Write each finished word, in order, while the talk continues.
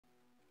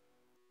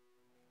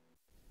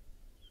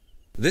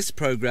This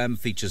program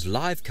features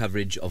live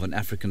coverage of an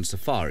African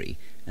safari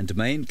and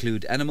may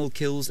include animal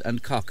kills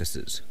and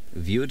carcasses.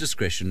 Viewer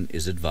discretion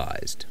is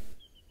advised.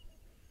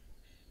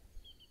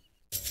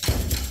 This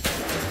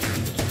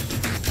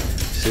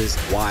is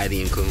why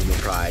the Nkuhuma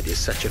Pride is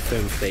such a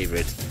firm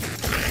favourite.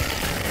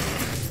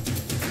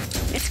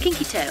 It's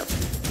Kinky Tail.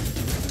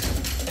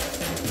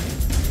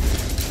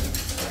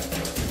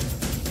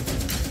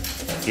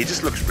 He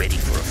just looks ready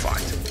for a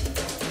fight.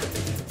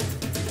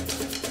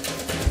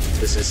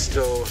 This is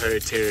still her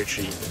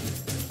territory.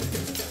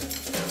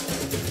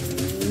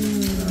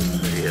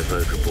 The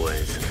Avoca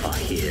boys are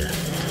here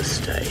to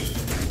stay.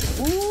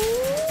 Ooh.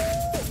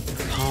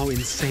 How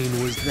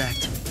insane was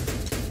that?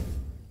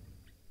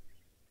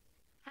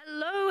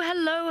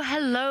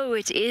 Hello,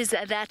 it is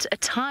that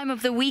time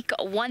of the week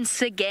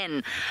once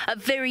again. A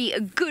very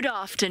good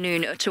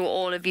afternoon to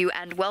all of you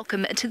and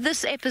welcome to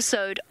this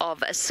episode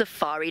of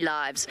Safari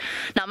Lives.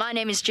 Now, my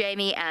name is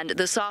Jamie and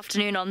this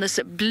afternoon on this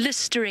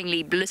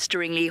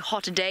blisteringly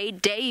hot day,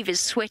 Dave is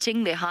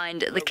sweating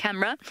behind the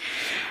camera.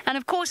 And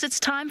of course, it's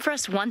time for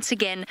us once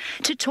again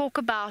to talk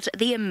about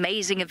the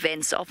amazing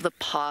events of the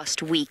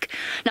past week.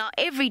 Now,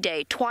 every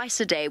day, twice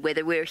a day,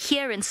 whether we're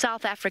here in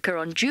South Africa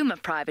on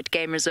Djuma Private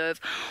Game Reserve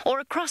or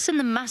across in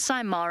the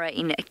Maasai Mara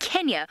in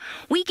Kenya,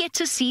 we get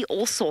to see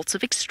all sorts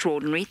of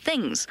extraordinary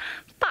things.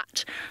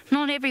 But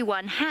not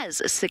everyone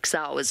has 6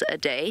 hours a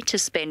day to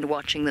spend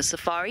watching the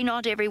safari.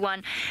 Not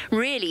everyone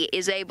really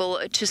is able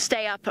to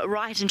stay up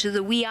right into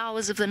the wee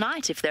hours of the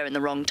night if they're in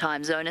the wrong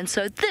time zone. And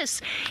so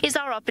this is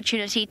our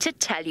opportunity to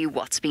tell you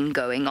what's been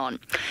going on.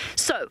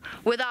 So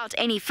without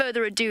any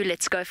further ado,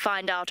 let's go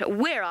find out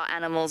where our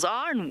animals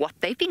are and what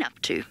they've been up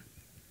to.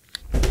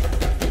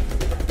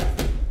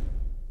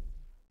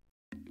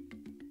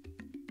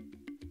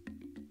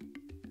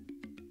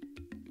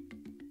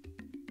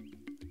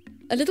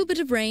 A little bit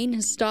of rain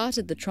has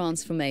started the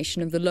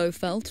transformation of the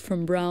Lowveld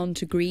from brown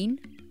to green.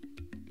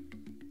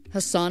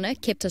 Hosanna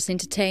kept us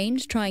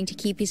entertained, trying to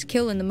keep his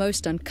kill in the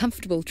most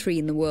uncomfortable tree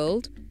in the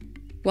world,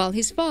 while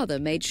his father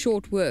made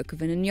short work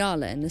of an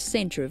Inyala in the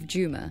centre of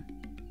Djuma.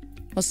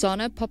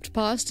 Hosanna popped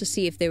past to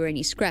see if there were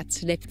any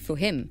scraps left for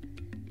him,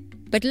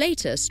 but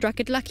later struck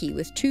it lucky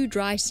with 2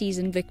 dry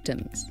season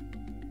victims.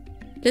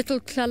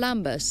 Little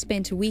Tlalamba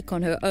spent a week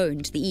on her own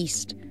to the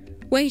east,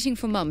 waiting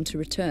for Mum to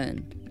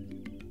return.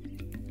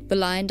 The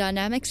lion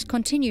dynamics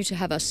continue to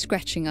have us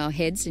scratching our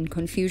heads in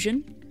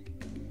confusion.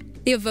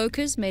 The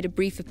Avocas made a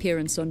brief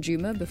appearance on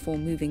Djuma before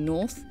moving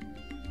north,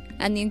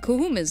 and the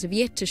Nkuhumas have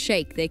yet to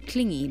shake their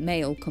clingy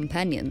male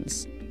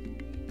companions.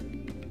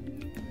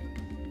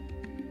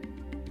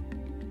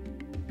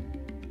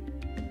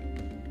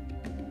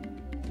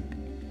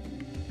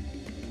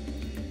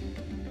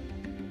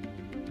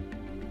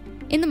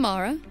 In the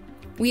Mara,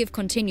 we have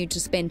continued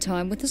to spend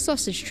time with the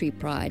Sausage Tree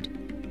Pride,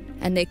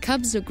 and their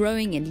cubs are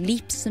growing in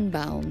leaps and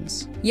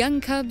bounds.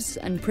 Young cubs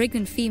and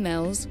pregnant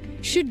females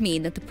should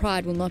mean that the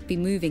pride will not be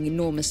moving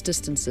enormous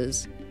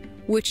distances,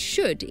 which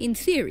should, in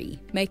theory,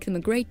 make them a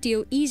great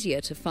deal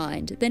easier to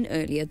find than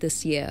earlier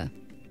this year.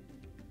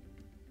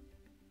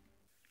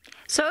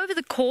 So over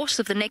the course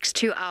of the next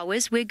 2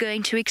 hours, we're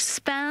going to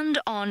expand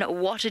on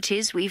what it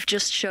is we've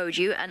just showed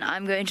you, and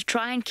I'm going to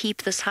try and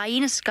keep this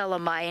hyena skull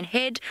on my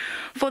head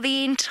for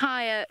the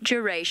entire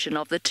duration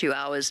of the 2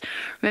 hours.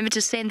 Remember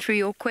to send through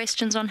your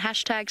questions on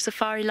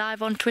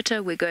 #SafariLive on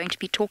Twitter. We're going to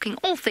be talking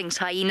all things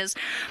hyenas,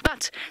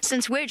 but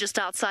since we're just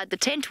outside the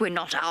tent, we're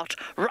not out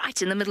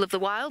right in the middle of the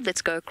wild.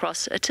 Let's go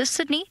across to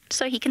Sydney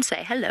so he can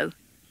say hello.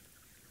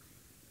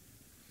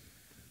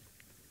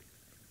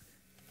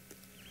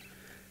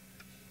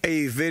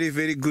 A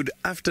very good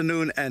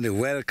afternoon and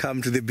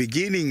welcome to the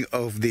beginning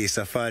of the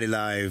Safari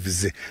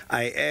Lives.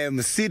 I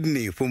am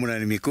Sydney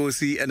Pumunani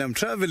Mikosi and I'm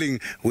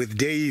traveling with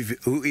Dave,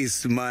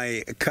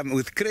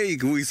 with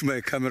Craig, who is my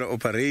camera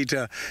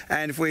operator.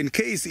 And for in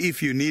case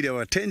if you need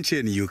our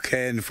attention, you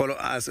can follow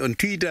us on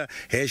Twitter,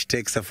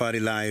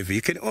 #SafariLive.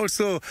 You can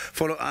also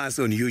follow us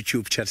on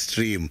YouTube chat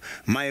stream.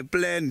 My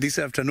plan this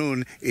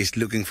afternoon is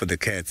looking for the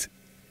cats.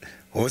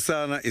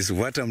 Hosanna is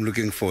what I'm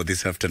looking for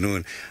this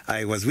afternoon.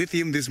 I was with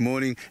him this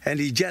morning and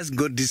he just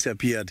got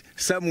disappeared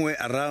somewhere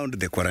around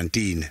the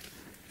quarantine.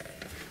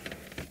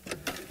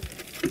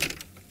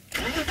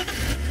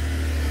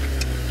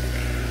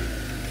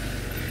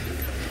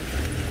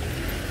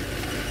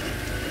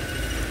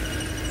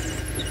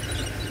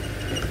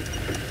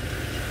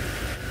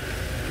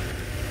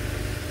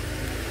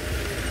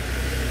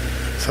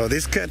 So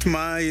this cat,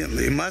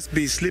 he must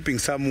be sleeping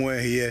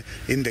somewhere here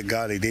in the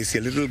gully. There's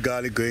a little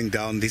gully going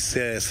down this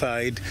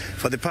side.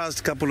 For the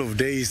past couple of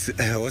days,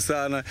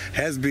 Hosanna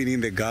has been in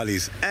the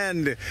gullies,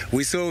 and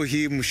we saw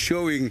him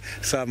showing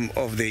some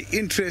of the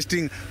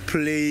interesting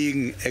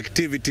playing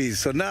activities.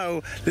 So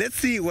now, let's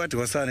see what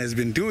Hosanna has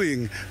been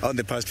doing on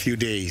the past few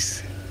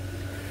days.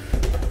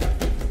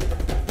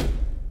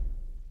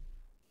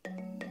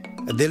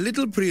 The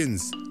Little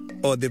Prince,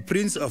 or the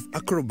Prince of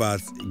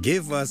Acrobats,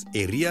 gave us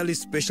a really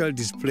special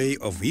display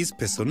of his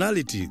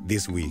personality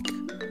this week.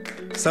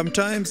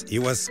 Sometimes he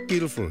was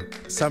skillful,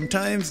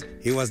 sometimes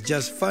he was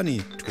just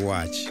funny to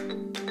watch.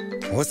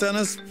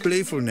 Hosana's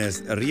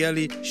playfulness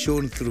really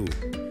shone through,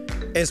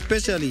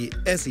 especially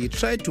as he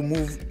tried to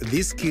move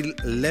this kill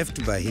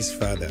left by his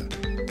father.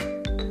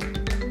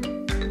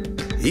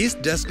 His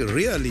ducks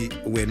really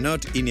were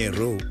not in a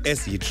row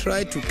as he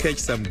tried to catch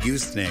some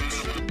goose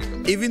snacks,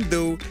 even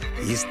though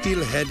he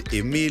still had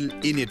a meal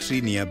in a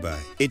tree nearby.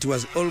 It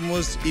was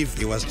almost as if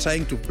he was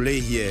trying to play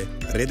here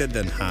rather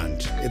than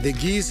hunt. The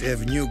geese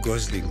have new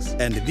goslings,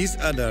 and this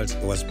adult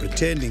was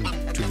pretending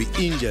to be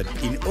injured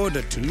in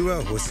order to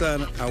lure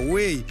Hosana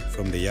away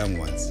from the young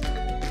ones.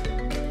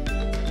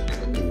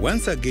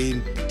 Once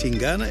again,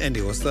 Tingana and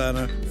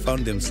Hosana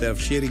found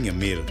themselves sharing a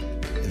meal.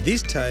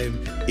 This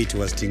time, it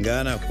was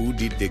Tingana who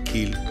did the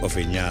kill of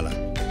a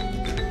nyala.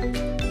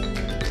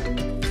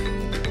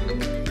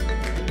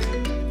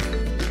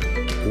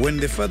 When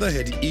the father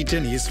had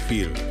eaten his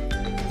fill,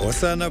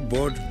 Hosana,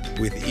 bored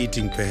with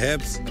eating,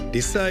 perhaps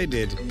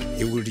decided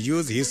he would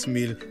use his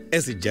meal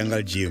as a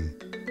jungle gym.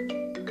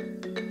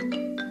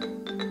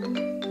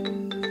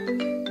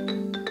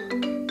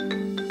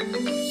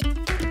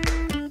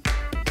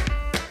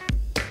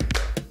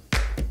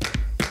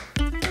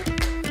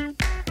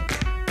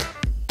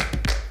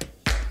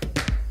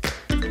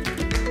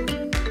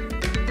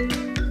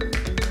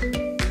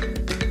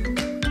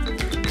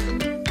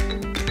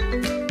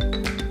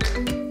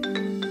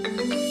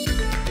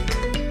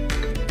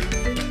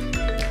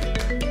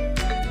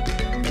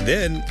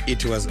 Then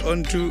it was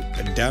on to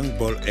a dung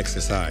ball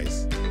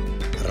exercise.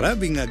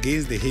 Rubbing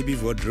against the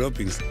herbivore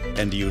droppings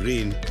and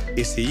urine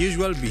is the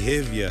usual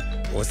behavior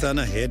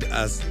Hosana had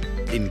us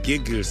in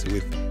giggles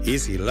with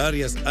his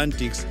hilarious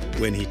antics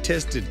when he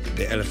tested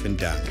the elephant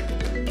dung.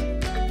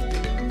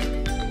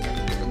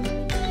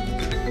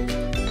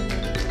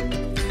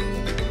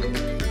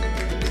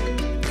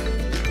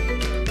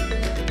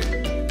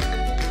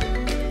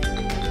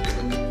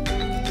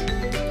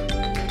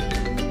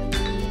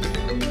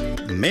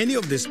 Many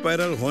of the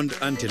spiral-horned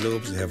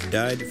antelopes have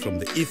died from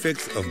the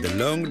effects of the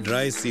long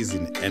dry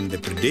season, and the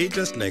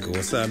predators like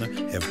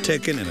Hosana have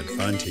taken an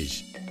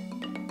advantage.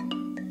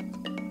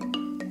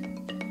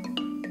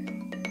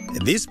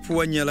 This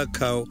poor nyala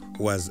cow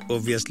was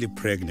obviously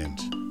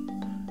pregnant.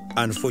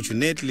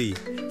 Unfortunately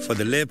for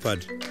the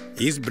leopard,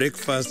 his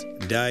breakfast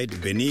died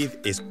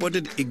beneath a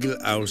spotted eagle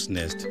owl's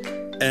nest,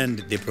 and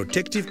the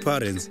protective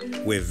parents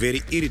were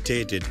very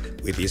irritated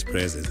with his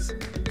presence.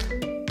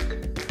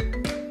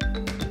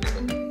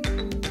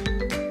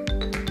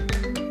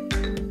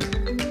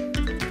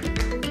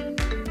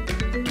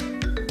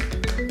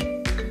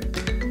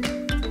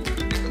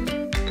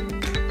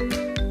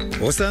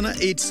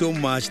 Hosana ate so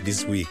much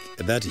this week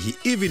that he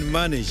even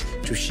managed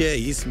to share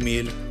his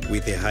meal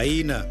with a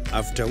hyena,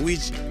 after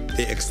which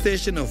the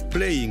extension of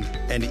playing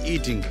and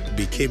eating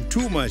became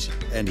too much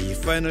and he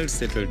finally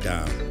settled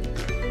down.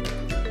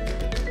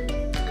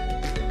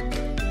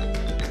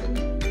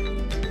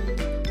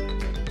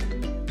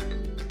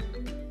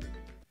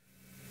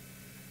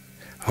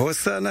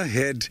 Hosana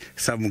had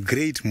some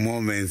great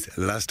moments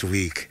last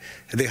week.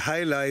 The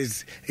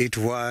highlights, it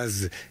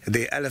was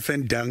the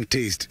elephant dung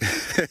taste.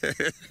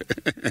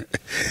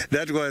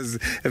 That was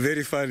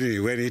very funny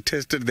when he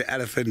tasted the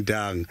elephant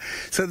dung.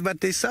 But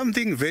there's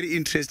something very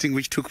interesting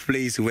which took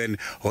place when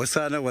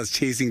Hosana was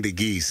chasing the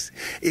geese.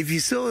 If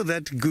you saw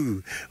that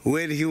goo,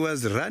 when he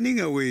was running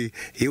away,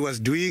 he was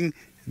doing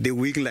the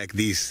wing like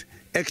this,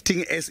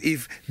 acting as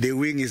if the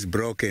wing is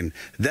broken.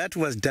 That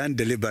was done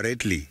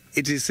deliberately.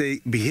 It is a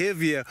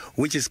behavior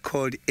which is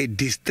called a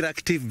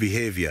destructive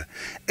behavior.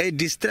 A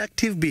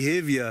destructive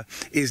behavior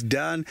is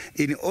done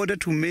in order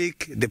to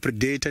make the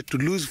predator to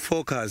lose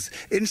focus.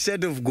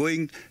 Instead of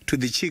going to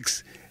the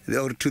chicks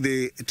or to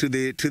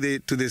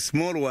the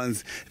small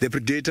ones, the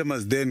predator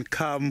must then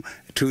come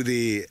to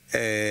the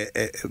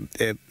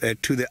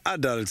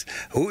adults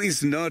who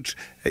is not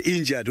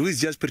injured, who is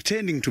just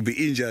pretending to be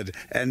injured,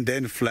 and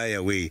then fly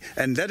away.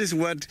 And that is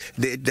what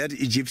that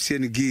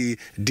Egyptian geese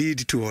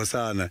did to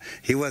Hosana.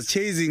 He was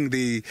chasing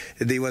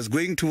they was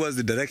going towards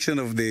the direction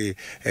of the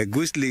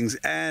goslings,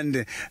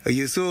 and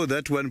you saw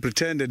that one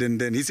pretended, and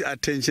then his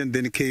attention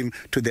then came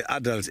to the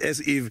adults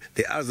as if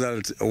the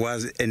adults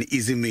was an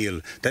easy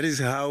meal. That is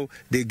how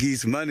the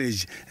geese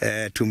managed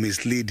to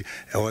mislead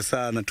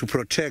Hosana to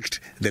protect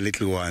the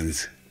little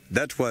ones.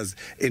 That was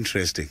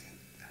interesting.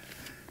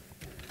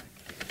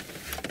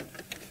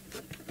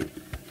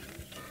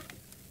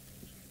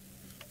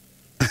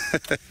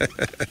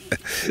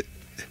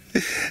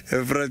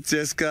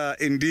 Francesca,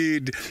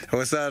 indeed,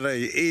 Hosana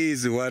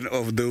is one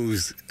of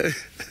those.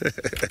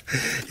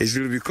 He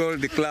should be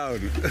called the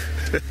clown.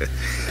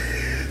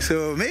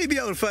 So maybe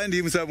I'll find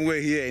him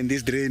somewhere here in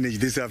this drainage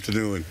this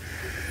afternoon.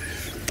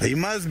 He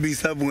must be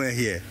somewhere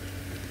here.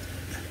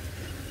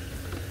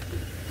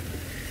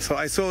 So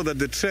I saw that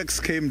the tracks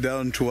came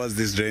down towards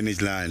this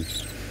drainage line.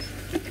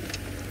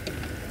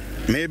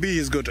 Maybe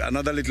he's got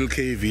another little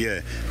cave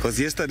here, because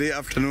yesterday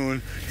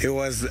afternoon he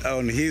was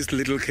on his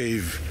little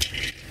cave.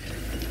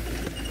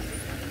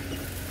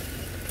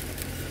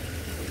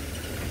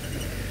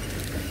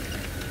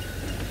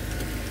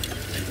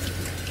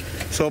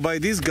 So by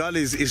these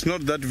gullies, it's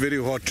not that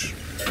very hot.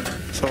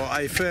 So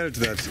I felt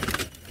that.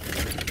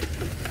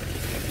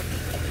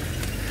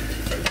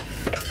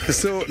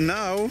 So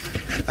now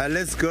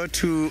let's go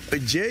to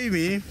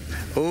Jamie,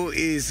 who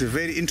is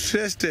very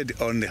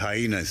interested on the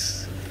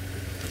hyenas.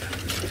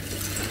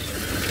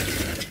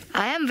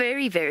 I am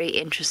very, very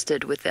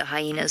interested with the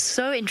hyenas.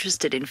 So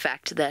interested, in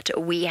fact, that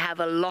we have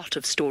a lot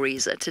of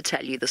stories to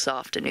tell you this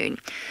afternoon.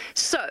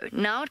 So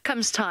now it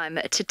comes time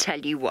to tell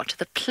you what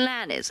the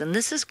plan is. And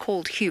this is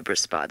called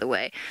hubris, by the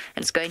way,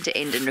 and it's going to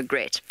end in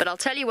regret. But I'll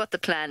tell you what the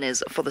plan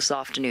is for this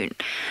afternoon.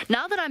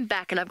 Now that I'm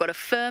back and I've got a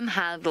firm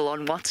handle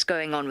on what's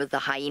going on with the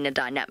hyena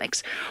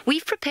dynamics,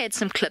 we've prepared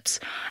some clips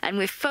and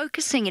we're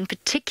focusing in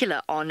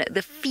particular on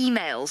the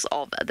females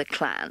of the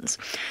clans.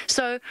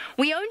 So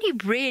we only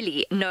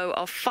really know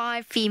of 5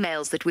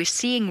 females that we're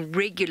seeing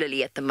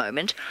regularly at the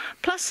moment,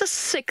 plus a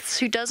 6th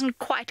who doesn't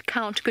quite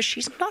count because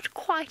she's not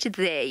quite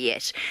there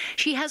yet.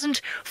 She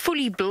hasn't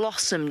fully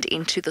blossomed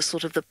into the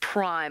sort of the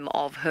prime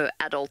of her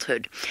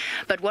adulthood.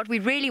 But what we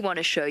really want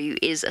to show you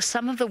is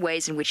some of the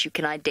ways in which you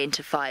can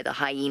identify the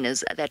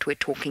hyenas that we're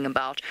talking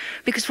about,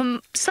 because for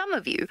some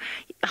of you,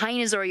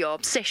 hyenas are your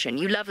obsession.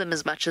 You love them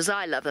as much as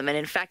I love them, and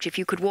in fact, if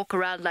you could walk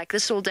around like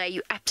this all day,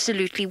 you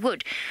absolutely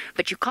would.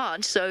 But you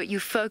can't, so you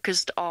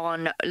focused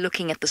on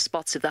looking at the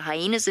spots of the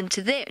hyenas, and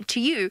to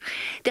you,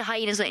 the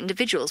hyenas are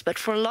individuals. But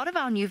for a lot of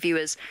our new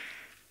viewers,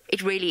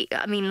 it really,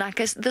 I mean, like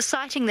the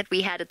sighting that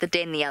we had at the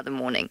den the other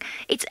morning,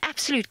 it's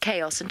absolute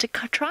chaos. And to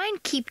try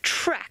and keep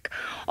track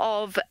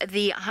of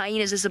the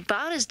hyenas is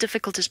about as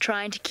difficult as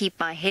trying to keep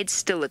my head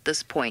still at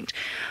this point.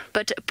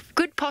 But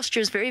good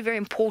posture is very, very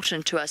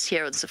important to us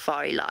here on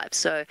Safari Live.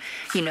 So,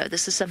 you know,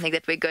 this is something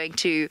that we're going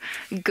to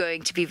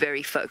be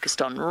very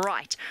focused on.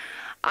 Right.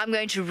 I'm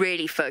going to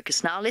really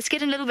focus now. Let's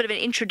get a little bit of an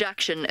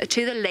introduction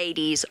to the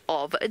ladies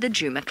of the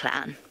Djuma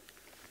clan.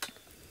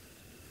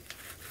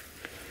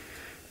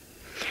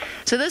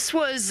 So this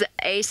was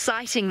a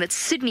sighting that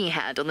Sydney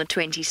had on the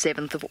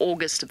 27th of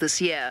August of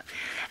this year.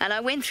 And I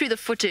went through the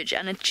footage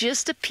and it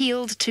just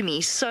appealed to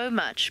me so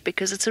much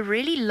because it's a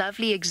really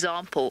lovely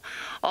example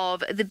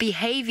of the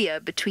behavior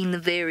between the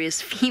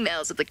various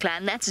females of the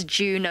clan. That's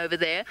June over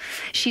there.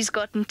 She's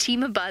got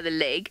Ntima by the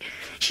leg.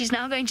 She's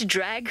now going to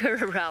drag her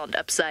around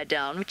upside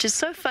down, which is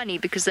so funny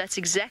because that's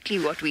exactly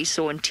what we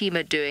saw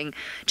Ntima doing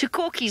to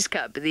Corky's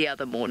cub the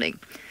other morning.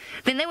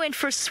 Then they went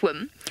for a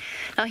swim.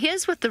 Now,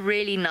 here's what the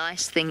really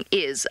nice thing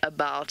is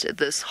about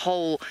this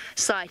whole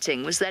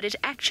sighting, was that it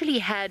actually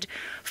had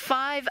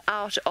 5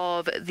 out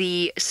of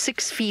the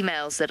 6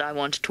 females that I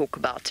want to talk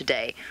about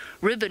today.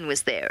 Ribbon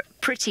was there.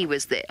 Pretty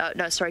was there.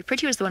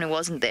 Pretty was the one who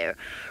wasn't there.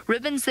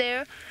 Ribbon's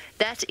there.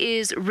 That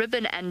is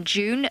Ribbon and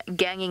June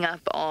ganging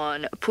up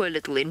on poor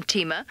little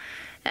Ntima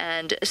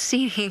and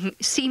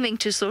seeming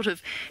to sort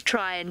of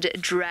try and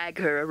drag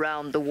her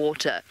around the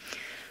water.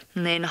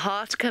 And then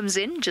Hart comes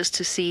in just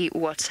to see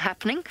what's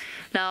happening.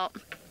 Now,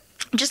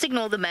 just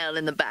ignore the male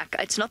in the back.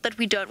 It's not that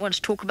we don't want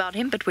to talk about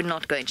him, but we're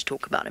not going to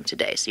talk about him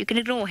today. So you can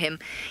ignore him.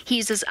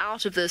 He's as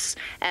out of this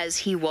as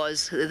he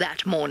was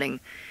that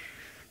morning.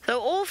 So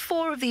all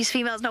 4 of these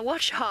females, now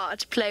watch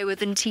Hart play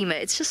with Ntima.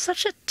 It's just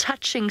such a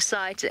touching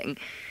sighting.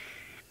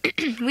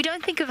 We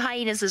don't think of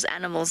hyenas as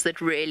animals that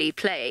really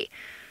play.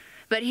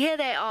 But here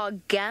they are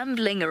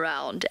gambling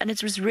around, and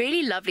it was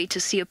really lovely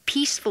to see a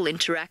peaceful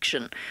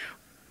interaction.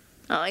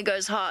 Oh, he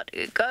goes hard.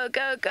 Go,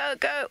 go, go,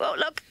 go. Oh,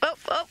 look. Oh,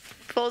 oh.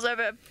 Falls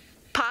over a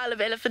pile of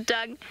elephant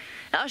dung.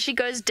 Now she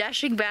goes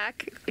dashing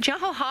back. Do you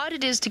know how hard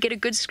it is to get a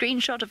good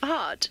screenshot of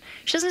Hart?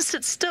 She doesn't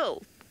sit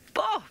still.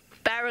 Oh,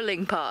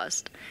 barreling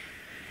past.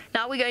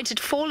 Now we're going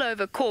to fall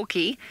over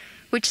Corky,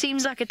 which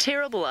seems like a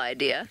terrible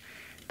idea,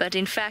 but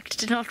in fact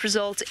did not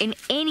result in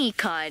any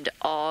kind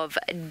of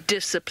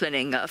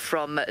disciplining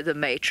from the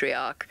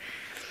matriarch.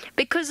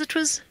 Because it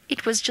was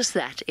just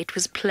that. It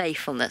was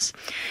playfulness.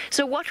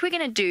 So what we're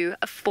going to do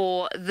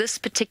for this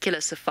particular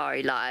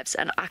Safari Lives,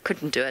 and I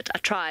couldn't do it. I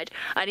tried.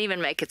 I didn't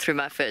even make it through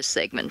my first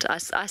segment.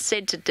 I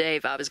said to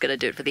Dave I was going to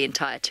do it for the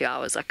entire 2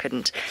 hours. I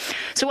couldn't.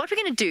 So what we're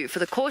going to do for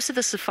the course of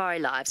the Safari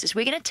Lives is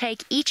we're going to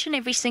take each and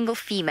every single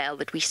female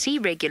that we see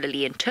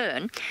regularly in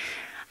turn.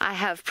 I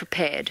have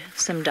prepared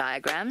some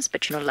diagrams,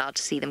 but you're not allowed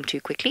to see them too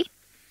quickly.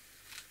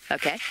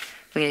 Okay.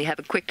 We're going to have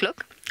a quick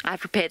look.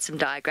 I've prepared some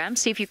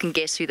diagrams. See if you can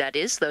guess who that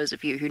is, those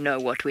of you who know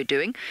what we're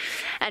doing.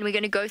 And we're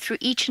going to go through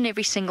each and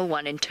every single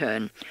one in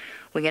turn.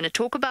 We're going to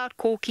talk about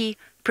Corky,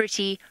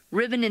 Pretty,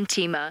 Ribbon and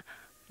Ntima,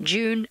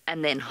 June,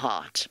 and then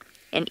Hart.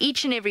 And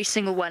each and every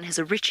single one has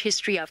a rich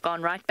history. I've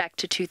gone right back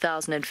to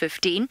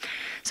 2015.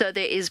 So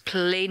there is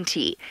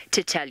plenty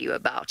to tell you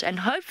about.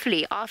 And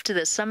hopefully after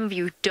this, some of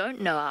you who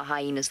don't know our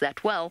hyenas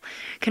that well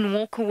can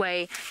walk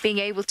away being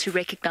able to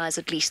recognize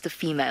at least the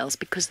females,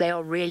 because they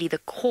are really the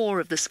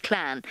core of this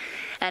clan.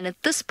 And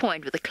at this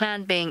point, with the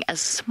clan being as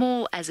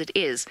small as it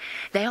is,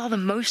 they are the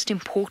most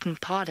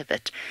important part of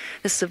it.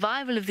 The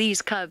survival of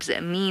these cubs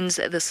means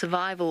the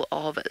survival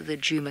of the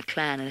Djuma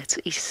clan, and it's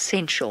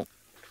essential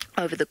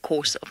over the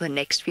course of the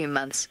next few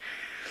months.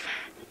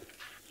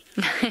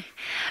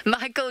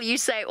 Michael, you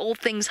say all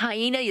things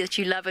hyena, that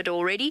you love it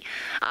already.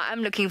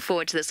 I'm looking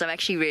forward to this. I'm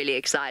actually really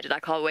excited. I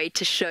can't wait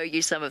to show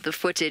you some of the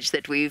footage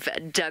that we've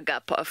dug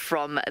up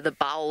from the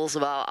bowels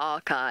of our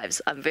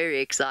archives. I'm very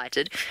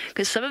excited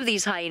because some of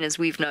these hyenas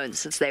we've known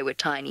since they were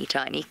tiny,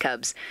 tiny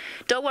cubs.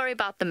 Don't worry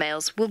about the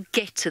males. We'll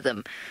get to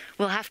them.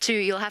 You'll have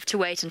to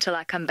wait until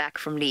I come back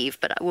from leave,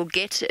 but we'll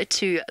get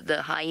to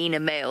the hyena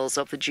males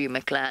of the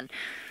Djuma clan.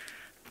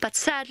 But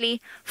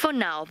sadly, for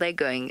now, they're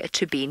going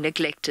to be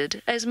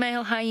neglected, as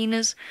male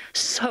hyenas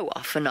so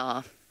often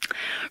are.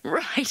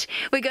 Right,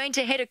 we're going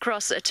to head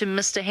across to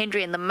Mr.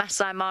 Henry in the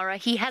Maasai Mara.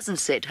 He hasn't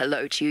said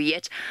hello to you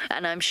yet,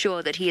 and I'm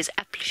sure that he is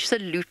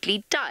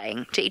absolutely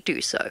dying to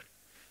do so.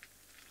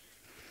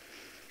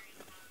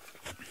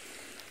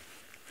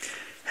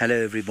 Hello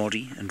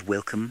everybody, and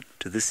welcome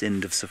to this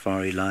end of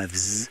Safari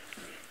Lives.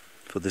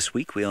 For this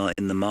week we are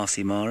in the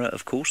Maasai Mara,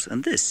 of course,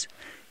 and this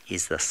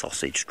is the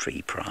Sausage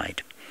Tree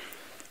Pride.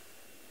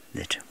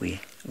 It's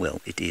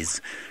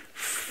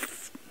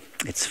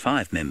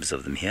 5 members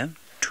of them here,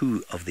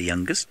 2 of the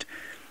youngest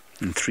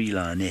and 3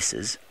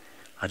 lionesses.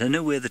 I don't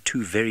know where the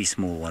 2 very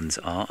small ones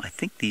are. I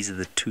think these are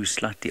the 2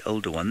 slightly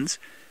older ones.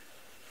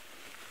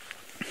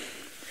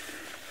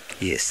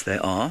 Yes, they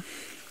are.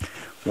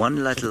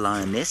 1 little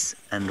lioness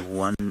and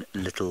 1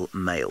 little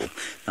male.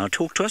 Now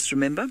talk to us,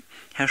 remember,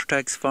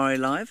 hashtag Safari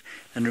Live,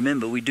 and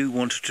remember we do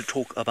want to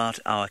talk about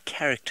our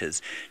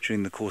characters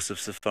during the course of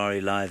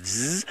Safari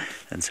Lives,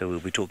 and so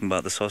we'll be talking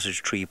about the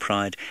Sausage Tree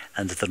Pride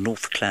and the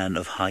North Clan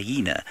of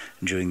Hyena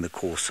during the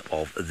course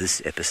of this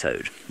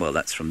episode. Well,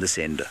 that's from this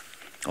end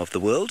of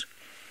the world.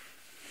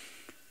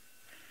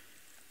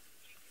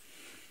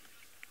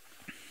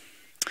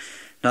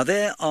 Now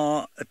there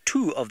are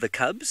 2 of the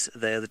cubs.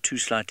 They are the 2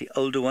 slightly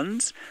older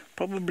ones,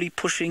 probably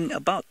pushing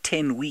about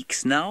 10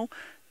 weeks now.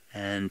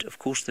 And of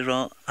course there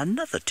are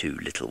another 2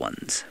 little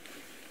ones.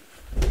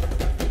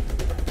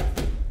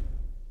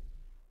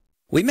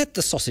 We met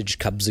the sausage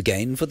cubs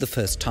again for the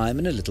first time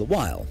in a little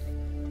while.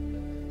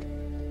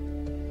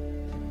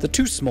 The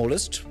 2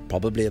 smallest,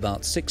 probably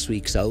about 6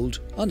 weeks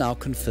old, are now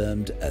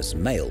confirmed as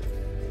male.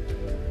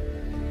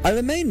 I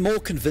remain more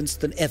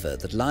convinced than ever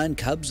that lion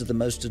cubs are the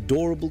most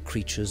adorable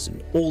creatures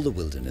in all the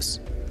wilderness,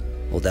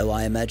 although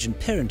I imagine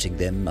parenting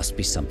them must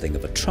be something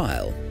of a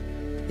trial.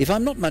 If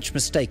I'm not much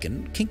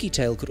mistaken, Kinky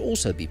Tail could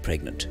also be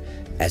pregnant,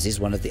 as is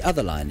one of the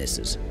other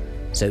lionesses,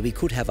 so we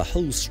could have a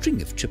whole string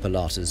of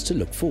chipolatas to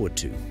look forward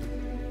to.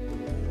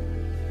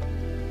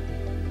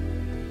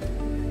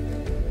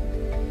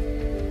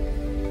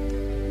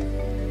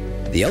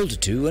 The older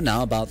 2 are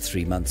now about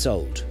 3 months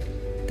old.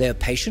 They are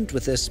patient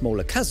with their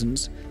smaller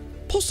cousins,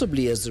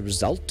 possibly as a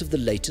result of the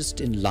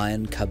latest in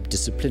lion cub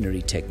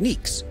disciplinary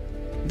techniques.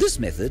 This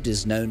method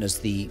is known as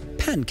the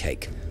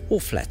pancake or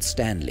flat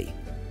Stanley.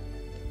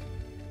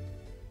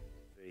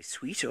 Very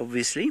sweet,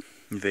 obviously.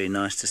 Very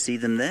nice to see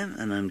them there,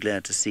 and I'm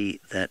glad to see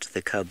that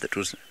the cub that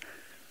was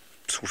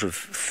sort of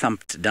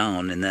thumped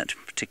down in that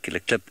particular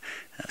clip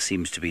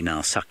seems to be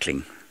now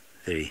suckling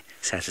very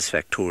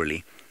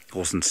satisfactorily.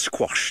 Wasn't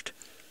squashed.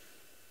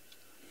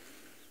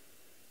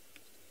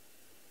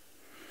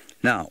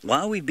 Now,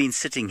 while we've been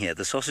sitting here,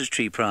 the Sausage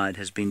Tree Pride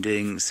has been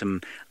doing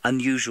some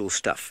unusual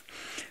stuff.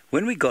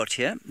 When we got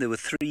here, there were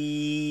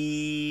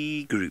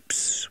 3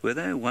 groups. Were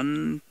there?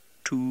 1,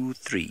 2,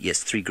 3.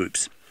 Yes, 3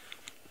 groups.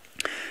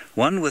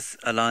 1 with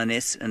a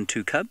lioness and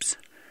 2 cubs.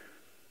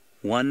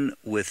 1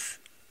 with...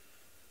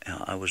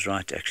 I was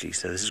right, actually,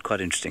 so this is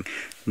quite interesting.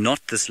 Not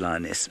this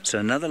lioness. So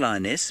another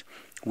lioness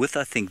with,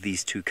 I think,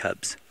 these 2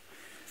 cubs.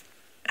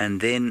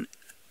 And then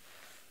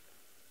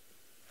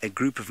a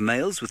group of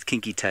males with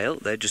Kinky Tail.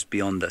 They're just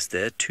beyond us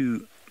there.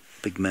 2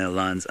 big male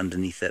lions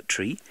underneath that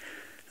tree.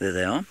 There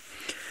they are.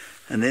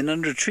 And then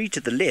under a tree to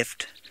the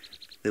left,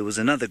 there was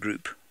another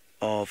group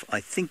of, I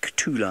think,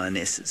 2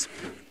 lionesses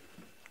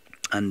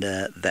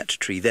under that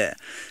tree there.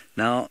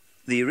 Now,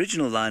 the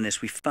original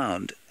lioness we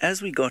found,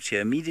 as we got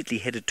here, immediately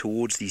headed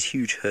towards these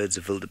huge herds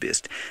of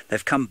wildebeest.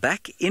 They've come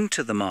back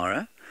into the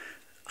Mara,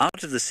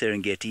 out of the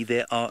Serengeti.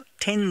 There are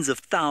tens of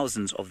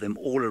thousands of them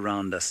all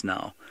around us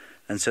now.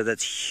 And so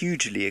that's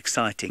hugely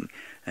exciting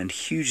and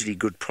hugely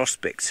good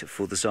prospects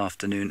for this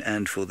afternoon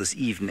and for this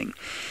evening.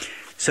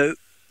 So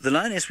the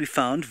lioness we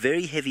found,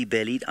 very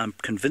heavy-bellied, I'm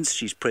convinced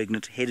she's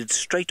pregnant, headed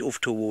straight off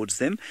towards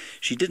them.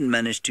 She didn't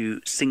manage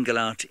to single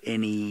out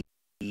any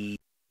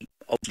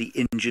obviously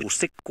injured or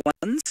sick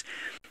ones.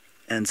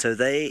 And so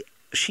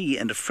she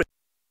and a friend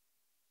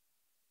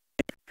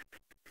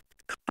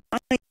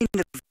kind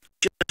of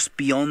just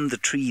beyond the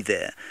tree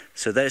there.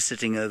 So they're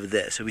sitting over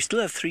there. So we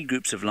still have 3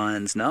 groups of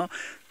lions now.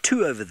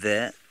 2 over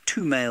there,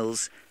 2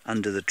 males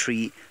under the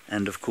tree,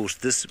 and of course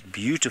this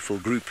beautiful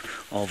group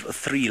of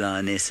 3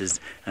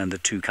 lionesses and the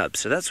 2 cubs.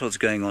 So that's what's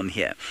going on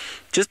here.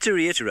 Just to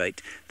reiterate,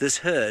 this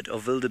herd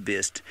of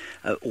wildebeest,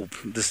 or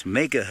this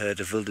mega herd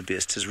of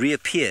wildebeest, has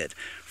reappeared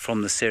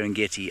from the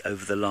Serengeti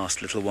over the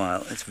last little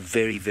while. It's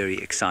very, very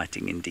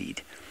exciting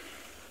indeed.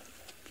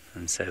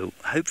 And so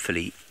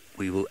hopefully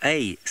we will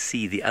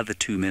see the other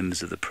 2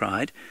 members of the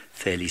pride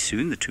fairly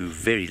soon, the 2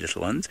 very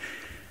little ones.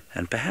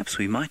 And perhaps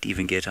we might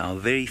even get our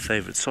very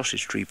favourite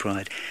sausage tree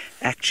pride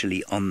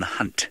actually on the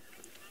hunt.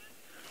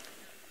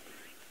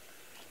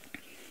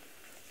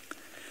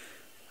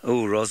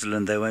 Oh,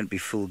 Rosalind, they won't be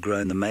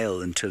full-grown, the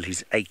male, until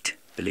he's 8,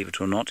 believe it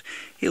or not.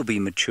 He'll be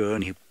mature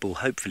and he will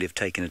hopefully have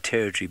taken a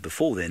territory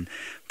before then,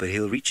 but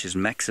he'll reach his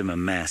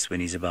maximum mass when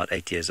he's about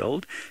 8 years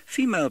old.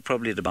 Female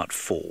probably at about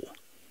 4.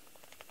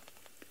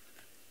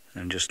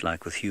 And just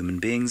like with human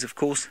beings, of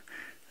course,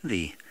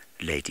 the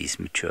ladies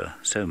mature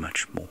so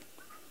much more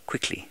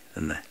quickly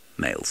than the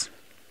males.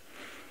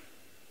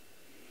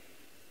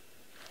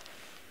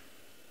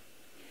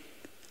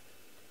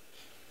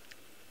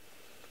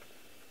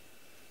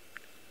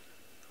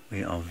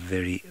 We are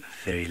very,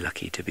 very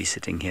lucky to be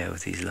sitting here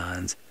with these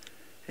lions.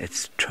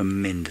 It's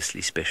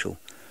tremendously special.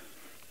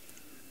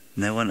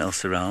 No one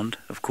else around.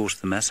 Of course,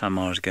 the Maasai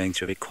Mara is going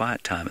through a very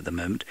quiet time at the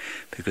moment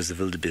because the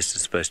wildebeest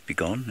is supposed to be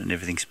gone and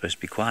everything's supposed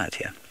to be quiet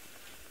here.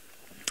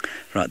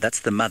 Right, that's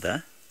the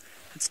mother.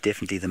 It's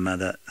definitely the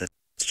mother that's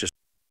just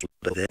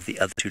there. The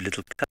other 2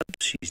 little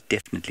cubs, she's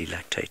definitely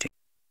lactating.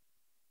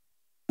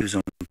 Who's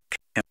on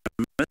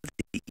camera?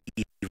 The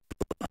evil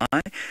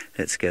eye.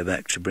 Let's go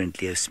back to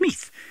Brent Leo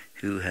Smith,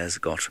 who has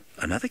got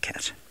another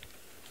cat.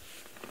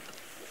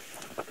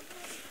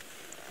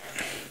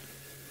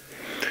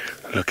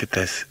 Look at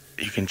this.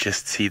 You can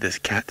just see this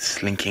cat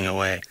slinking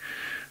away.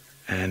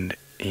 And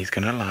he's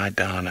going to lie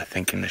down, I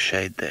think, in the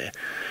shade there.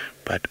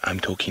 But I'm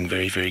talking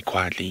very, very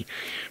quietly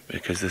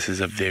because this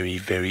is a very,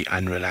 very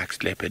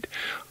unrelaxed leopard.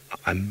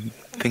 I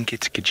think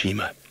it's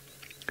Kajima.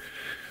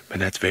 But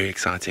that's very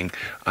exciting.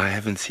 I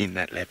haven't seen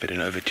that leopard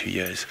in over 2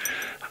 years.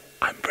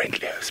 I'm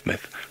Brent Leo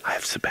Smith. I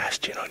have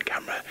Sebastian on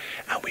camera.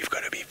 And we've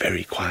got to be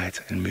very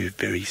quiet and move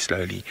very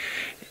slowly.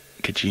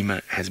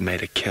 Kajima has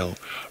made a kill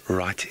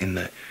right in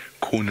the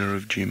corner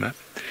of Djuma.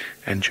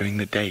 And during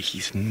the day,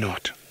 he's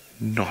not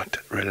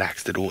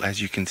relaxed at all.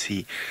 As you can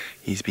see,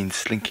 he's been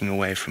slinking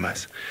away from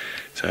us.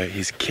 So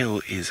his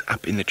kill is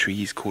up in the tree.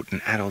 He's caught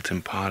an adult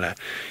impala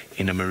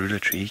in a marula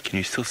tree. Can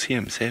you still see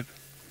him, Seb?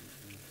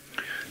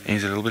 And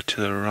he's a little bit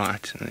to the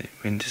right and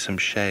into some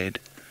shade.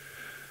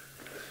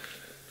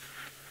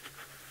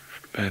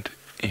 But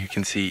you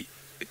can see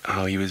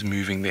how he was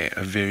moving there.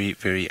 A very,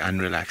 very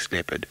unrelaxed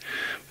leopard.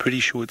 Pretty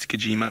sure it's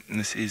Kajima, and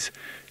this is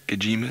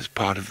Kajima's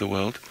part of the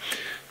world.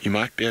 You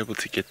might be able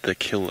to get the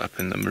kill up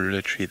in the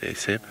marula tree there,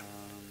 Seb.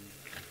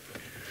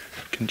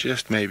 You can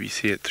just maybe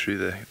see it through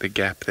the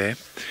gap there.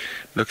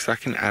 Looks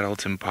like an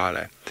adult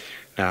impala.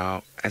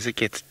 Now, as it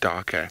gets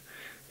darker,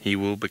 he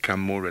will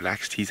become more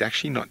relaxed. He's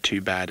actually not too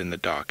bad in the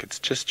dark. It's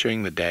just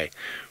during the day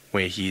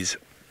where he's...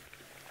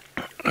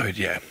 Oh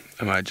dear,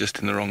 am I just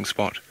in the wrong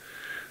spot?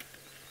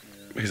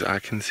 Because I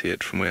can see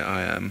it from where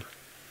I am.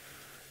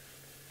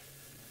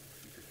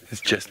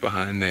 It's just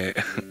behind there.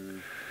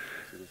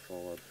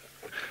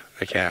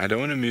 Okay, I don't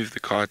want to move the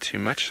car too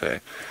much, so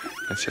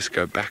let's just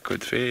go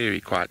backwards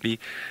very quietly.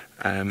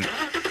 As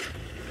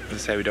I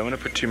say, we don't want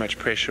to put too much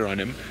pressure on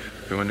him.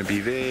 We want to be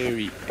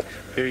very,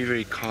 very,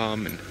 very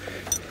calm and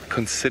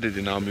considered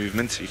in our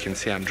movements. You can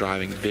see I'm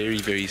driving very,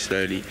 very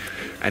slowly.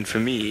 And for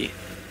me,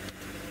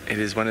 it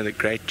is one of the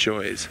great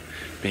joys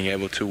being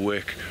able to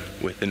work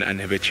with an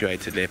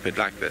unhabituated leopard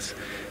like this.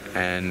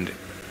 And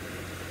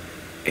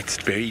it's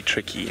very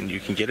tricky, and you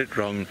can get it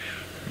wrong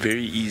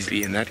very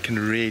easily, and that can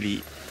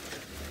really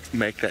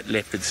make that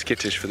leopard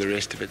skittish for the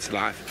rest of its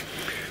life.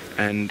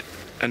 And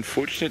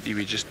unfortunately,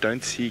 we just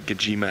don't see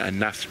Kajima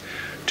enough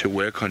to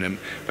work on him.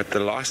 But the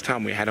last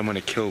time we had him on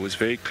a kill was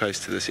very close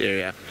to this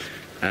area,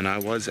 and I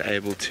was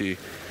able to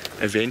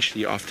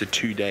eventually, after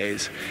 2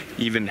 days,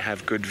 even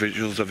have good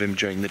visuals of him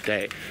during the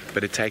day.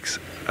 But it takes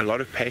a lot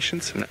of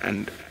patience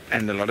and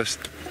a lot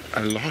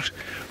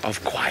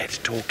of quiet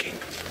talking.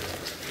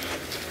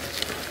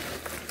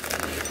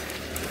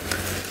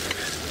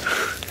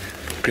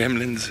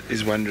 Gremlins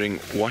is wondering,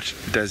 what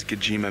does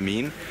Kajima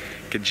mean?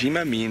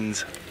 Kajima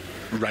means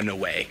run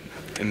away,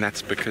 and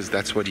that's because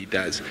that's what he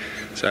does.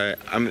 So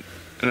I'm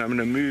going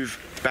to move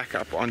back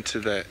up onto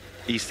the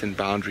eastern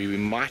boundary. We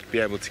might be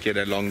able to get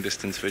a long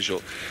distance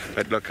visual,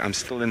 but look, I'm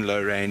still in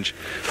low range.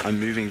 I'm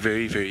moving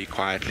very, very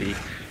quietly,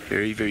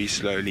 very, very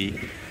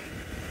slowly,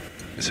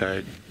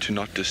 so to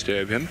not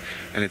disturb him.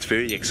 And it's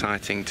very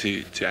exciting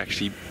to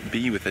actually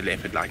be with a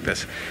leopard like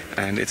this,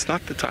 and it's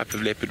not the type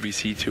of leopard we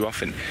see too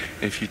often.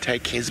 If you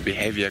take his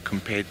behavior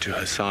compared to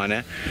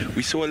Hasana,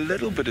 we saw a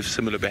little bit of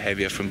similar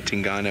behavior from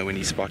Tingana when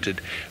he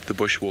spotted the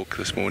bushwalk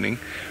this morning,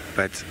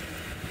 but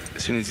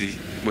as soon as he's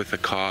with the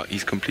car,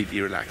 he's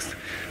completely relaxed.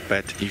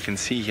 But you can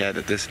see here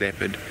that this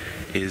leopard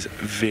is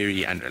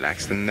very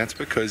unrelaxed, and that's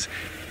because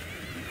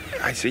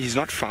he's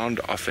not found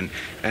often,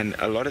 and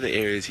a lot of the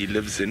areas he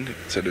lives in,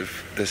 sort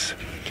of this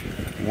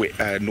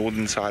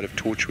northern side of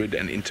Torchwood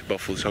and into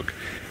Buffelshoek,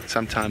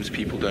 sometimes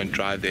people don't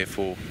drive there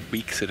for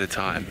weeks at a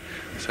time.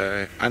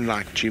 So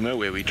unlike Djuma,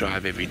 where we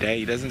drive every day,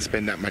 he doesn't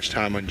spend that much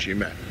time on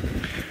Djuma.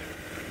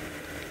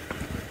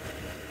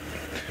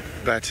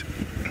 But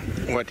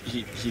what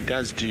he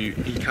does do,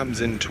 he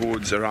comes in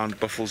towards around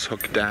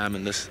Buffelshoek Dam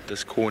and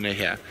this corner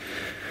here.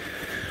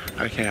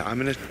 Okay, I'm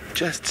going to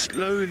just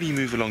slowly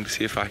move along to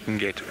see if I can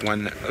get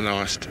one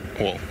last,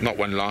 well, not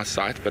one last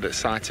sight, but a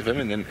sight of him,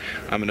 and then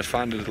I'm going to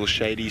find a little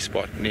shady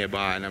spot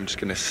nearby, and I'm just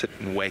going to sit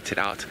and wait it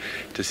out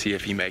to see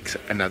if he makes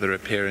another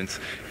appearance,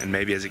 and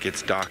maybe as it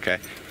gets darker,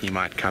 he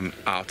might come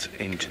out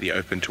into the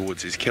open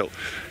towards his kill.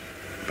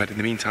 But in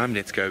the meantime,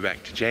 let's go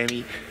back to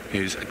Jamie,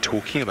 who's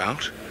talking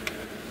about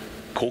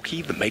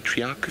Corky, the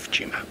matriarch of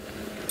Djuma.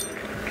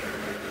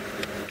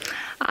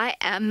 I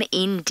am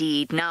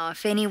indeed. Now,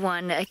 if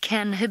anyone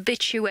can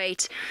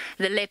habituate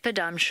the leopard,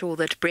 I'm sure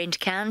that Brent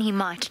can. He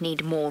might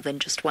need more than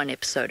just one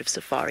episode of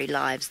Safari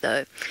Lives,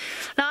 though.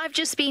 Now, I've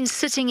just been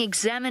sitting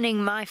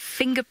examining my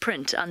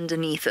fingerprint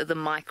underneath the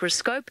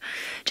microscope,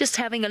 just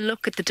having a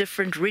look at the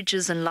different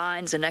ridges and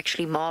lines and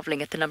actually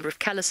marveling at the number of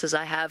calluses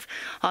I have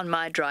on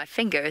my dry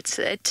finger. It's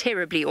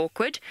terribly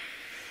awkward.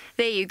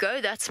 There you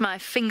go, that's my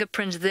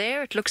fingerprint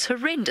there. It looks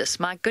horrendous.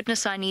 My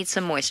goodness, I need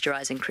some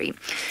moisturizing cream.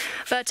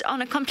 But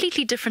on a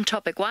completely different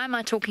topic, why am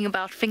I talking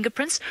about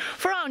fingerprints?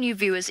 For our new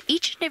viewers,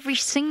 each and every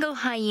single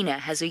hyena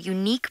has a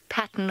unique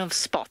pattern of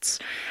spots,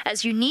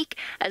 as unique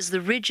as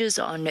the ridges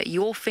on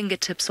your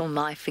fingertips or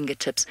my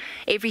fingertips.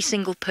 Every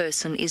single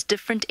person is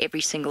different.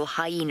 Every single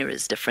hyena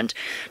is different.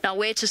 Now,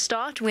 where to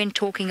start when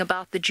talking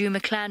about the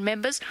Djuma clan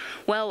members?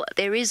 Well,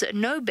 there is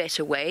no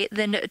better way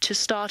than to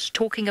start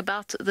talking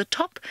about the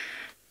top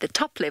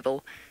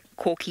level,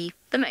 Corky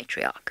the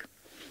matriarch.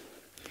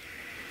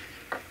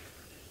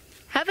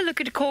 Have a look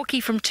at Corky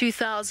from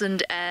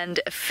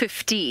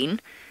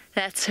 2015.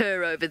 That's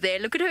her over there.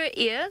 Look at her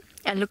ear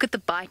and look at the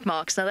bite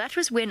marks. Now, that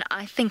was when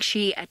I think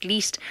she at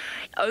least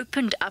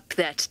opened up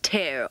that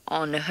tear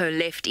on her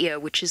left ear,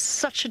 which is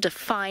such a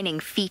defining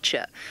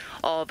feature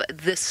of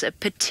this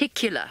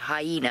particular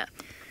hyena.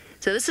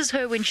 So this is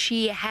her when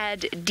she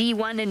had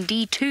D1 and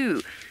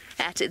D2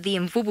 at the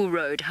Mvubu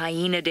Road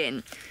Hyena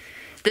Den.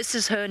 This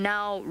is her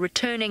now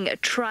returning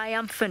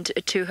triumphant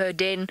to her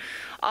den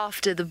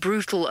after the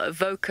brutal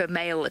Voca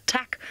male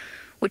attack,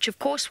 which of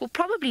course will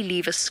probably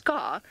leave a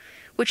scar,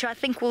 which I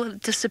think will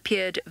have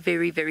disappeared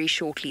very, very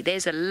shortly.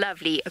 There's a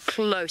lovely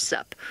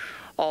close-up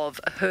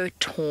of her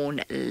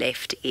torn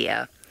left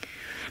ear.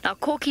 Now,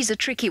 Corky's a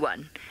tricky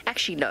one.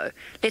 Actually, no,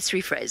 let's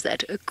rephrase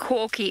that.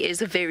 Corky is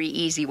a very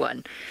easy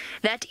one.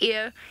 That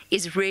ear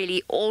is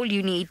really all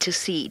you need to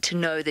see to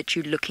know that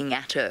you're looking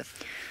at her,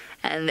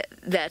 and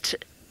that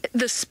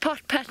the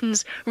spot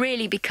patterns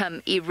really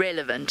become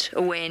irrelevant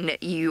when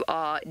you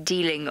are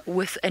dealing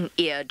with an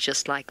ear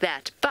just like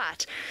that.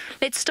 But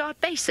let's start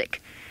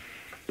basic.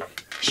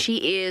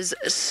 She is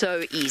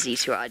so easy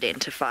to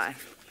identify.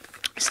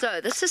 So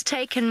this has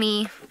taken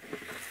me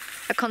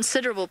a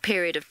considerable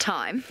period of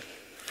time,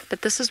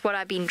 but this is what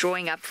I've been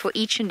drawing up for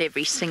each and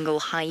every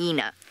single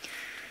hyena.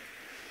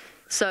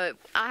 So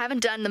I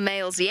haven't done the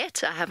males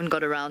yet. I haven't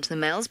got around to the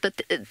males, but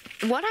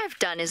what I've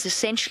done is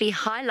essentially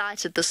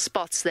highlighted the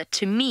spots that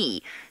to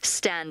me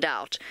stand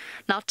out.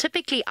 Now,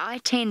 typically I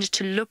tend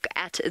to look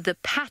at the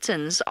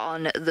patterns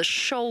on the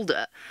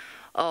shoulder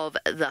of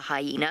the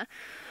hyena,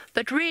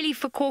 but really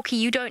for Corky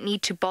you don't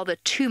need to bother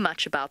too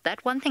much about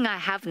that. One thing I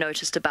have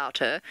noticed about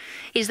her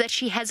is that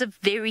she has a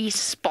very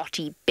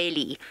spotty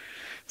belly.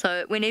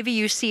 So whenever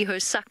you see her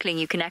suckling,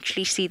 you can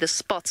actually see the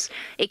spots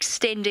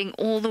extending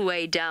all the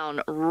way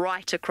down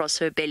right across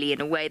her belly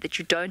in a way that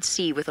you don't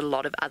see with a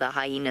lot of other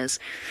hyenas.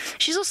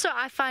 She's also,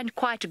 I find,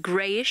 quite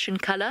grayish in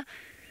color.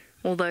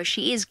 Although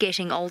she is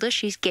getting older,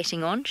 she's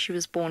getting on. She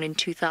was born in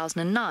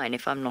 2009,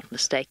 if I'm not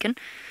mistaken.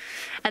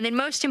 And then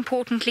most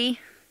importantly,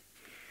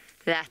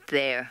 that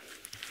there.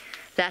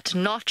 That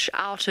notch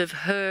out of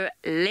her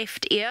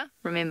left ear.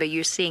 Remember,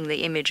 you're seeing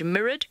the image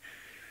mirrored.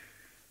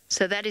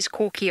 So that is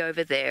Corky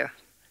over there.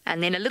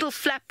 And then a little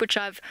flap, which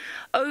I've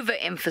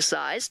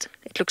overemphasized.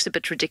 It looks a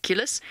bit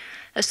ridiculous.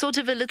 A sort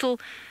of a little,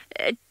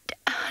 I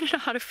don't know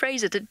how to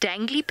phrase it, a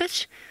dangly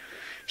bit.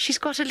 She's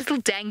got a little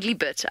dangly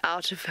bit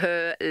out of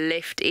her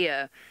left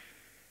ear.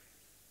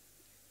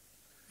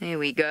 There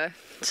we go.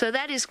 So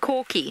that is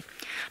Corky.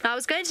 Now, I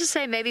was going to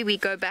say maybe we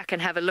go back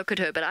and have a look at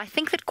her, but I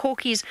think that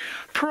Corky's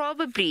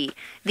probably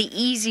the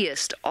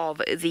easiest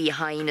of the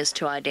hyenas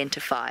to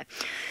identify.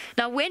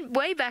 Now,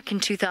 way back in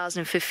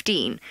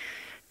 2015,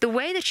 the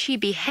way that she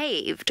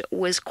behaved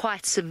was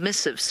quite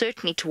submissive,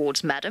 certainly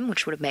towards Madam,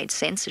 which would have made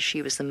sense as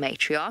she was the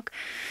matriarch.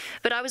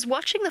 But I was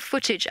watching the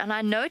footage and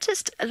I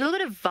noticed a little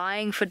bit of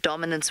vying for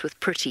dominance with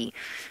Pretty.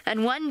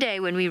 And one day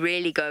when we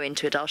really go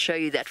into it, I'll show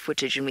you that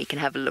footage and we can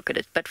have a look at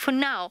it. But for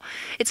now,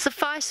 it's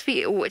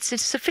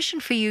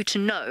sufficient for you to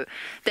know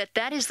that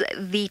that is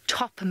the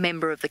top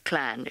member of the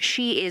clan.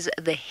 She is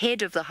the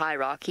head of the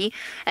hierarchy,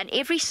 and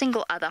every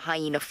single other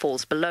hyena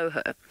falls below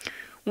her.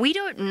 We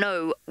don't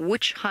know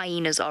which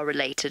hyenas are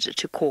related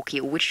to Corky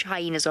or which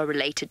hyenas are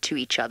related to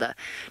each other.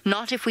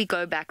 Not if we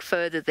go back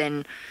further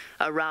than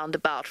around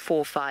about 4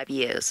 or 5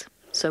 years.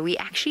 So we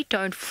actually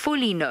don't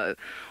fully know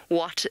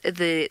what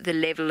the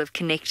level of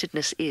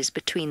connectedness is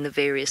between the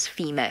various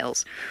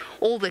females.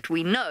 All that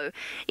we know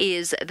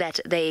is that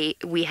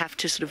we have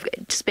to sort of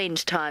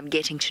spend time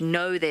getting to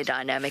know their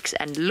dynamics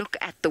and look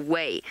at the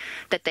way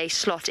that they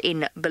slot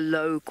in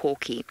below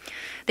Corky.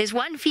 There's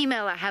one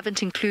female I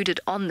haven't included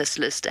on this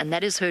list, and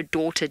that is her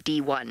daughter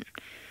D1.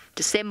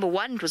 December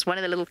 1 was one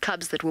of the little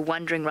cubs that were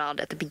wandering around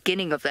at the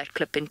beginning of that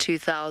clip in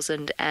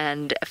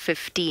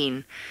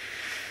 2015.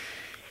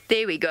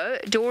 There we go.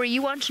 Dory,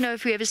 you want to know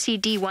if we ever see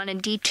D1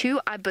 and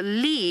D2? I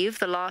believe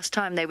the last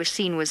time they were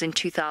seen was in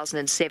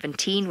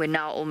 2017. We're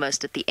now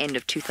almost at the end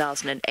of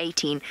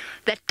 2018.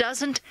 That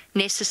doesn't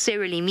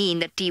necessarily mean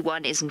that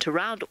D1 isn't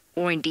around,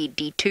 or indeed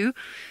D2,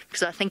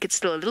 because I think it's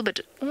still a little bit...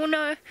 Oh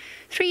no,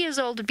 3 years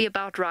old would be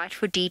about right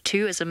for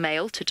D2 as a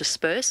male to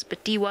disperse,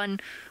 but D1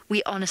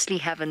 we honestly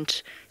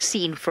haven't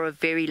seen for a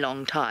very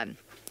long time,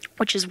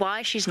 which is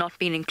why she's not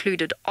been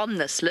included on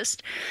this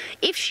list.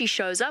 If she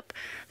shows up,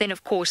 then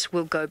of course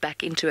we'll go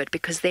back into it,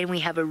 because then we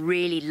have a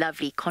really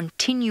lovely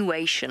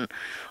continuation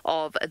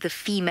of the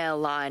female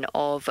line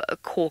of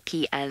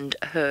Corky and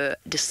her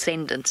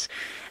descendants.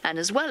 And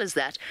as well as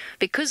that,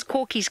 because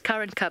Corky's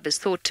current cub is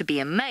thought to be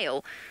a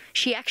male,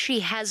 she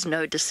actually has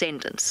no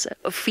descendants,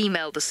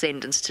 female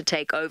descendants, to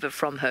take over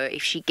from her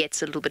if she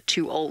gets a little bit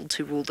too old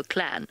to rule the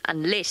clan,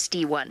 unless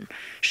D1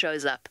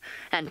 shows up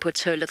and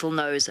puts her little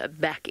nose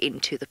back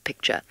into the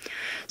picture.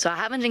 So I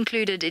haven't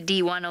included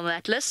D1 on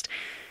that list.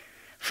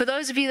 For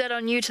those of you that are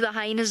new to the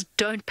hyenas,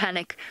 don't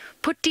panic.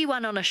 Put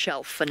D1 on a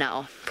shelf for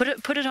now. Put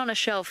it on a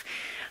shelf,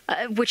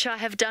 which I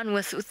have done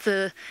with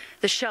the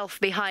shelf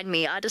behind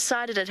me. I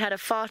decided it had a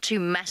far too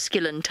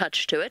masculine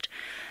touch to it.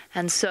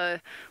 And so,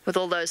 with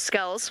all those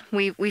skulls,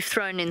 we've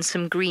thrown in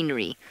some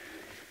greenery.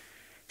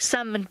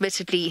 Some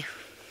admittedly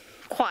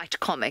quite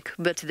comic,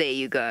 but there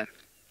you go.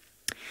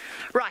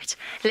 Right,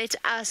 let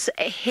us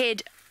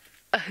head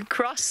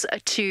across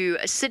to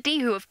Sydney,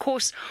 who of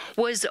course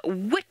was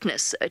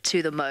witness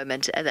to the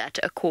moment that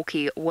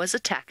Corky was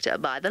attacked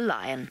by the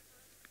lion.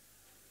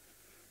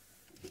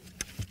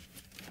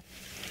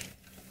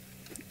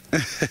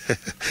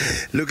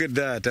 Look at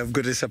that. I've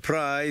got a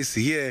surprise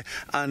here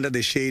under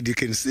the shade. You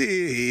can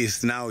see he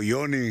is now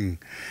yawning.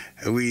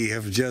 We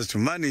have just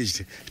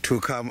managed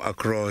to come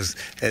across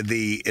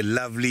the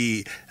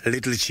lovely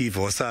little chief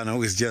Hosanna,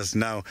 who is just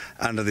now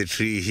under the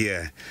tree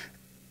here.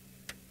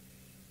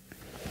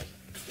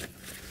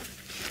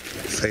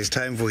 So it's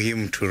time for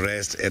him to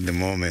rest at the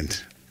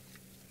moment.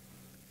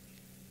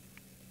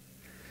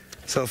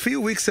 So a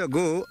few weeks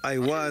ago, I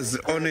was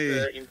on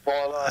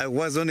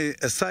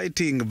a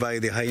sighting by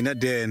the hyena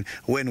den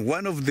when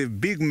one of the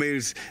big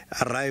males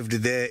arrived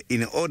there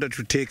in order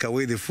to take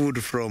away the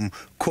food from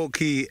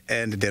Corky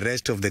and the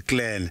rest of the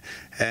clan.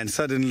 And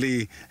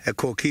suddenly,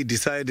 Corky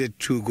decided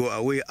to go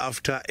away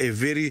after a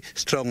very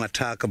strong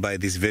attack by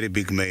this very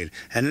big male.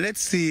 And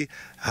let's see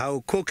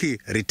how Corky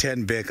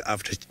returned back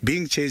after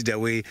being chased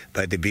away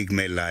by the big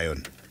male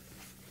lion.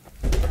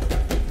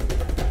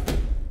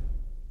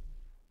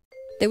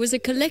 There was a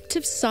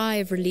collective sigh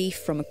of relief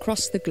from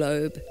across the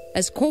globe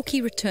as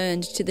Corky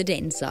returned to the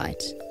den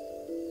site.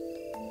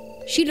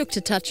 She looked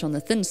a touch on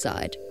the thin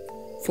side,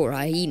 for a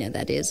hyena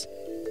that is,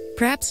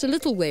 perhaps a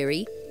little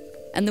wary,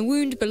 and the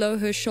wound below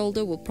her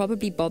shoulder will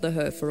probably bother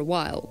her for a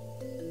while.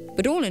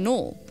 But all in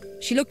all,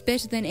 she looked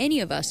better than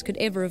any of us could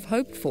ever have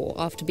hoped for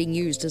after being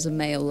used as a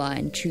male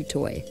lion chew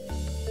toy.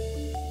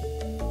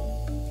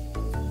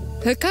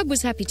 Her cub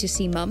was happy to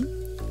see Mum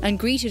and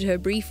greeted her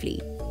briefly,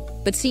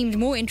 but seemed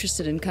more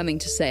interested in coming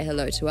to say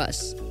hello to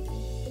us.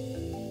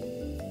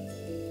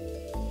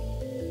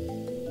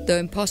 Though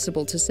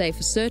impossible to say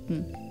for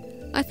certain,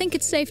 I think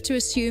it's safe to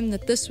assume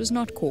that this was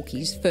not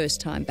Corky's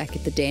first time back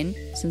at the den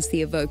since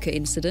the Avoca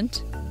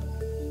incident.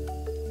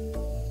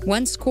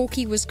 Once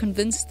Corky was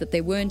convinced that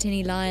there weren't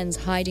any lions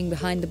hiding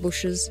behind the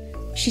bushes,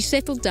 she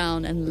settled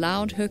down and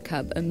allowed her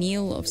cub a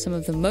meal of some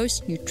of the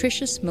most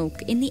nutritious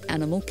milk in the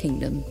animal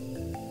kingdom.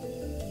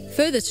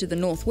 Further to the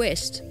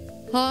northwest,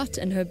 Hart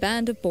and her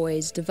band of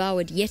boys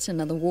devoured yet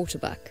another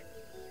waterbuck.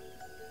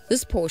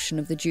 This portion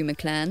of the Djuma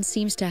clan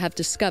seems to have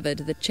discovered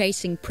that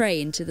chasing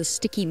prey into the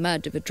sticky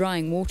mud of a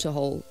drying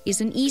waterhole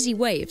is an easy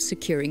way of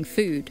securing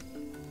food.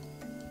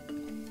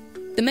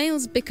 The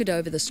males bickered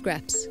over the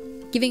scraps,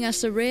 giving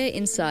us a rare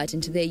insight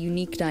into their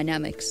unique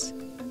dynamics.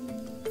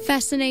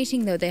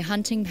 Fascinating though their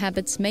hunting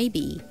habits may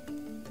be,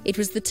 it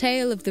was the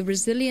tale of the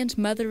resilient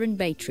mother and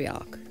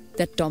matriarch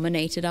that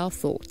dominated our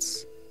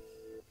thoughts.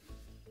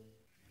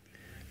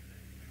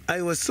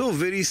 I was so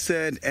very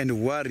sad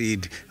and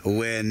worried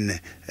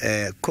when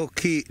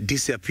Corky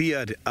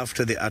disappeared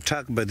after the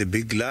attack by the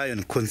big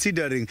lion,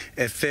 considering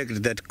a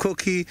fact that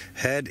Corky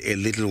had a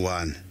little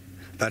one.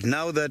 But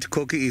now that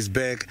Corky is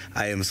back,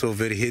 I am so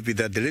very happy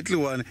that the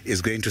little one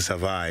is going to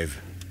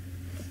survive.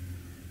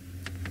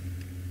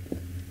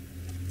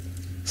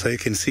 So you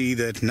can see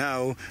that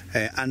now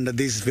under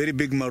this very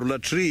big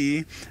marula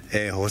tree,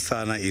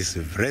 Hosanna is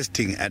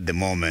resting at the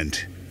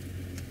moment.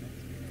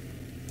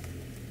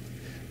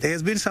 There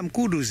has been some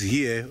kudos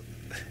here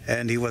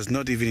and he was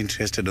not even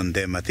interested on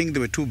them. I think they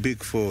were too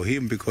big for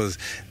him because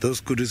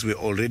those kudus were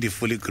already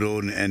fully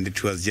grown and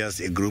it was just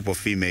a group of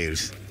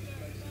females.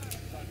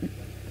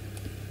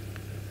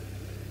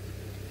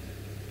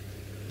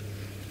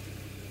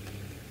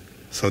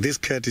 So this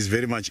cat is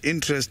very much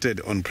interested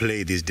on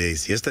play these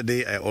days.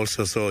 Yesterday I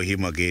also saw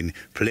him again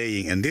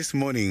playing, and this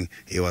morning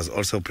he was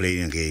also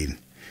playing again.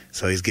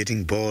 So he's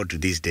getting bored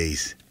these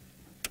days.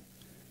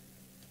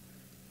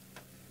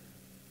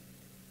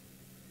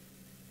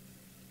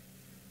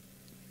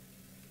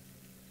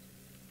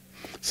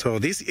 So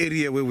this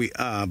area where we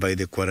are by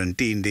the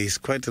quarantine, there is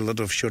quite a lot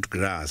of short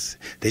grass.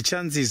 The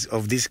chances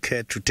of this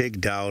cat to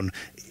take down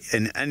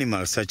an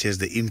animal such as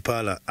the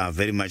impala are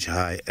very much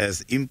high,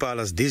 as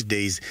impalas these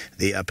days,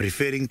 they are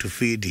preferring to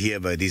feed here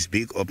by this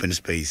big open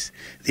space.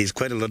 There is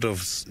quite a lot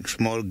of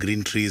small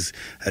green trees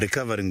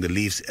recovering the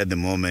leaves at the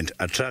moment,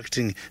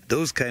 attracting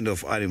those kind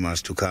of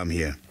animals to come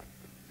here.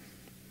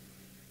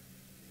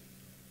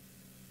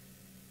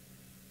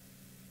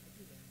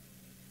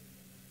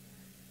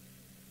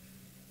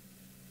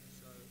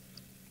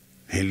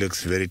 He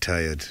looks very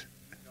tired.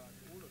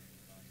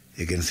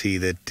 You can see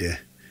that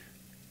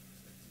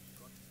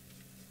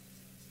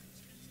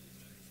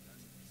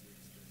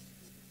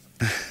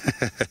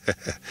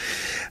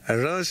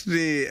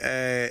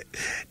Roshni,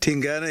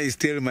 Tingana is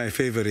still my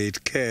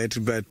favorite cat,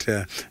 but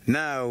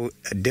now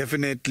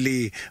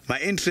definitely my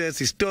interest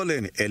is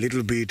stolen a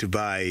little bit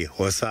by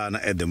Hosanna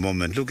at the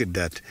moment. Look at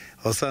that.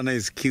 Hosanna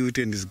is cute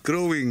and is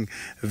growing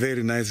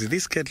very nicely.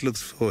 This cat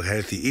looks so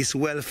healthy. He's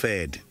well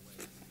fed.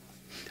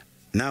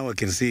 Now I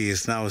can see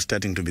he's now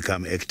starting to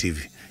become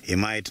active. He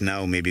might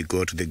now maybe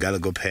go to the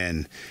galgo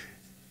pen.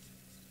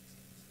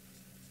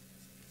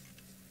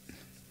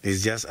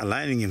 He's just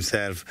aligning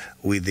himself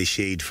with the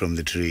shade from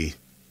the tree.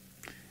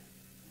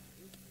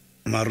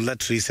 Marula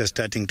trees are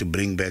starting to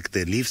bring back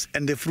the leaves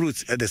and the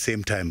fruits at the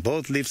same time.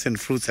 Both leaves and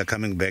fruits are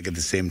coming back at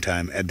the same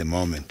time at the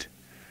moment.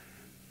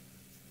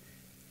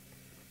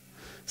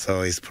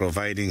 So it's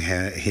providing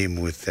him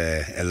with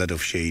a lot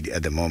of shade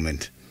at the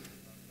moment.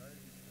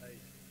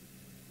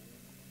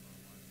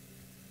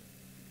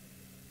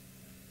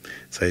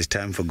 So it's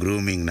time for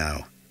grooming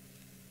now.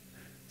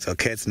 So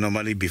cats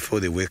normally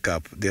before they wake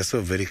up, they're so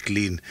very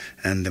clean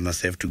and they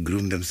must have to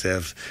groom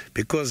themselves.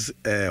 Because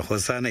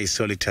Hosanna is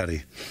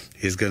solitary,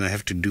 he's going to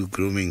have to do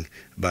grooming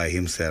by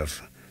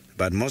himself.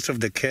 But most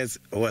of the cats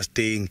who are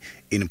staying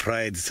in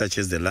pride, such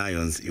as the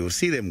lions, you'll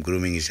see them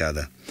grooming each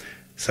other.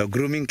 So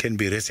grooming can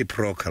be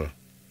reciprocal.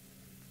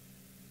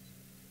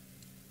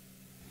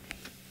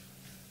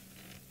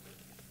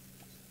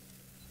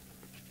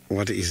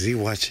 What is he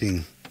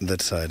watching?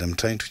 That side. I'm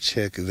trying to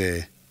check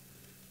there,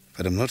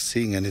 but I'm not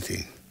seeing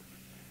anything.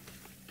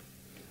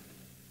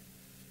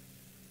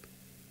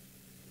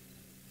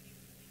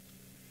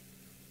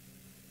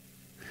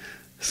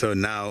 So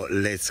now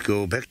let's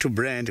go back to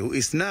Brand, who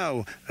is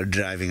now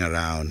driving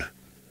around.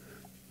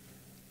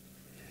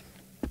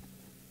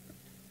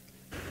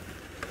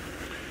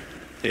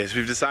 Yes,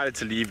 we've decided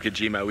to leave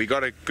Gajima. We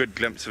got a good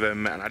glimpse of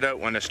him, and I don't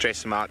want to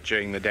stress him out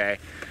during the day.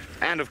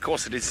 And of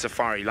course it is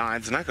Safari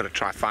Lions, and I've got to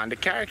try find a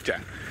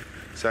character.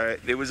 So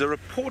there was a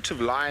report of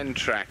lion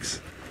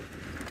tracks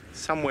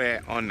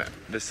somewhere on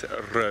this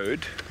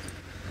road.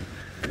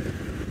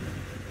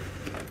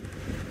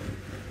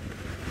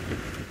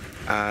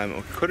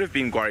 It could have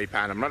been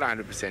Guaripan, I'm not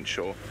 100%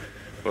 sure.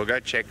 We'll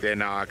go check there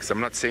now because I'm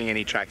not seeing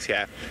any tracks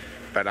here.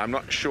 But I'm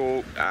not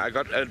sure. I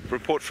got a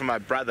report from my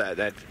brother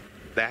that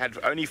they had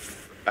only 4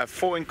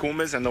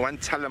 Nkumas and the 1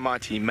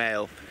 Talamati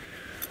male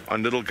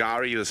on Little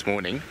Gari this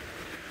morning,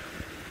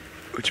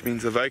 which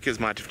means the Vokers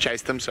might have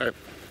chased them. So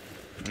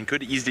it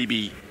could easily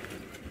be,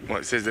 well,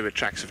 it says there were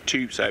tracks of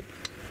 2, so it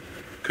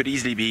could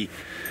easily be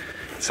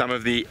some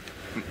of the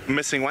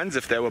missing ones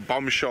if they were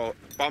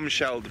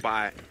bombshelled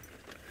by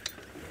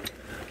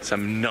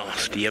some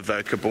nasty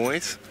evoker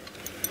boys.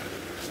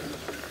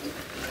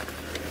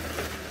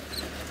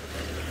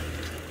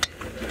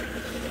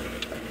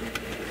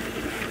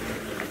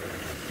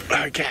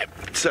 Okay,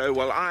 so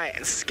while I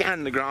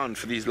scan the ground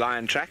for these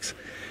lion tracks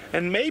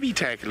and maybe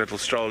take a little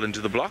stroll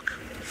into the block,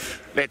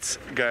 let's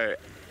go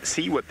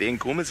see what the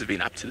Nkumas have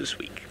been up to this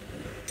week.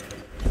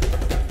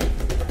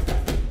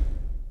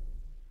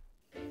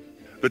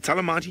 The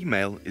Talamati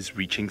male is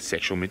reaching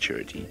sexual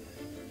maturity,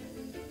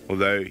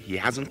 although he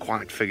hasn't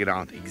quite figured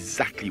out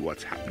exactly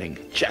what's happening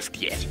just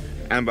yet.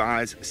 Amber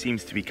Eyes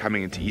seems to be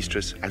coming into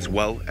estrus as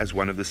well as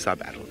one of the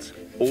sub-adults,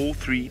 all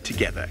 3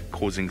 together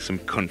causing some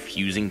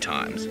confusing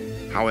times.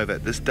 However,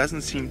 this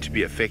doesn't seem to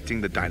be affecting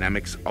the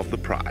dynamics of the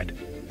pride.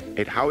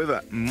 It,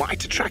 however,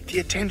 might attract the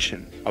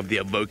attention of the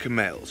evoker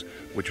males,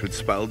 which would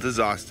spell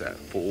disaster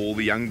for all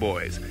the young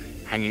boys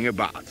hanging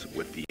about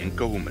with the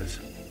Nkumas.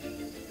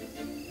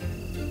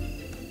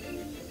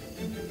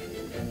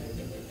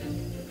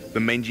 The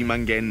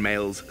Menjimangen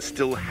males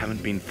still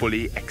haven't been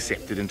fully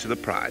accepted into the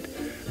pride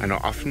and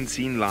are often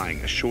seen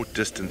lying a short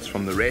distance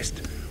from the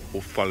rest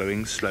or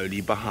following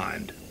slowly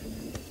behind.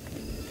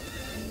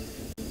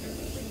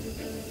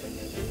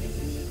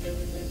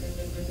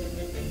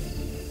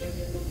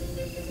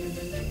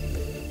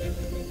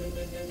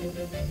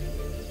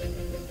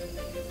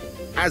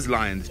 As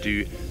lions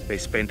do, they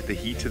spent the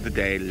heat of the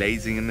day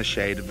lazing in the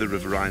shade of the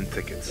riverine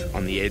thickets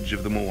on the edge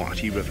of the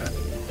Mawati River.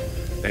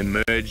 They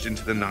merged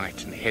into the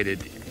night and headed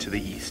to the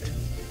east.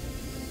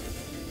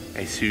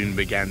 They soon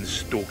began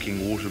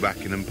stalking waterbuck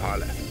and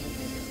impala.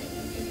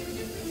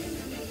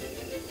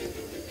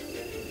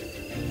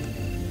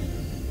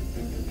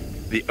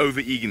 The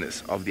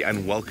over-eagerness of the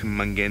unwelcome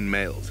Mangen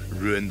males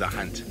ruined the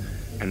hunt,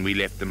 and we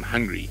left them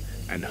hungry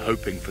and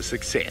hoping for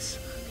success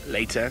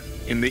later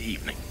in the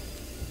evening.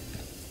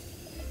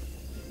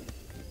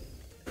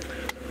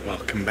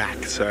 Welcome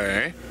back.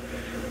 So,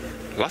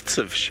 lots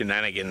of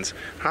shenanigans.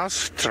 How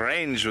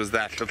strange was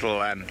that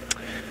little,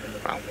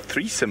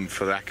 threesome,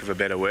 for lack of a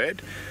better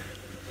word.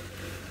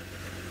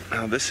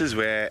 Now, this is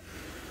where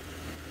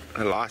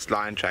the last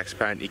lion tracks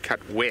apparently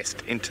cut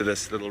west into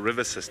this little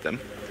river system.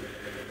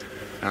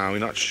 We're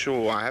not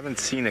sure. I haven't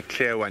seen a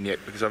clear one yet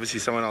because obviously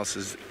someone else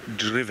has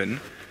driven.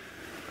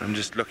 I'm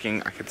just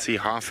looking. I can see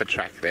half a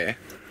track there.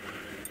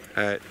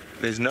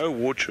 There's no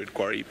water at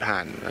Quarry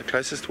Pan. The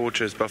closest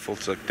water is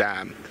Buffelshoek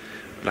Dam.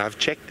 But I've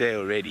checked there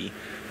already.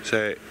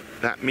 So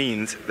that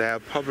means they are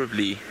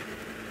probably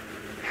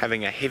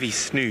having a heavy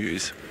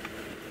snooze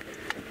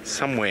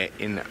somewhere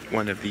in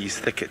one of these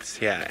thickets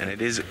here. And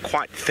it is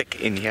quite thick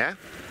in here.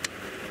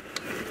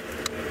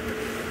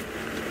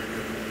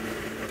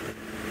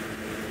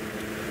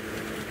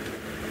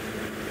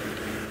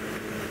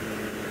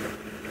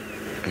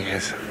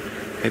 Yes,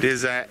 it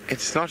is.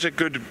 It's not a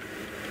good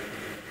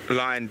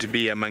lion to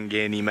be a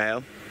Mangeni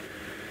male.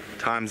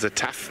 Times are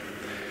tough.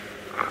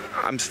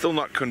 I'm still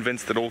not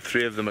convinced that all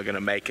three of them are going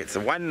to make it. So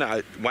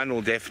one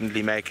will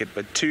definitely make it,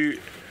 but two,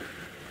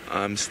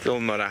 I'm still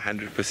not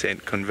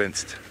 100%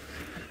 convinced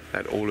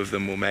that all of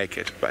them will make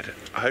it. But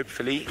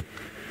hopefully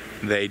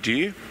they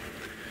do.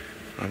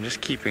 I'm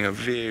just keeping a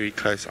very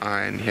close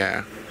eye in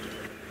here.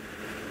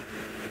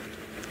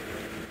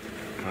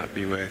 Might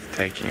be worth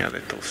taking a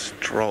little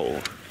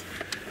stroll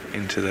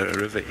into the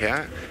river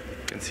here.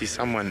 You can see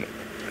someone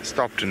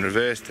stopped and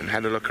reversed and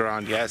had a look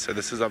around here. So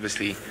this is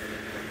obviously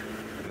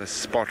the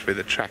spot where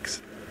the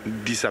tracks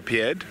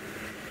disappeared.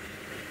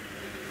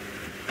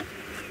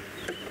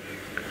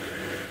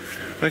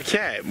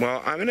 Okay,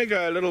 well, I'm going to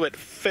go a little bit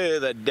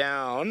further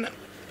down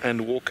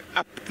and walk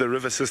up the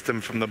river system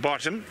from the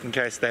bottom in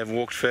case they've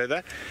walked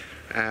further.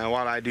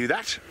 While I do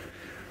that,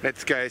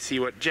 let's go see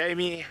what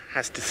Jamie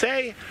has to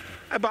say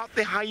about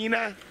the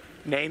hyena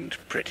named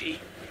Pretty.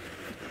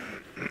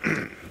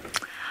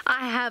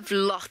 I have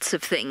lots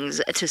of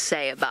things to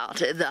say about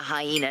the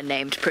hyena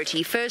named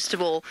Pretty. First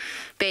of all,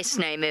 best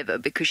name ever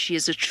because she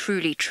is a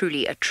truly,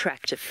 truly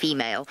attractive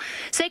female.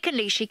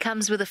 Secondly, she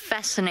comes with a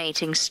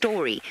fascinating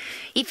story.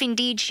 If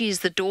indeed she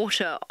is the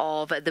daughter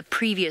of the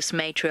previous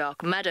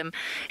matriarch, Madam,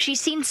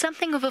 she's seen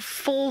something of a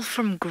fall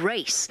from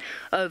grace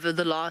over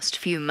the last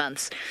few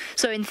months.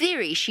 So in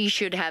theory, she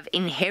should have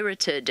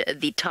inherited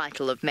the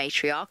title of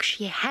matriarch.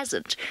 She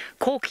hasn't.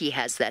 Corky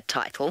has that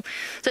title.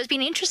 So it's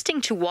been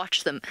interesting to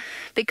watch them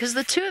because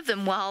the two of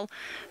them, while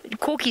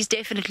Corky's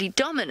definitely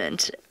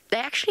dominant, they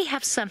actually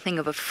have something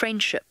of a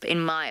friendship, in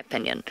my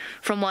opinion.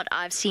 From what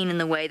I've seen in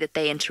the way that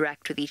they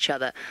interact with each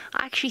other,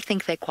 I actually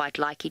think they quite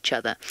like each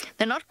other.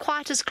 They're not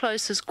quite as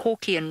close as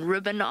Corky and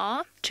Ribbon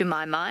are, to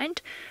my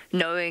mind,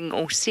 knowing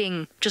or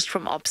seeing just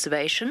from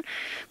observation,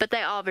 but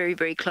they are very,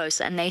 very close,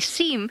 and they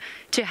seem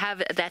to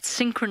have that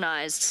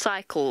synchronized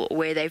cycle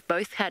where they've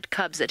both had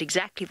cubs at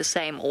exactly the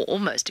same or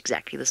almost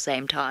exactly the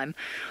same time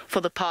for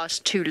the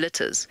past 2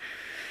 litters.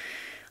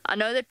 I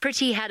know that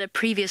Pretty had a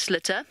previous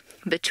litter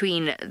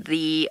between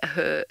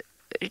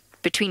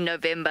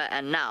November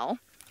and now.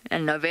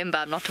 And November,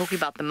 I'm not talking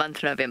about the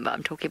month November,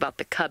 I'm talking about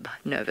the cub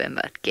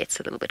November. It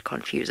gets a little bit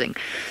confusing.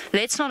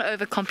 Let's not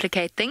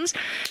overcomplicate things.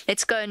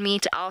 Let's go and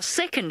meet our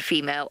second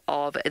female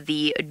of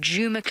the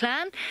Juma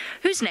clan,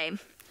 whose name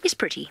is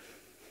Pretty.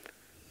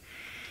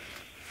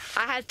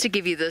 I had to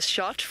give you this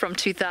shot from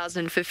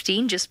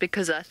 2015 just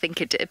because I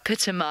think it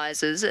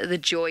epitomizes the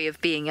joy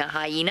of being a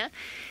hyena.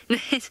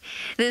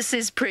 This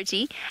is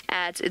Pretty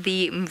at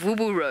the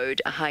Mvubu Road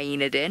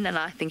Hyena Den, and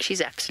I think she's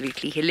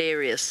absolutely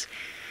hilarious.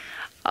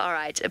 All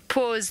right, a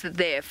pause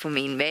there for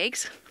me,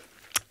 Megs.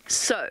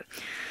 So,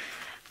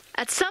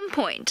 at some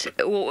point,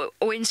 or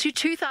in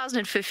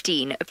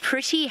 2015,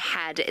 Pretty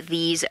had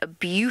these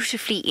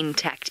beautifully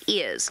intact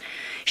ears.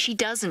 She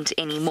doesn't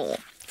anymore.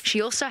 She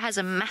also has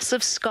a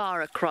massive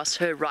scar across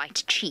her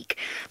right cheek.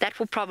 That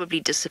will probably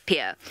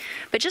disappear.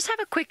 But just have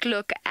a quick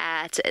look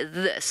at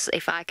this,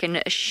 if I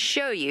can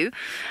show you,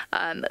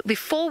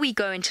 before we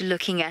go into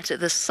looking at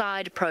the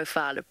side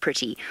profile of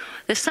Pretty.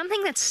 There's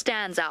something that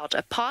stands out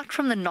apart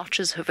from the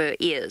notches of her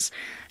ears,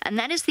 and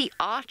that is the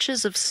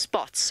arches of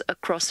spots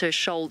across her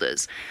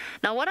shoulders.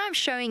 Now, what I'm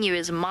showing you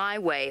is my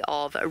way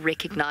of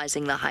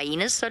recognizing the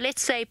hyenas. So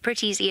let's say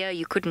Pretty's ear,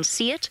 you couldn't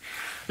see it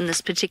on this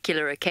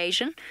particular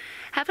occasion.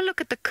 Have a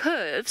look at the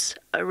curves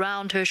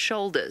around her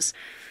shoulders,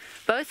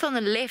 both on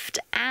the left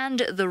and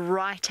the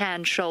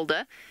right-hand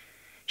shoulder.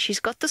 She's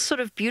got this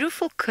sort of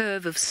beautiful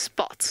curve of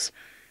spots.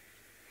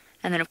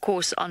 And then, of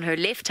course, on her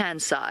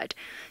left-hand side,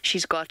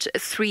 she's got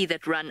 3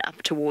 that run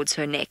up towards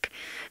her neck.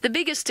 The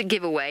biggest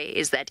giveaway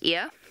is that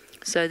ear.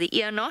 So the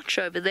ear notch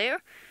over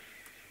there,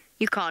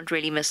 you can't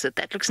really miss it.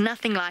 That looks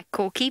nothing like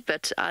Corky,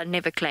 but I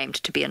never claimed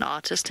to be an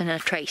artist, and I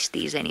traced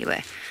these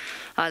anyway.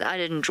 I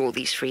didn't draw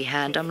these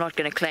freehand. I'm not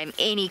going to claim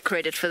any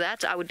credit for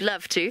that. I would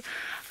love to.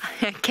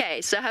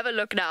 Okay, so have a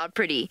look now,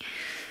 pretty.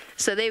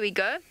 So there we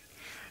go.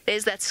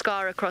 There's that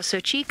scar across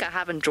her cheek. I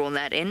haven't drawn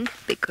that in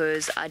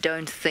because I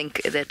don't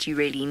think that you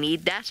really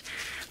need that.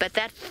 But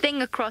that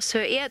thing across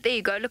her ear, there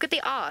you go. Look at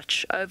the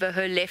arch over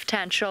her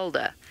left-hand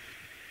shoulder.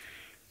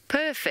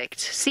 Perfect.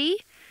 See?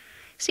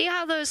 See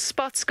how those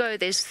spots go?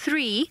 There's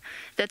 3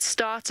 that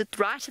start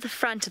right at the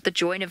front at the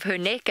joint of her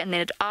neck, and then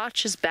it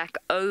arches back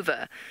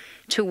over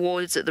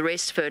towards the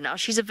rest of her. Now,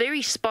 she's a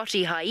very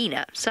spotty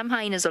hyena. Some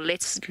hyenas are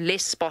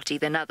less spotty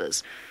than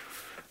others.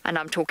 And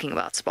I'm talking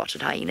about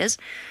spotted hyenas.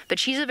 But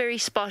she's a very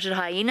spotted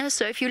hyena,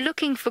 so if you're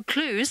looking for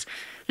clues,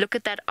 look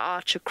at that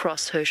arch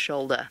across her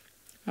shoulder.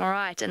 All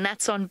right, and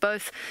that's on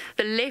both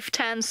the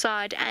left-hand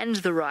side and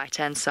the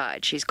right-hand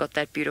side. She's got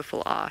that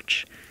beautiful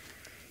arch.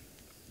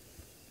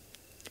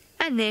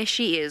 And there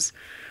she is,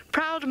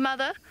 proud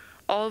mother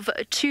of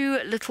 2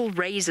 little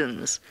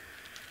raisins.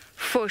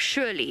 For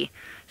surely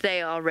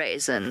they are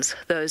raisins,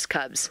 those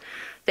cubs.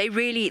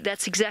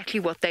 That's exactly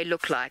what they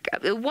look like.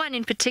 The one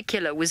in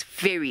particular was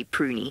very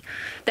pruny.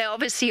 They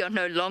obviously are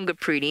no longer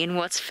pruny, and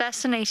what's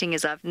fascinating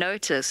is I've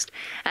noticed,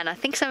 and I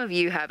think some of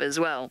you have as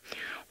well,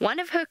 one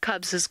of her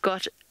cubs has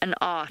got an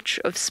arch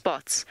of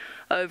spots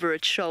over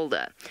its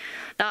shoulder.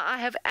 Now, I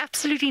have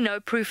absolutely no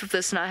proof of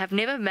this, and I have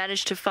never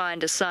managed to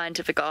find a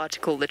scientific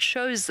article that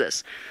shows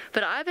this,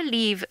 but I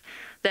believe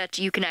that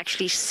you can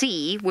actually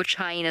see which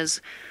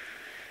hyenas.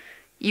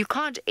 You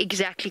can't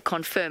exactly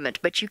confirm it,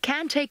 but you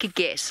can take a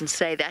guess and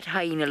say that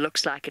hyena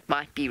looks like it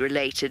might be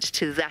related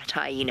to that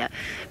hyena.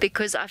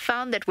 Because I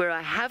found that where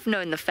I have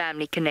known the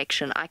family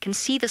connection, I can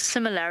see the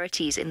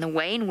similarities in the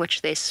way in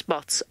which their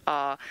spots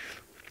are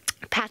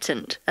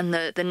patterned, and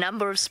the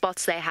number of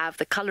spots they have,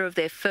 the color of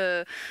their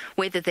fur,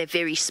 whether they're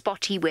very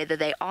spotty, whether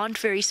they aren't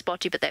very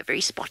spotty but they're very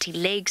spotty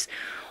legs,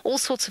 all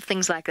sorts of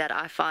things like that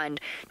I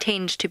find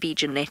tend to be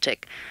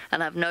genetic,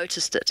 and I've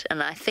noticed it.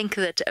 And I think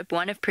that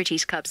one of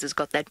Pretty's cubs has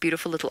got that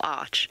beautiful little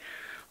arch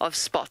of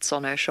spots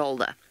on her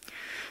shoulder,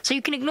 so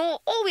you can ignore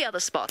all the other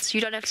spots. You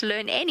don't have to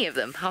learn any of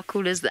them. How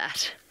cool is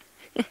that?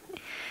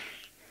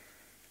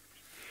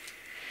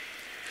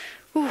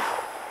 Ooh.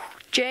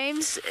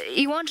 James,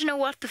 you want to know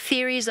what the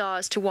theories are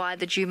as to why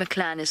the Djuma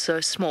clan is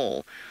so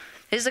small?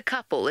 There's a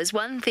couple. There's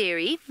one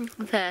theory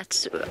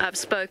that I've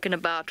spoken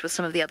about with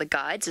some of the other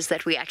guides, is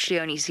that we actually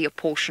only see a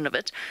portion of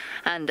it,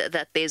 and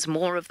that there's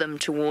more of them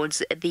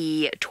towards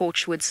the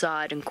Torchwood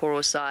side and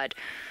Koro side,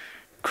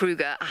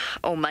 Kruger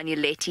or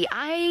Manuletti.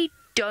 I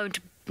don't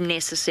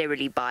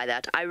necessarily buy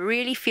that. I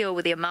really feel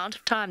with the amount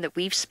of time that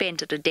we've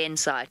spent at a den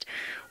site,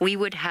 we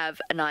would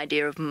have an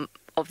idea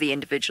of the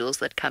individuals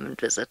that come and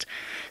visit.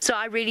 So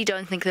I really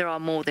don't think there are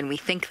more than we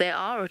think there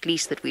are, or at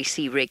least that we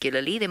see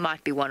regularly. There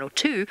might be 1 or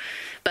 2,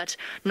 but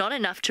not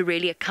enough to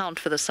really account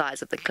for the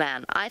size of the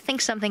clan. I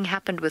think something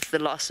happened with the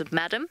loss of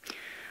Madam.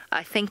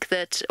 I think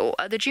that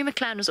the Djuma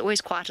clan was always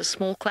quite a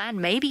small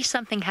clan. Maybe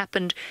something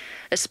happened,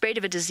 a spread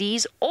of a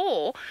disease,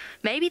 or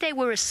maybe they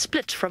were a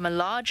split from a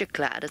larger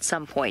clan at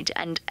some point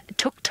and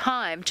took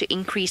time to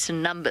increase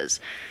in numbers.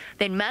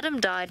 Then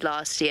Madam died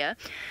last year.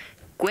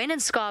 Gwen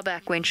and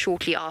Scarback went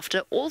shortly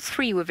after. All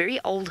 3 were very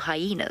old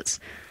hyenas.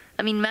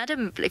 I mean,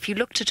 Madam, if you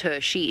looked at her,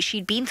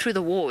 she'd been through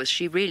the wars.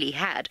 She really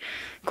had.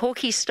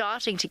 Corky's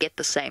starting to get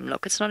the same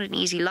look. It's not an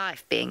easy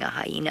life being a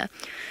hyena.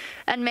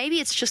 And maybe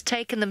it's just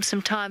taken them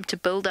some time to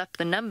build up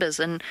the numbers.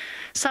 And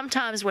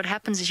sometimes what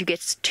happens is you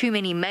get too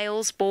many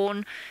males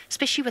born,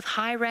 especially with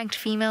high-ranked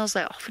females.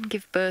 They often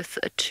give birth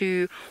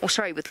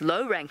with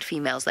low-ranked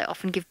females, they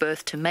often give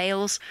birth to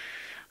males.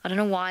 I don't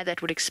know why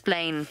that would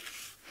explain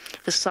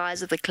the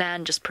size of the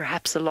clan. Just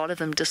perhaps a lot of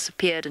them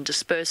disappeared and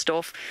dispersed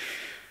off.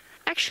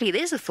 Actually,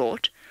 there's a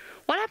thought.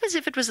 What happens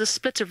if it was a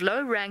split of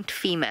low-ranked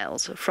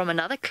females from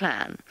another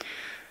clan?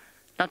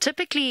 Now,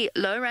 typically,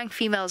 low-ranked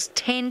females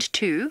tend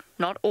to,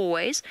 not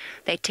always,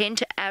 they tend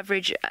to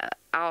average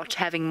out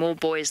having more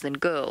boys than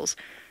girls.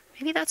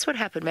 Maybe that's what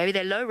happened. Maybe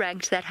they're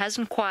low-ranked. That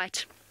hasn't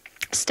quite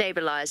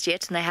stabilized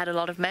yet, and they had a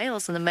lot of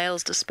males, and the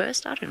males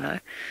dispersed. I don't know.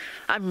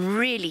 I'm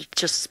really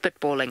just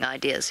spitballing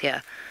ideas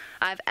here.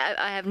 I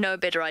have no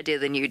better idea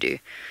than you do.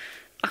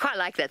 I quite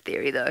like that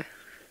theory, though.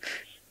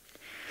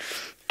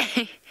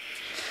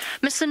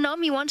 Mr.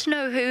 Nom, you want to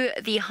know who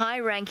the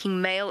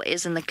high-ranking male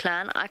is in the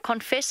clan? I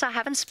confess I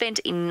haven't spent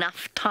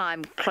enough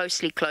time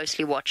closely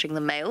watching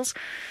the males.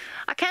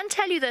 I can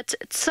tell you that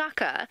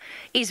Tsaka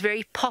is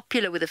very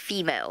popular with the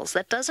females.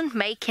 That doesn't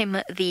make him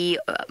the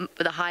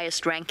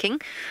highest ranking.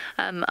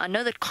 I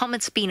know that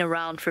Comet's been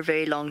around for a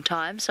very long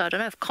time, so I don't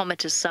know if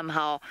Comet is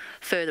somehow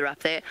further up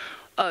there.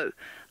 Oh,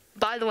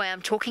 by the way,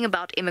 I'm talking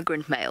about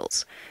immigrant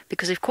males,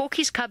 because if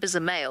Corky's cub is a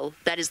male,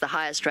 that is the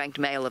highest ranked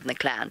male of the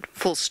clan,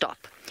 full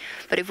stop.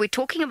 But if we're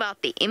talking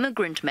about the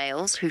immigrant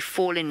males who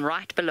fall in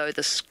right below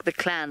the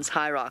clan's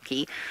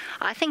hierarchy,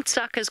 I think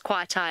Saka's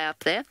quite high up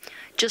there.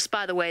 Just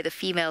by the way the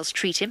females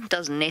treat him,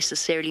 doesn't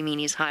necessarily mean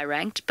he's high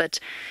ranked, but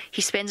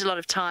he spends a lot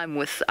of time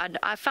with,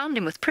 I found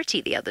him with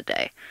Pretty the other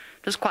day.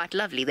 It was quite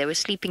lovely. They were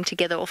sleeping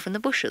together off in the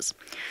bushes.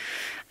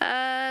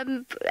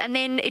 And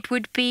then it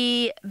would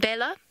be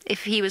Bella,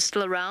 if he was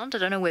still around. I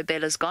don't know where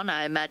Bella's gone.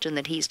 I imagine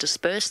that he's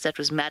dispersed. That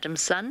was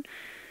Madam's son.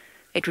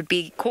 It would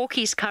be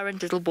Corky's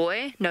current little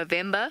boy,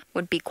 November,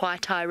 would be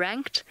quite high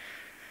ranked.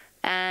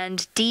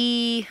 And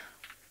D2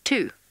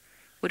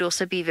 would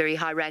also be very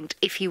high ranked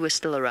if he was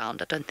still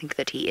around. I don't think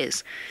that he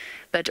is.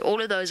 But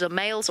all of those are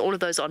males. All of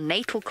those are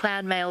natal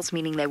clan males,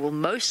 meaning they will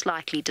most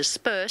likely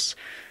disperse,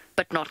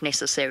 but not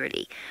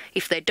necessarily.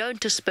 If they don't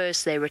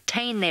disperse, they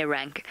retain their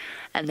rank,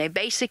 and they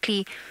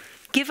basically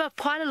give up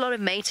quite a lot of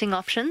mating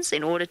options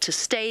in order to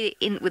stay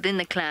within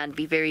the clan,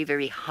 be very,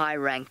 very high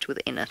ranked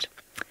within it,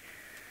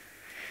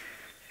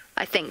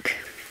 I think.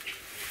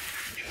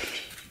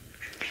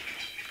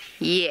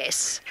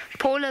 Yes,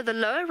 Paula, the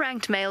lower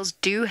ranked males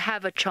do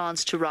have a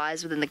chance to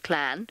rise within the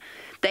clan.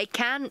 They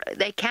can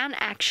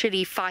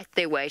actually fight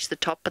their way to the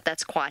top, but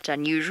that's quite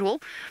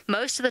unusual.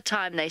 Most of the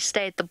time they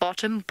stay at the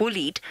bottom,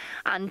 bullied,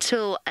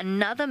 until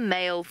another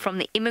male from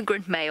the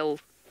immigrant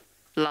male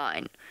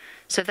line.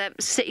 So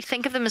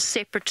think of them as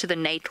separate to the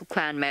natal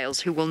clan males,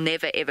 who will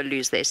never ever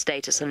lose their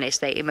status unless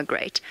they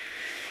immigrate.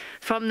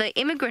 From the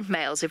immigrant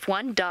males, if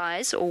one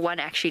dies or one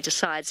actually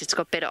decides it's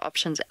got better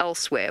options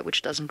elsewhere,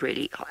 which doesn't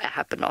really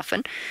happen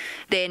often,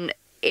 then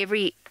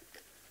every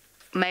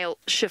male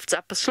shifts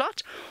up a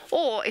slot,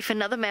 or if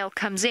another male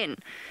comes in,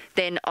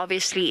 then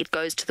obviously it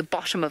goes to the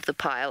bottom of the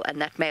pile,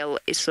 and that male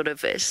is sort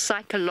of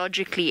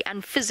psychologically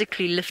and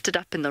physically lifted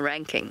up in the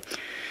ranking.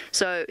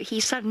 So he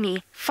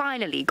suddenly,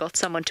 finally got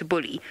someone to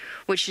bully,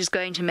 which is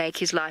going to make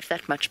his life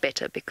that much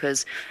better,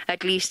 because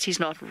at least he's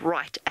not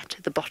right at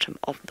the bottom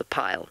of the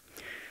pile.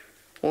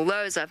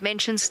 Although, as I've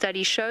mentioned,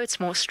 studies show it's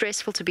more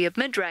stressful to be a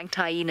mid-ranked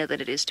hyena than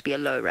it is to be a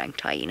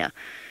low-ranked hyena,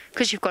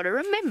 because you've got to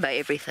remember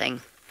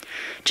everything.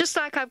 Just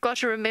like I've got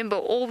to remember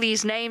all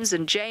these names,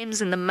 and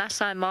James in the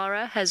Maasai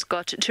Mara has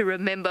got to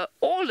remember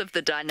all of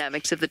the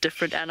dynamics of the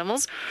different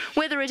animals,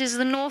 whether it is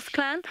the North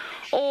Clan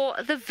or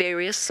the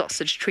various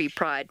Sausage Tree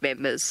Pride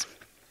members.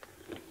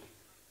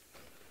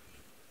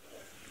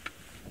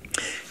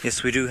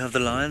 Yes, we do have the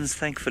lions.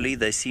 Thankfully,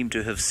 they seem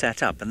to have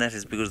sat up, and that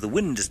is because the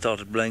wind has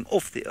started blowing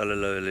off the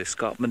Olololo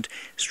escarpment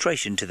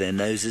straight into their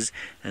noses,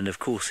 and of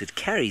course it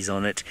carries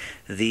on it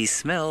the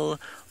smell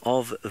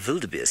of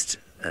wildebeest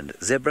and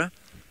zebra,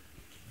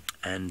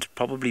 and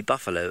probably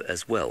buffalo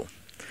as well.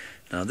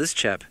 Now this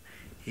chap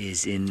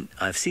is in,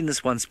 I've seen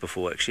this once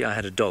before actually. I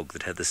had a dog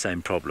that had the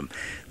same problem.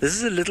 This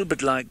is a little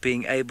bit like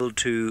being able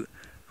to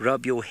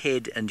rub your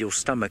head and your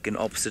stomach in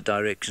opposite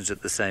directions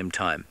at the same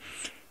time.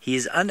 He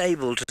is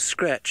unable to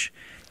scratch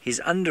his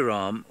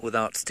underarm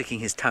without sticking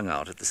his tongue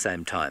out at the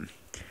same time.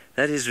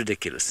 That is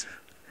ridiculous.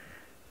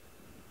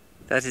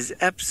 That is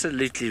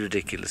absolutely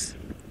ridiculous.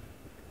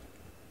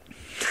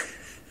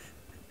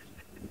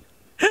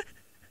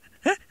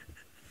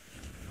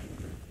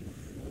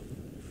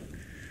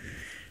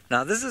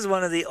 Now this is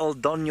one of the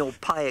Oldonyo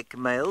Payek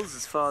males,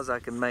 as far as I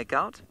can make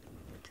out.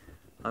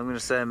 I'm going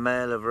to say a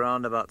male of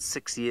around about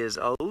 6 years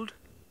old.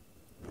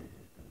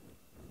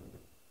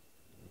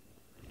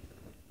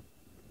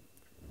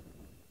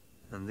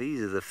 And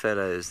these are the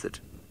fellows that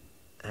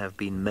have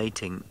been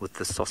mating with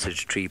the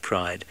Sausage Tree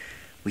Pride.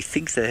 We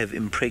think they have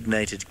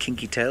impregnated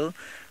Kinky Tail.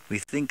 We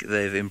think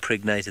they've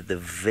impregnated the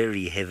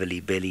very heavily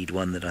bellied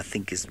one that I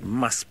think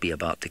must be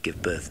about to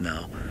give birth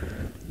now.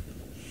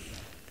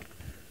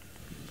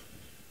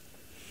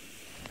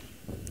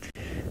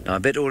 Now I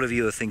bet all of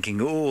you are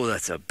thinking, oh,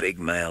 that's a big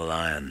male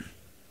lion.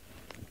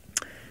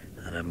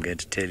 And I'm going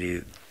to tell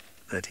you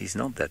that he's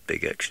not that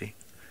big actually.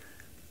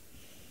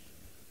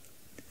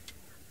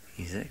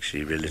 He's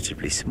actually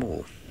relatively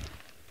small.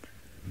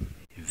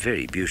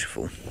 Very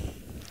beautiful.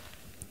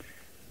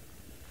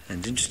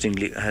 And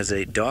interestingly has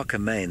a darker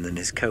mane than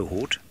his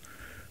cohort.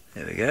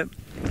 There we go.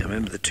 I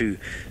remember the two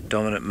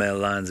dominant male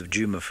lions of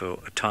Djuma for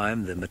a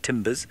time, the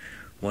Matimbas.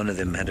 One of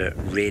them had a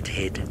red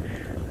head,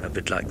 a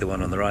bit like the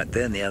one on the right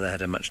there, and the other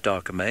had a much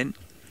darker mane.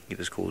 He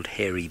was called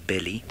Hairy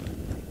Belly.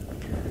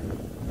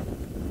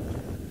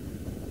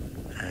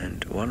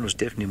 And one was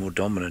definitely more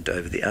dominant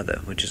over the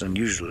other, which is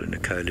unusual in a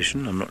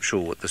coalition. I'm not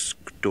sure what the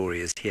story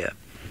is here.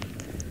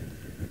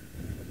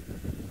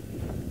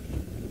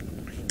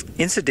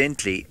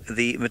 Incidentally,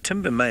 the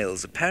Matimba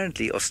males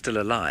apparently are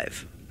still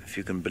alive, if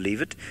you can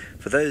believe it.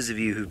 For those of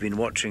you who've been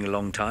watching a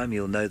long time,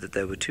 you'll know that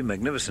there were two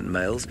magnificent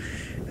males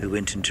who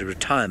went into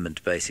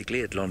retirement,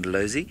 basically, at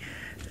Londolozi.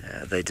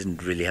 They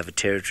didn't really have a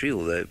territory,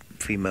 although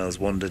females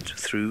wandered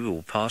through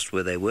or past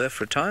where they were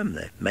for a time.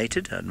 They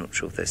mated. I'm not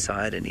sure if they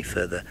sired any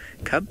further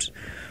cubs.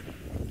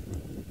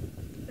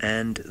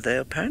 And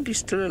they're apparently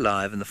still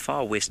alive in the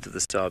far west of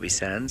the Sabi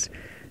Sands.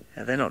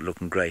 They're not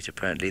looking great,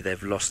 apparently.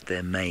 They've lost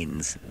their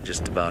manes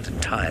just about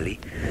entirely.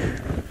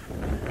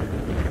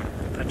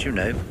 But you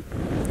know,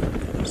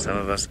 Some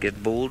of us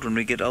get bald when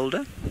we get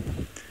older.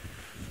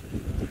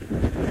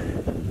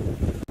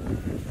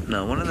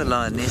 Now, one of the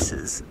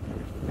lionesses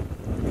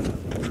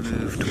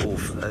moved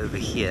off over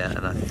here,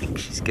 and I think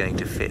she's going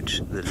to fetch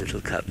the little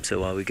cub.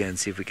 So while we go and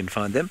see if we can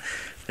find them,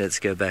 let's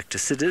go back to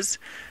Sidda's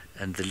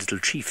and the little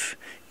chief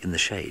in the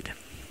shade.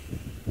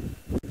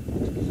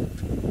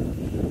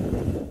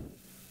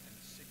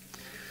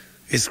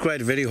 It's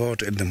quite very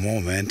hot at the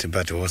moment,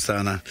 but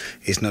Hosana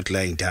is not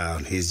lying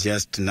down. He's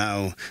just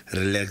now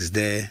relaxed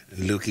there,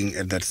 looking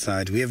at that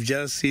side. We have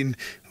just seen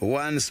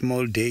one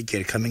small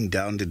daycare coming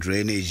down the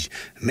drainage.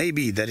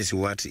 Maybe that is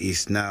what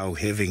is now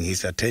having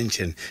his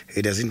attention.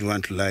 He doesn't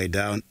want to lie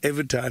down.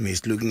 Every time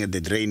he's looking at the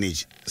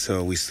drainage.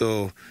 So we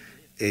saw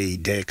a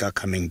daycare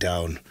coming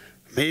down.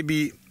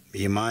 Maybe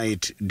he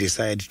might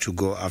decide to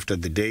go after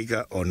the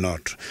dagger or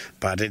not.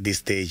 But at this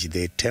stage,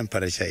 the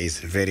temperature is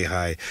very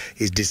high.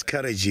 It's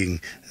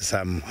discouraging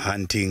some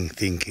hunting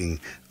thinking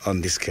on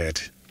this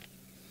cat.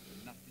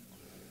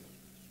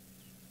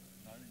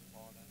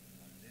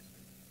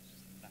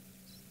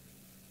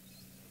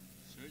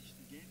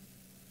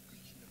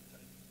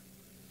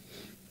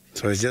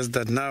 So it's just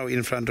that now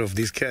in front of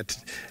this cat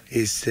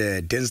is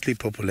densely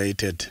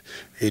populated.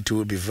 It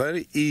will be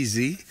very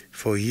easy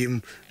for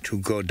him to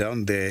go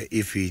down there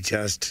if he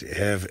just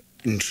have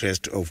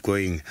interest of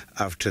going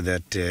after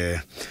that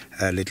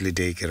little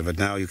daycare. But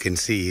now you can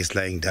see he's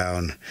lying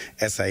down.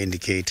 As I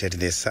indicated,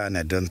 the sun,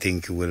 I don't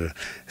think, will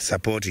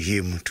support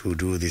him to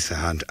do this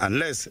hunt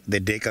unless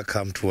the daycare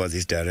come towards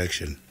this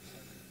direction.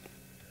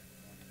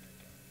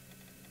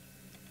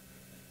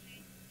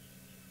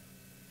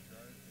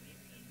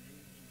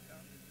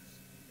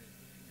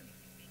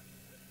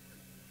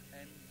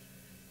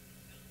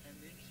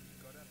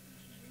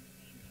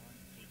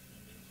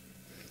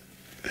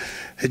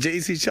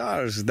 JC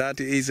Charles, that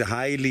is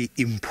highly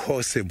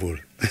impossible.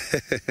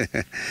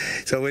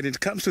 So when it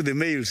comes to the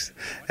males,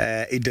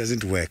 it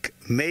doesn't work.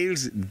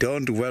 Males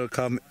don't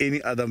welcome any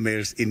other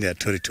males in their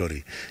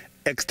territory.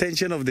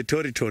 Extension of the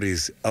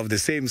territories of the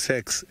same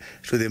sex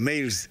to the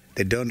males,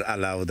 they don't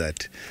allow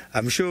that.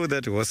 I'm sure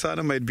that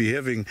Hosana might be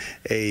having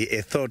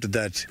a thought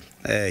that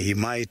he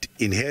might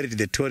inherit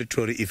the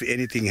territory if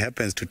anything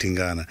happens to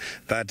Tingana.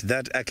 But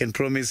that I can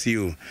promise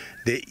you,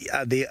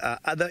 there are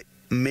other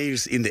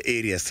males in the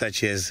area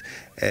such as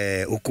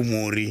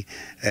Ukumori,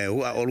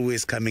 who are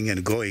always coming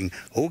and going,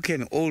 who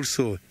can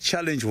also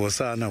challenge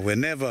Hosana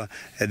whenever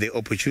the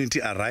opportunity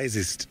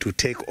arises to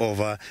take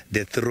over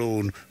the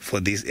throne for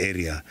this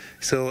area.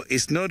 So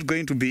it's not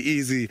going to be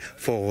easy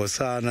for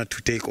Hosana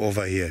to take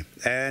over here.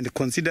 And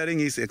considering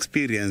his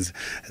experience,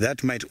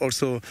 that might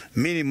also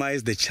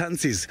minimize the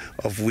chances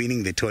of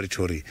winning the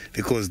territory,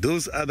 because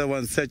those other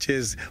ones such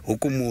as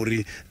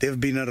Ukumori, they've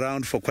been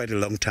around for quite a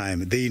long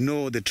time. They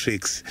know the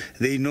tricks.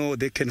 They know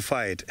they can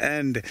fight.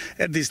 And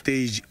at this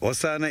stage,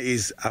 Hosana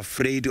is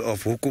afraid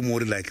of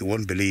Hukumuri like you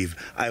won't believe.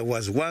 I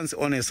was once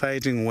on a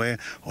sighting where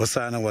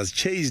Hosana was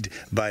chased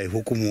by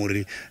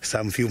Hukumuri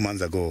some few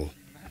months ago.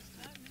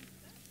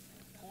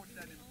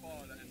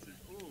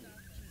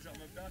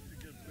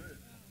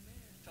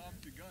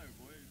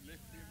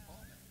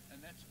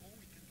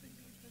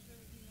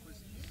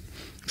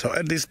 So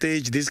at this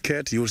stage, this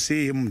cat, you'll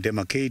see him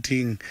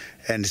demarcating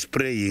and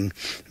spraying,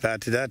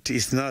 but that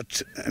is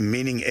not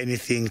meaning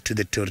anything to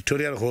the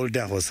territorial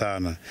holder,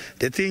 Hosana.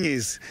 The thing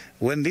is,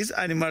 when these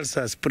animals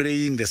are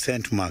spraying the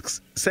scent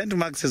marks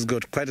has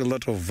got quite a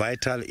lot of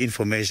vital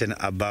information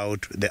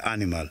about the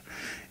animal.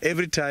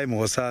 Every time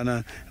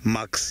Hosana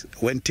marks,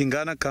 when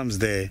Tingana comes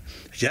there,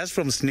 just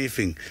from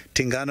sniffing,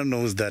 Tingana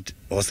knows that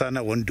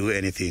Hosana won't do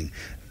anything.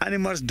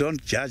 Animals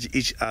don't judge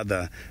each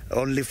other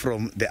only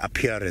from the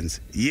appearance.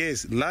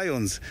 Yes,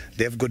 lions,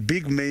 they've got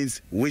big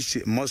manes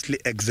which mostly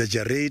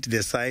exaggerate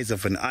the size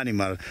of an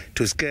animal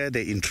to scare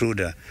the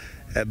intruder.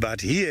 But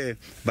here,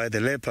 by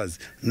the leopards,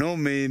 no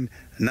mane,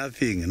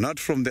 nothing, not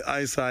from the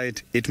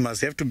eyesight. It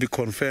must have to be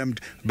confirmed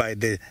by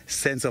the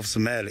sense of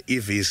smell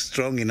if he's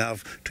strong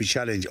enough to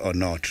challenge or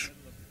not.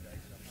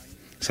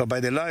 So by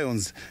the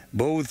lions,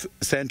 both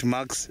scent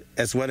marks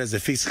as well as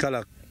the physical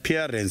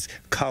appearance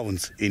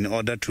counts in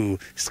order to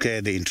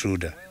scare the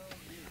intruder.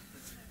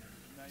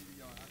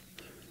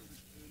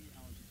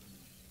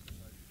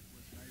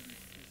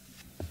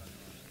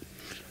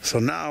 So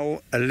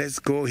now let's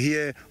go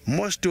hear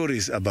more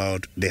stories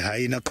about the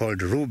hyena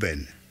called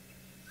Reuben.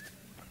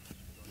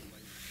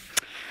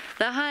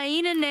 The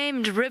hyena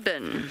named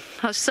Ribbon.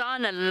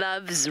 Hosana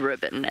loves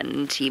Ribbon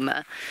and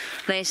Ntima.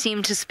 They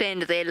seem to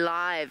spend their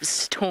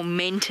lives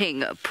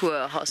tormenting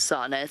poor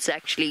Hosana. It's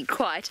actually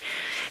quite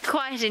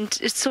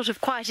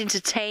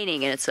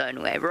entertaining in its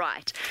own way.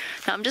 Right.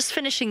 Now I'm just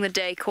finishing the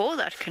decor.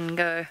 That can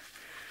go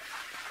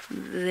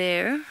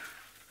there.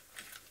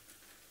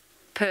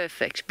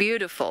 Perfect.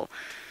 Beautiful.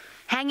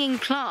 Hanging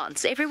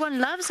plants. Everyone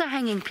loves a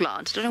hanging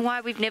plant. I don't know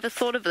why we've never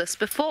thought of this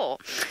before.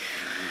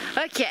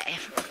 Okay.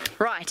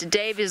 Right,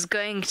 Dave is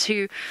going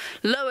to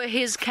lower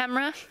his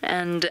camera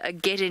and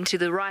get into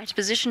the right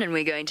position, and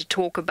we're going to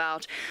talk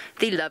about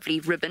the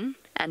lovely Ribbon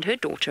and her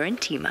daughter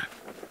Ntima.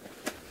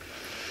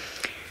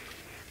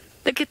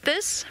 Look at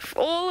this,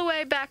 all the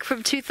way back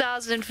from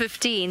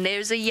 2015,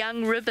 there's a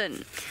young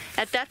ribbon.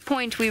 At that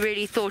point, we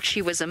really thought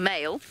she was a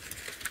male.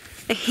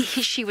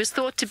 She was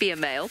thought to be a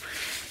male.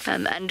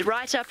 And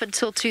right up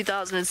until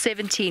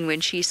 2017, when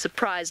she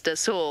surprised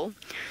us all.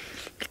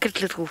 Look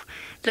at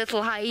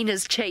little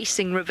hyenas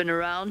chasing Ribbon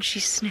around.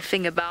 She's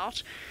sniffing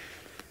about.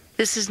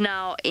 This is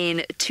now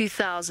in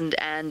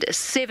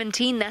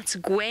 2017. That's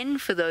Gwen,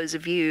 for those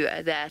of you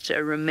that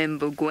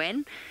remember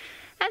Gwen.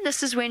 And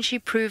this is when she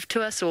proved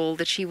to us all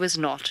that she was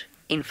not,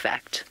 in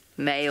fact,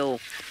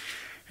 male.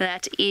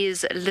 That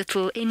is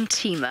little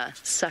Intima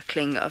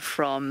suckling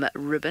from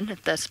Ribbon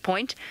at this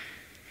point.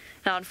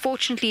 Now,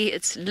 unfortunately,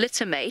 its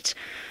litter mate,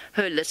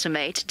 her litter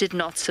mate, did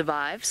not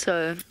survive,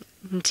 so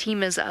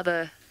Intima's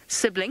other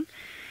sibling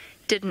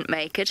didn't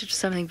make it. It was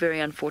something very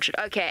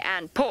unfortunate. Okay,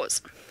 and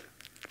pause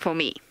for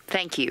me.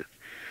 Thank you.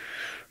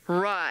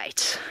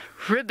 Right,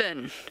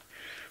 Ribbon.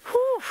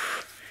 Whew.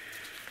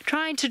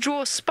 Trying to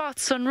draw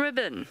spots on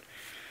Ribbon.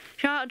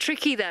 You know how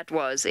tricky that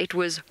was? It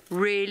was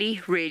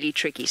really, really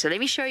tricky. So let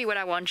me show you what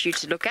I want you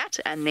to look at,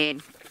 and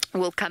then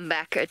we'll come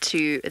back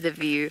to the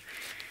view.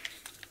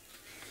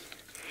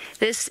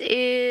 This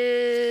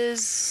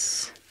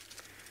is...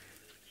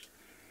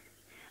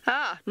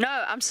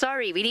 no, I'm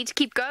sorry. We need to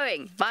keep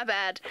going. My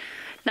bad.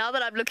 Now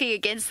that I'm looking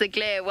against the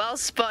glare, well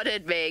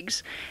spotted,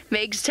 Megs.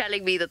 Meg's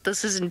telling me that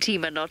this is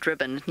Intima, not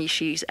Ribbon.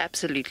 She's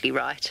absolutely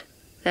right.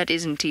 That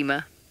is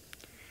Intima.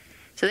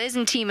 So there's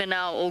Intima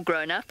now all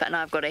grown up, and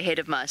I've got ahead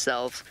of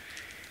myself.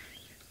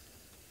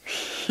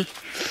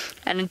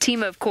 And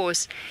Intima, of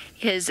course,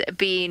 has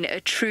been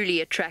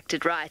truly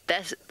attracted right.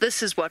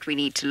 This is what we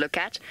need to look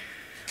at.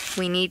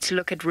 We need to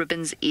look at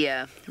Ribbon's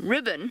ear.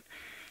 Ribbon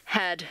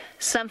had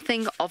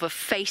something of a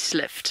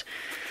facelift.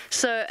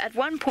 So at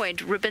one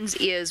point, Ribbon's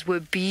ears were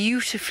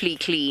beautifully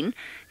clean.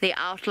 The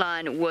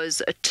outline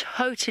was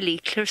totally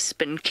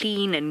crisp and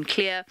clean and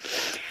clear.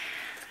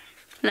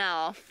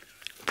 Now,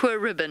 poor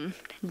Ribbon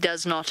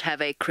does not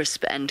have a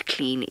crisp and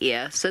clean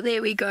ear. So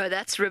there we go.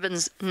 That's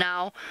Ribbon's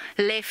now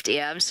left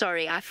ear. I'm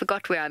sorry, I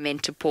forgot where I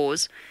meant to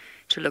pause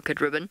to look at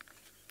Ribbon.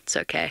 It's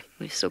okay.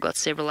 We've still got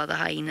several other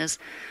hyenas.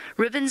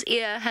 Ribbon's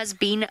ear has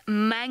been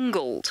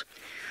mangled.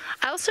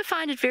 I also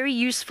find it very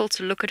useful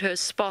to look at her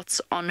spots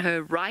on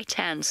her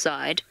right-hand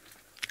side.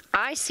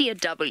 I see a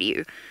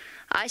W.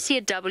 I see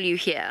a W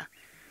here.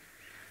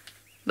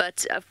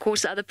 But, of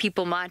course, other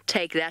people might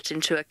take that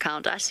into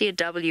account. I see a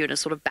W and a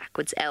sort of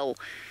backwards L.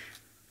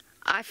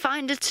 I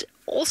find it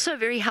also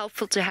very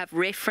helpful to have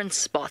reference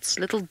spots,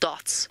 little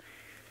dots.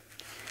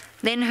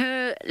 Then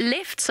her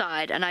left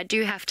side, and I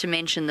do have to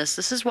mention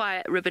this is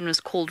why Ribbon was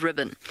called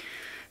Ribbon,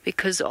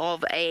 because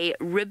of a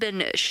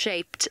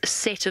ribbon-shaped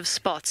set of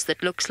spots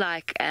that looks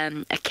like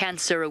a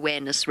cancer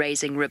awareness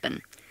raising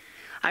ribbon.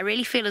 I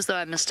really feel as though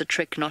I missed a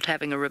trick not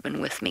having a ribbon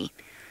with me.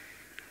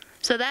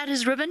 So that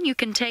is Ribbon. You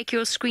can take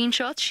your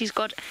screenshots. She's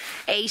got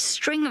a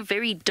string of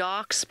very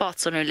dark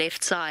spots on her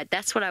left side.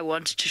 That's what I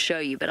wanted to show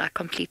you, but I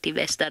completely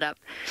messed that up.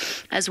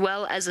 As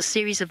well as a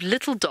series of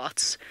little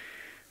dots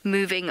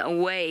moving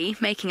away,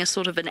 making a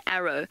sort of an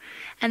arrow,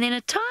 and then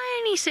a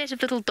tiny set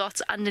of little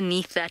dots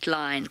underneath that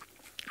line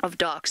of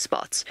dark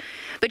spots.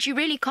 But you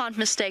really can't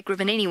mistake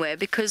Ribbon anywhere,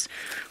 because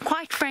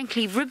quite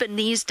frankly, Ribbon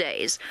these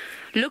days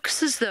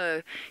looks as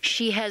though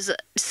she has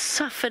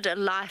suffered a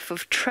life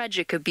of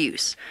tragic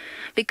abuse,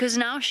 because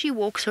now she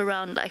walks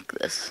around like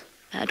this.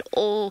 At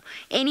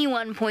any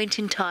one point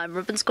in time,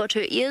 Ribbon's got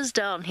her ears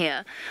down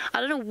here.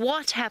 I don't know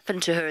what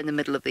happened to her in the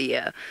middle of the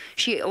year.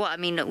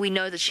 We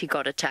know that she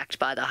got attacked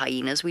by the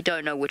hyenas. We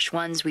don't know which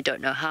ones. We don't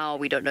know how.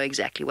 We don't know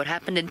exactly what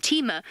happened. And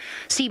Tima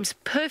seems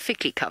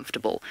perfectly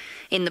comfortable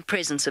in the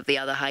presence of the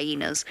other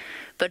hyenas.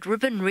 But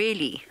Ribbon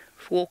really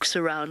walks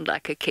around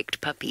like a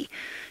kicked puppy.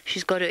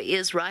 She's got her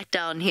ears right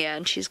down here,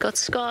 and she's got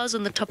scars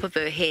on the top of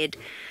her head,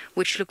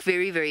 which looked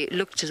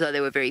as though they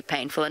were very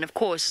painful. And of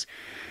course,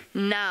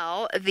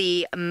 now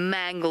the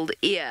mangled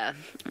ear.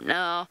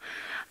 Now,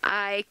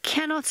 I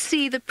cannot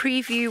see the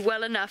preview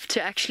well enough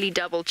to actually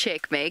double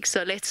check, Meg,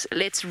 so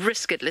let's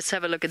risk it. Let's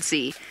have a look and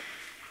see.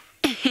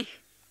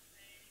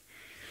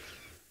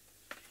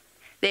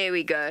 There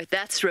we go.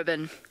 That's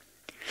Ribbon.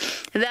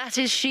 That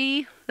is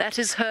she. That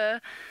is her.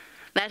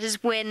 That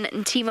is when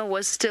Ntima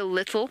was still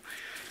little.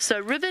 So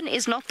Ribbon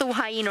is not the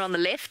hyena on the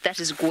left. That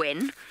is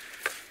Gwen.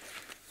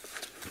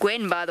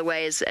 Gwen, by the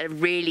way, is a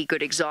really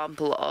good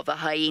example of a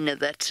hyena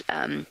that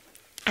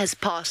has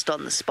passed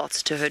on the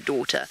spots to her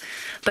daughter.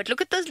 But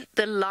look at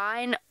the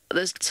line,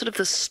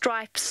 the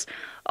stripes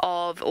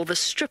or the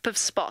strip of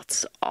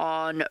spots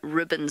on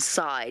Ribbon's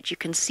side. You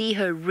can see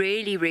her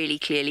really, really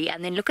clearly.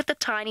 And then look at the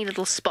tiny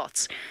little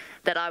spots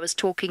that I was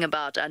talking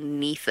about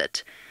underneath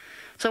it.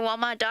 So while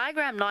my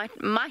diagram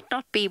might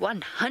not be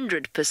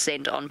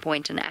 100% on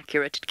point and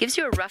accurate, it gives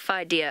you a rough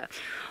idea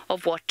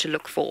of what to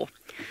look for.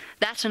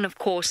 That, and of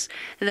course,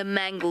 the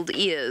mangled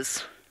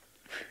ears.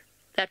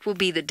 That will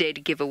be the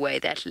dead giveaway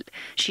that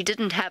she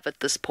didn't have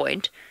at this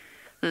point.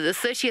 The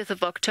 30th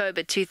of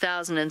October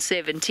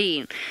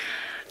 2017.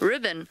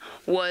 Ribbon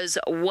was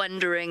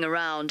wandering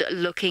around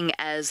looking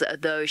as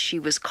though she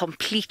was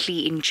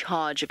completely in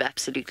charge of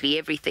absolutely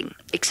everything,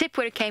 except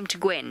when it came to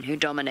Gwen, who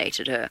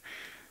dominated her.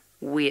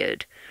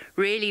 Weird.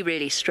 Really,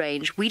 really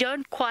strange. We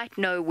don't quite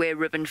know where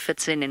Ribbon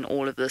fits in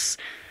all of this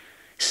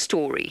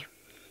story.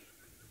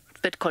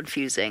 Bit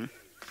confusing.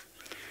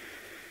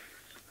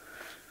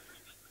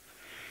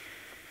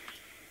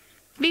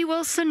 B.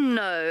 Wilson,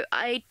 no.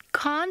 I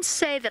can't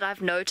say that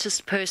I've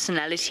noticed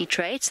personality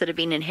traits that have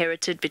been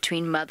inherited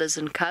between mothers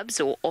and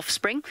cubs or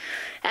offspring.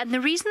 And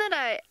the reason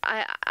that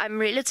I'm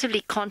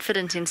relatively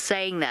confident in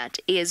saying that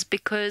is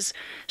because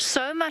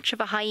so much of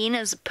a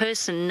hyena's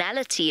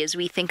personality, as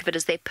we think of it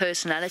as their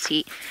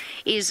personality,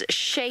 is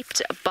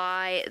shaped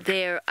by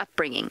their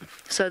upbringing.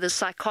 So the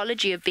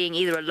psychology of being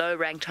either a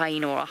low-ranked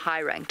hyena or a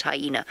high-ranked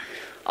hyena.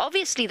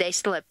 Obviously, they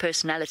still have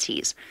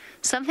personalities.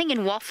 Something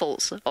in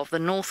Waffles of the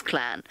North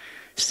Clan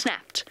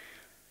snapped,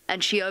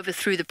 and she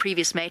overthrew the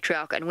previous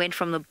matriarch and went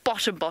from the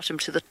bottom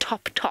to the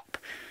top,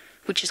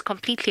 which is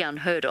completely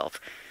unheard of.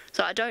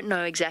 So I don't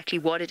know exactly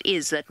what it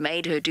is that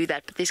made her do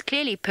that, but there's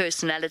clearly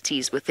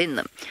personalities within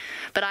them.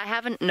 But I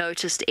haven't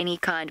noticed any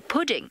kind.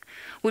 Pudding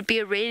would be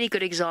a really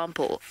good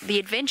example. The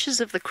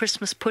Adventures of the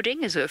Christmas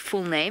Pudding is her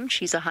full name.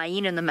 She's a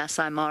hyena in the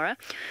Maasai Mara.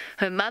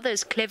 Her mother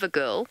is Clever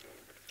Girl,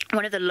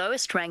 one of the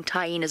lowest ranked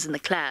hyenas in the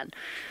clan.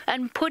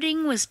 And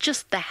Pudding was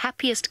just the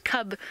happiest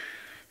cub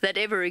that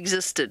ever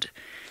existed.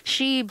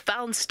 She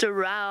bounced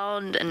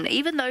around, and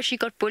even though she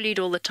got bullied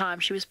all the time,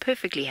 she was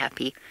perfectly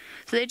happy.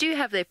 So they do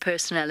have their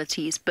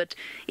personalities, but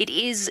it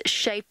is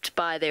shaped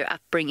by their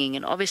upbringing,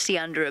 and obviously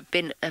under a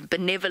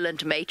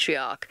benevolent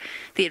matriarch,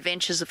 the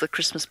Adventures of the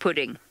Christmas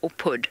Pudding, or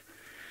Pud,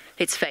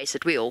 let's face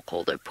it, we all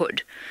called her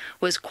Pud,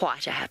 was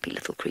quite a happy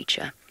little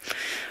creature.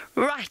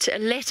 Right,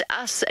 let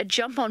us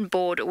jump on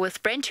board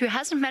with Brent, who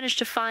hasn't managed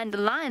to find the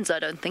lions, I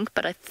don't think,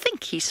 but I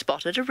think he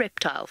spotted a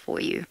reptile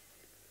for you.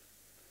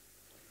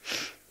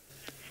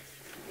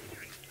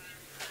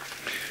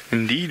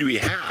 Indeed we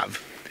have.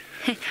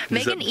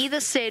 Megan either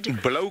said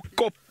Blauw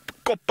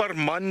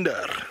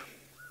koppermander.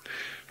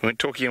 We were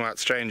talking about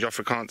strange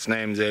Afrikaans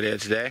names earlier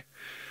today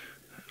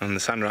on the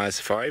Sunrise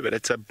Safari, but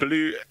it's a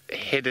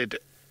blue-headed,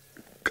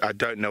 I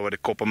don't know what a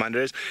koppermander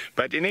is,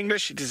 but in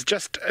English it is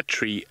just a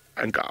tree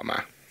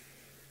angama.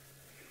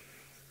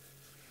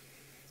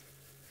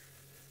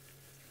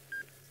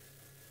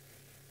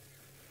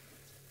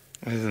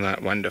 Isn't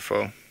that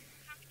wonderful?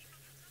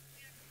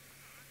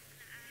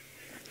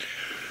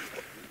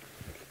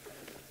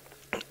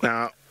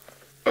 Now,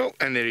 oh,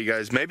 and there he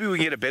goes. Maybe we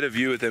can get a better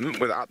view of him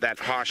without that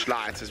harsh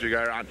light as we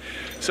go around.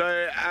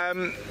 So,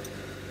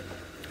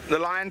 the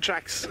lion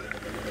tracks,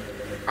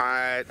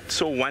 I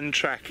saw one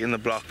track in the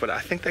block, but I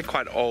think they're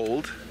quite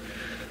old.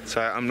 So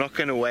I'm not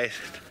going to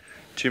waste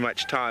too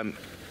much time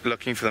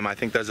looking for them. I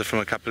think those are from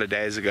a couple of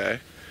days ago.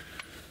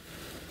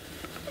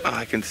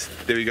 Oh,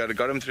 there we go,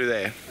 got him through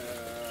there.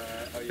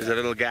 There's a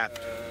little gap.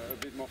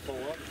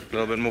 A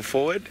little bit more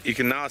forward. You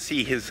can now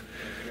see his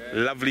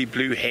lovely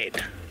blue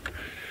head,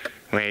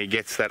 where he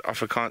gets that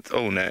Afrikaans.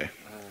 Oh no,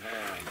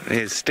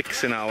 there's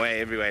sticks in our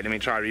way everywhere. Let me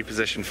try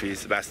reposition for you,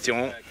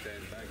 Sebastian.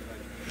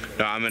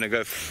 No, I'm going to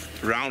go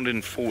round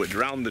and forward,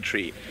 round the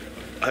tree.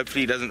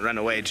 Hopefully he doesn't run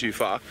away too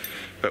far,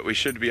 but we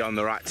should be on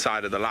the right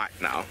side of the light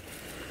now.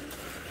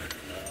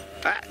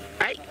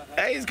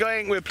 Hey, he's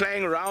going. We're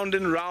playing round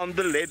and round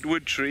the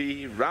leadwood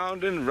tree,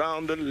 round and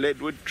round the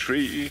leadwood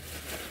tree,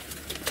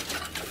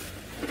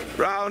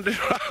 round and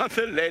round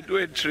the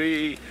leadwood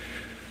tree.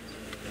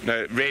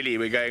 No, really,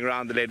 we're going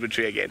round the leadwood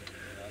tree again.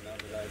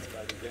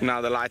 Now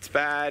the light's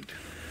bad,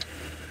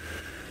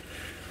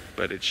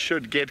 but it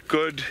should get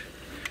good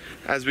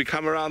as we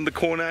come around the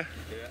corner.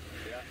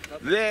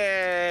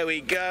 There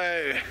we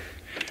go.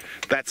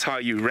 That's how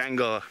you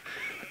wrangle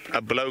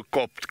a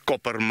blauw-kopt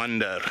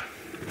koppermander.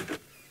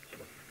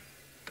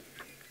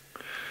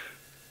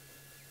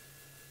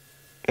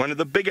 One of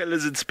the bigger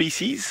lizard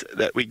species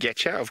that we get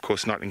here, of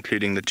course not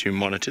including the two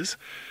monitors.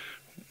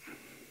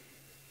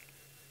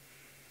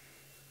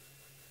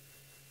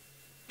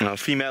 Now,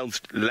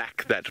 females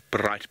lack that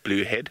bright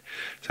blue head,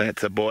 so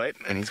that's a boy,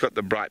 and he's got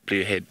the bright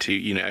blue head to,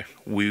 you know,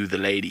 woo the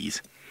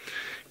ladies.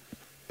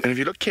 And if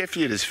you look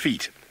carefully at his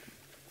feet,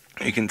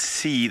 you can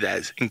see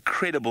those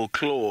incredible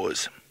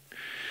claws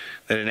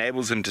that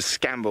enables him to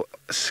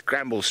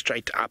scramble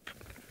straight up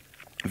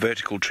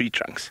vertical tree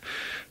trunks.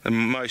 The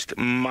most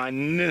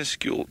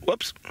minuscule,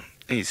 whoops,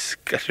 he's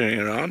scuttering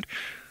around.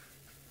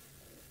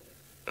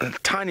 The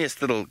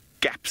tiniest little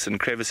gaps and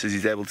crevices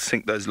he's able to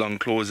sink those long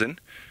claws in.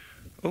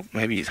 Oh,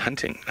 maybe he's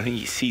hunting. I think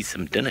he sees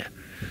some dinner.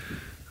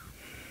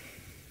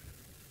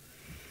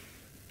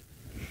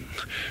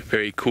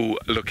 Very cool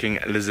looking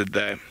lizard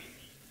there.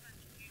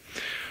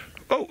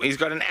 Oh, he's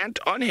got an ant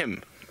on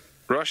him.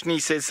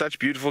 Roshni says such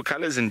beautiful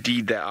colors.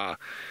 Indeed they are.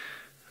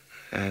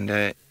 And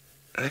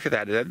look at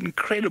that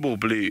incredible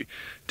blue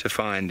to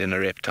find in a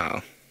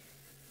reptile.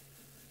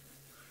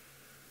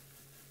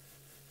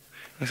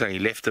 Looks like he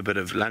left a bit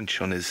of lunch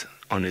on his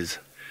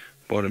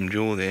bottom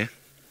jaw there.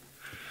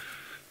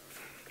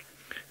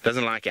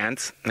 Doesn't like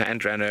ants. The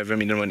ant ran over him.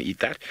 He didn't want to eat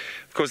that.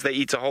 Of course, they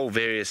eat a whole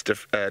load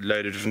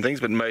of different things,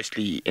 but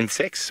mostly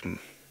insects.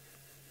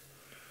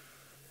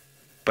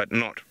 But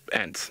not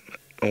ants.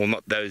 Or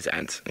not those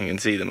ants. You can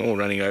see them all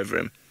running over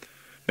him.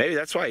 Maybe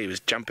that's why he was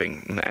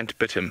jumping. And the ant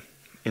bit him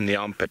in the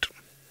armpit.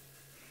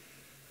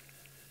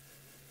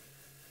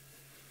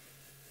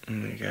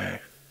 There we go.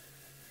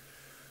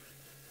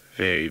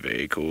 Very,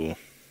 very cool.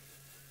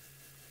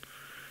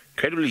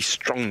 Incredibly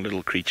strong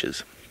little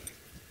creatures.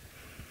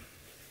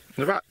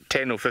 About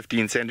 10 or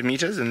 15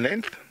 centimeters in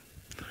length.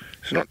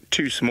 It's not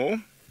too small.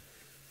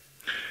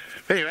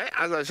 But anyway,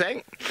 as I was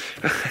saying,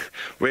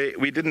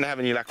 we didn't have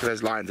any luck with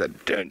those lions. I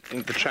don't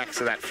think the tracks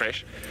are that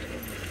fresh.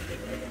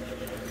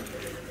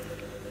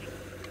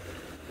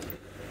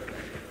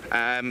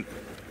 I'm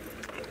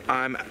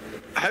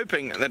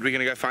hoping that we're going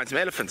to go find some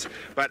elephants,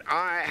 but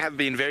I have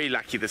been very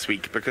lucky this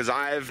week because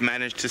I've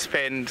managed to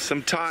spend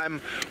some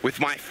time with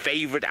my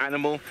favorite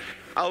animal,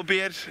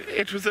 albeit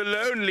it was a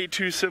lonely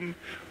twosome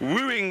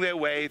wooing their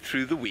way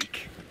through the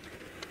week.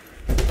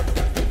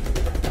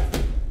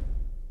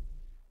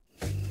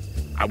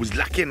 I was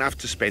lucky enough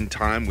to spend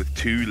time with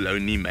two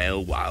lonely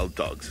male wild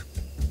dogs,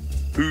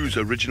 whose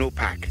original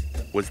pack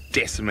was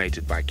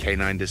decimated by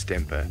canine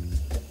distemper.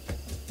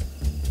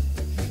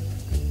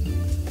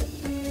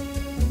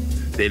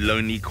 Their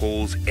lonely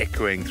calls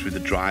echoing through the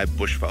dry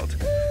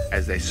bushveld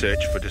as they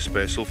search for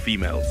dispersal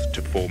females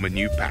to form a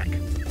new pack.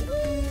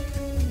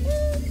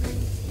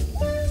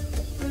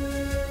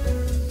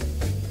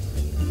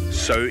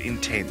 So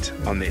intent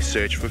on their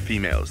search for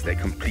females, they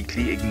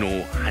completely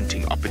ignore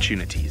hunting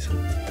opportunities.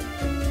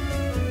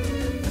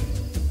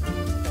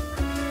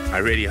 I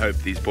really hope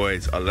these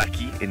boys are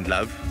lucky in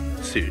love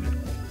soon.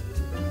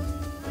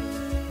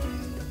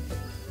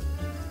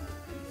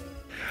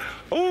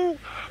 Oh,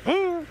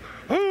 oh,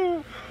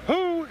 oh,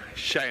 oh.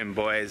 Shame,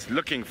 boys,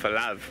 looking for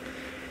love.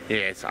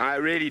 Yes, I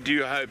really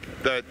do hope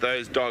that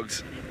those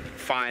dogs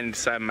find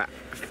some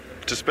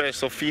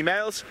dispersal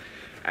females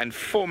and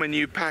form a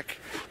new pack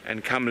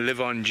and come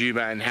live on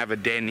Juba and have a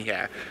den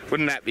here.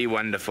 Wouldn't that be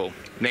wonderful?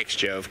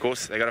 Next year, of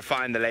course. They got to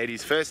find the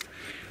ladies first.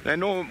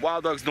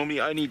 Wild dogs normally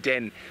only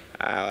den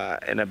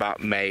in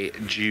about May,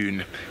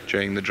 June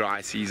during the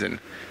dry season.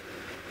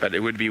 But it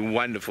would be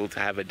wonderful to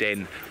have a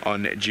den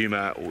on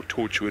Djuma or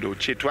Torchwood or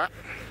Chitwa.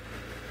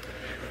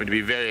 It would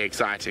be very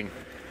exciting.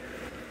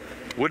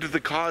 Would the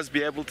cars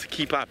be able to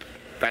keep up?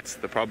 That's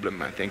the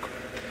problem, I think.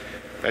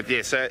 But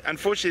yeah, so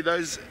unfortunately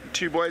those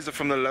two boys are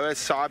from the lower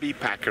Sabi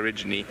pack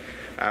originally,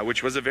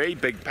 which was a very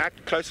big pack,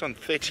 close on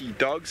 30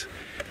 dogs.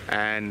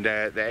 And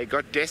they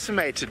got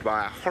decimated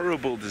by a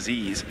horrible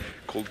disease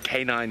called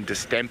canine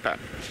distemper.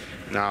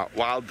 Now,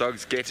 wild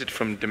dogs get it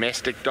from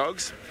domestic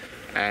dogs,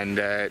 and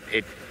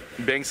it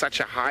being such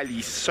a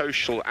highly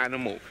social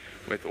animal,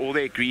 with all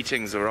their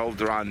greetings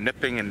revolved around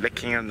nipping and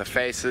licking on the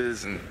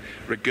faces and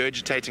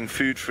regurgitating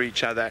food for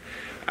each other,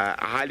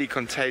 a highly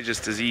contagious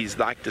disease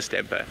like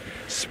distemper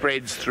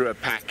spreads through a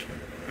pack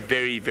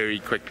very, very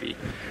quickly.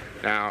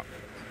 Now,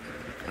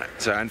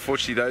 so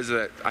unfortunately those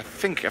are, I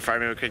think, if I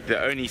remember correctly,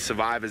 the only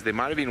survivors. There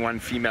might have been one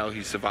female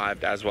who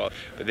survived as well,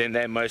 but then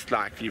they're most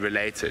likely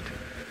related.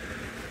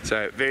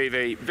 So very,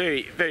 very,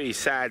 very, very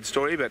sad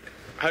story, but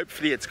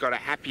hopefully it's got a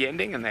happy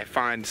ending and they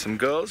find some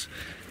girls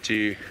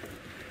to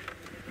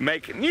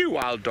make new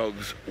wild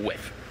dogs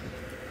with.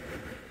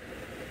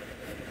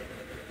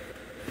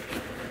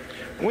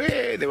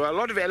 There were a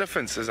lot of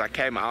elephants as I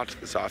came out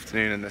this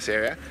afternoon in this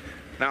area.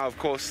 Now, of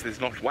course,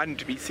 there's not one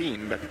to be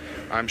seen, but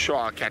I'm sure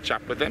I'll catch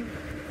up with them.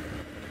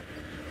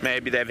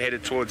 Maybe they've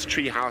headed towards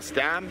Treehouse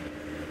Dam.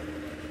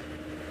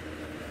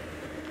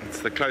 It's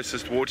the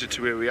closest water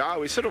to where we are.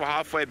 We're sort of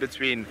halfway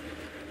between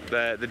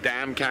the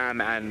dam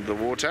cam and the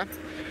water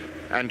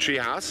and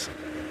Treehouse.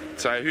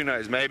 So who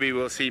knows, maybe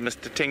we'll see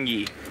Mr.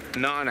 Tingi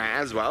Nana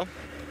as well.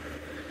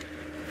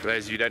 For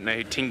those of you who don't know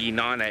who Tingi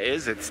Nana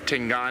is, it's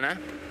Tingana,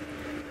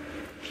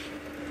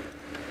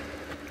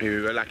 who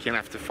we were lucky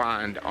enough to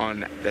find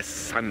on the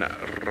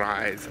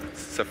sunrise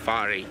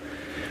safari.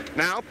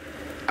 Now,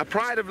 a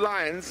pride of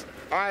lions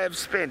I have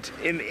spent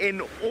an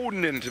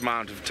inordinate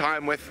amount of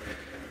time with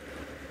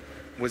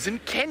was in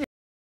Kenya,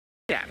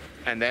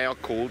 and they are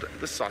called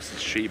the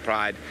Sausage Tree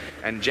Pride,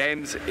 and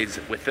James is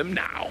with them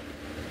now.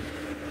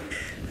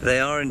 They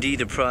are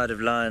indeed a pride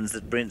of lions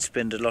that Brent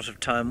spent a lot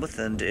of time with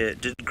and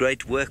did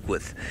great work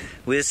with.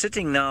 We're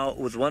sitting now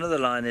with one of the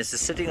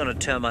lionesses sitting on a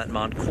termite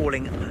mound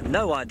calling,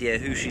 no idea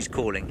who she's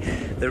calling.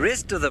 The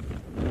rest of the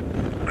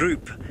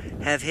group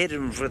have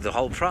headed for the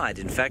whole pride,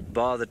 in fact,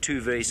 bar the two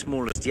very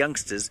smallest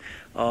youngsters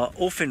are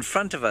off in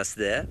front of us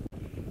there.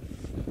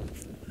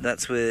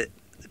 That's where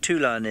the two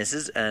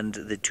lionesses and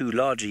the two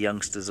larger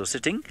youngsters are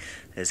sitting.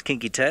 There's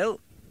Kinky Tail.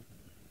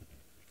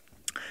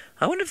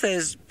 I wonder if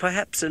there's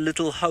perhaps a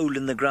little hole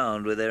in the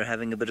ground where they're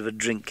having a bit of a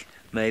drink,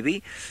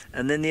 maybe.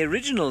 And then the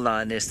original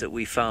lioness that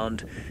we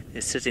found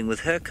is sitting with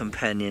her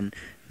companion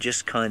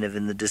just kind of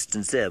in the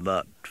distance there,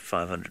 about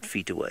 500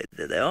 feet away.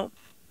 There they are.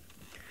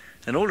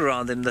 And all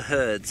around them the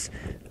herds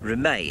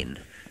remain,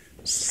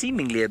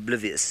 seemingly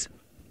oblivious.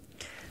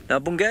 Now,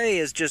 Bungay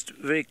has just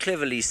very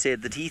cleverly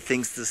said that he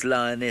thinks this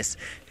lioness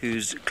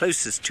who's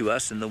closest to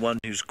us and the one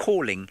who's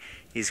calling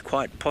is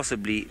quite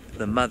possibly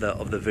the mother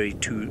of the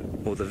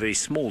very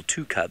small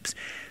two cubs.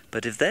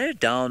 But if they're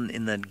down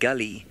in that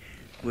gully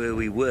where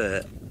we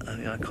were, I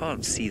mean, I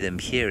can't see them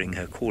hearing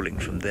her calling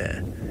from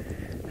there,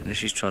 unless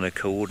she's trying to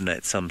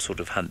coordinate some sort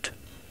of hunt.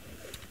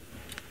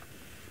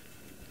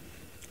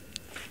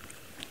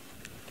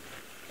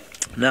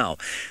 Now,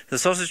 the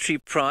Sausage Tree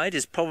Pride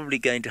is probably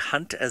going to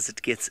hunt as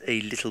it gets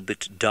a little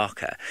bit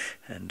darker.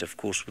 And, of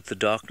course, with the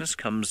darkness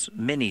comes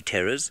many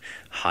terrors,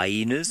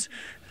 hyenas,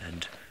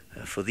 and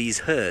for these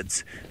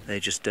herds,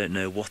 they just don't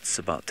know what's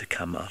about to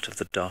come out of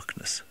the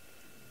darkness.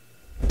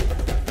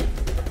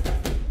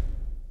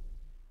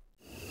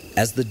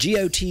 As the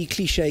GOT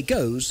cliche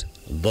goes,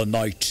 the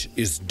night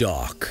is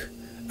dark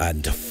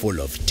and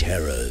full of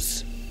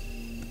terrors.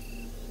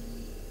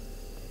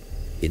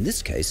 In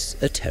this case,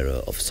 a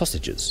terror of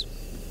sausages.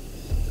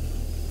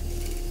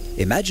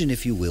 Imagine,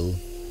 if you will,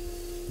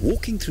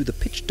 walking through the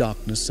pitch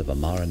darkness of a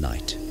Mara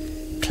night.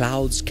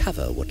 Clouds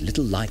cover what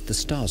little light the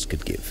stars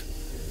could give.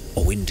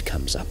 A wind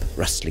comes up,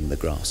 rustling the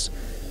grass,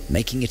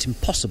 making it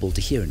impossible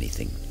to hear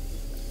anything.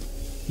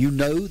 You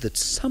know that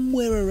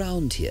somewhere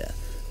around here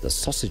the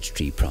Sausage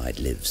Tree Pride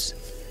lives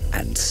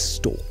and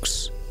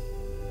stalks.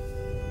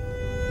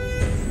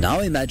 Now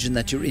imagine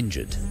that you're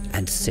injured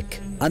and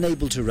sick,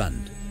 unable to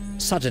run.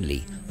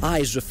 Suddenly,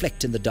 eyes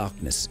reflect in the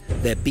darkness,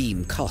 their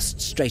beam cast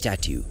straight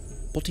at you.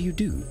 What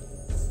do?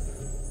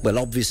 Well,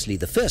 obviously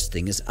the first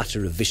thing is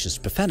utter a vicious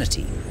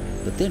profanity.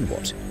 But then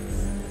what?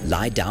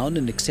 Lie down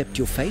and accept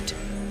your fate?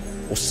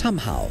 Or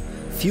somehow,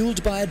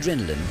 fueled by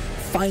adrenaline,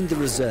 find the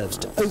reserves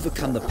to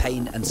overcome the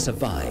pain and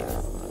survive?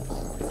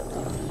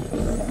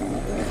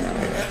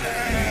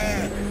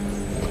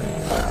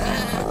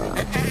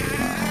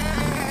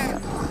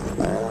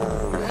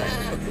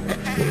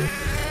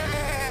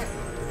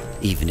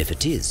 Even if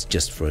it is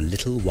just for a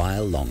little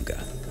while longer.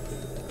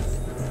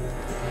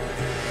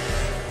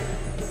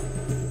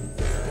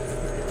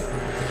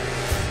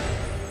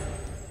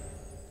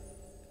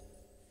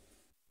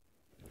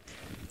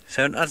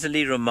 So an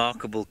utterly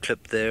remarkable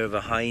clip there of a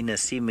hyena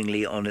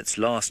seemingly on its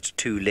last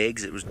two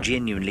legs. It was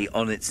genuinely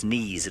on its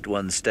knees at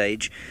one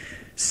stage,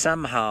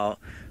 somehow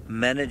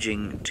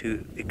managing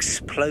to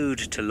explode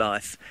to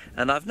life.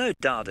 And I've no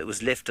doubt it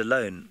was left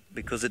alone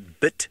because it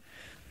bit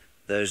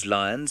those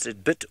lions.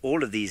 It bit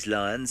all of these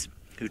lions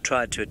who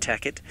tried to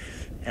attack it,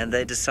 and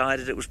they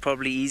decided it was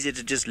probably easier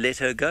to just let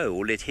her go,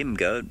 or let him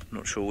go.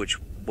 Not sure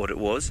what it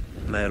was,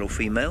 male or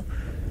female.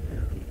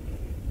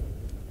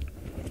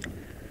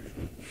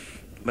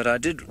 But I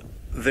did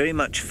very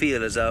much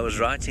feel, as I was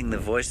writing the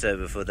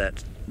voiceover for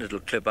that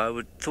little clip,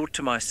 I thought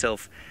to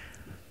myself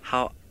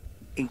how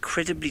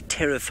incredibly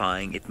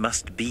terrifying it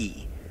must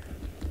be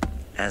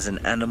as an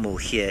animal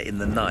here in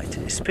the night,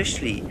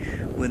 especially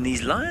when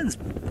these lions,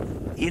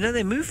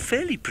 they move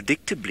fairly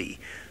predictably.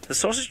 The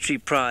Sausage Tree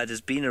Pride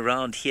has been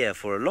around here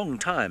for a long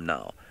time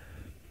now.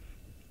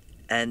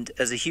 And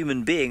as a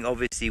human being,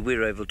 obviously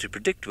we're able to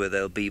predict where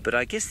they'll be, but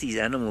I guess these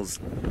animals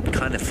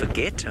kind of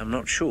forget, I'm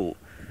not sure.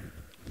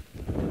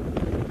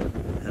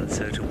 And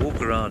so to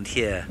walk around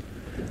here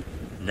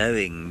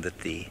knowing that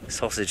the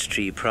Sausage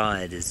Tree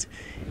Pride is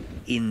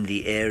in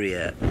the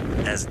area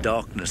as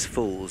darkness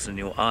falls and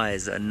your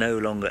eyes are no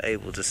longer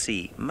able to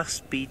see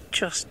must be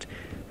just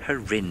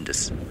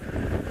horrendous.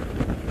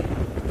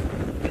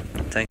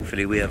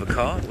 Thankfully we have a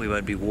car. We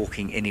won't be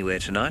walking anywhere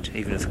tonight.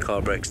 Even if the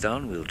car breaks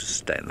down, we'll just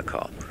stay in the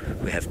car.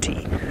 We have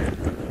tea.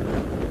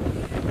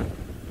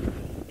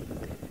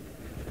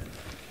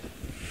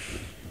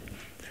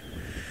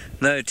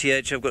 No,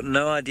 TH, I've got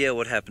no idea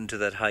what happened to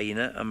that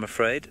hyena, I'm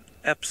afraid.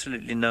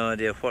 Absolutely no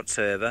idea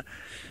whatsoever.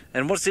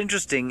 And what's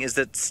interesting is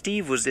that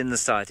Steve was in the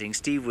sighting.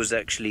 Steve was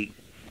actually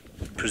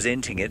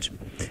presenting it.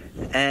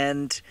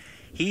 And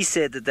he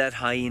said that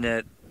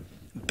hyena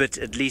bit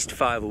at least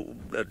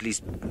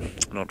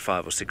not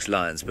 5 or 6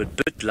 lions, but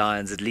bit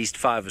lions at least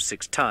 5 or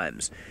 6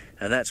 times.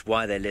 And that's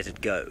why they let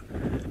it go.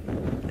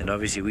 And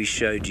obviously we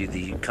showed you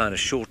the kind of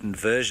shortened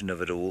version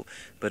of it all,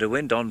 but it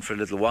went on for a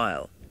little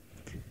while.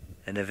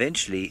 And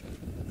eventually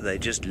they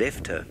just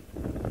left her,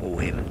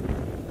 or him.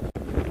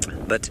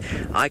 But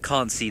I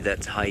can't see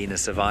that hyena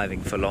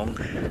surviving for long.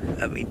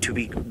 I mean, to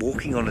be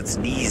walking on its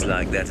knees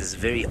like that is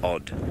very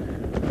odd.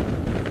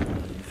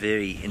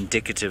 Very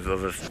indicative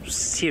of a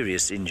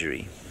serious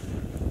injury.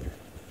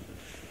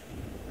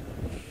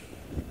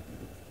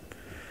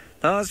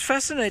 Now, it's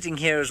fascinating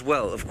here as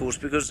well, of course,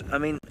 because, I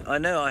mean, I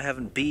know I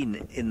haven't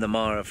been in the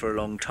Mara for a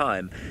long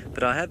time,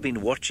 but I have been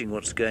watching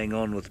what's going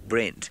on with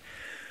Brent.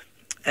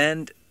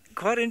 And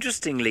quite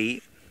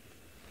interestingly,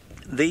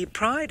 the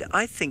Pride,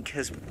 I think,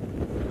 has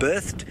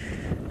birthed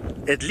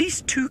at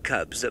least 2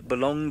 cubs that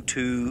belong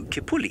to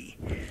Kipuli,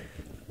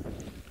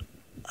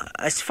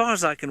 as far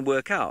as I can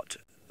work out.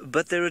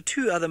 But there are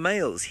 2 other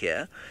males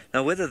here.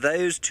 Now, whether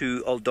those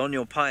 2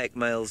 Oldonyo Payek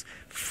males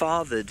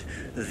fathered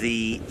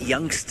the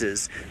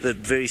youngsters, the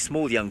very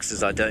small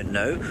youngsters, I don't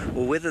know,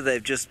 or whether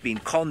they've just been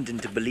conned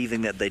into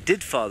believing that they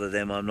did father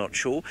them, I'm not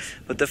sure.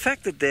 But the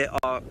fact that there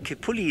are our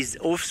Kipuli's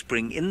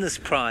offspring in this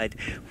pride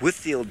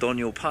with the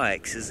Eldonio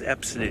payaks is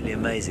absolutely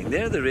amazing.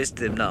 There are the rest of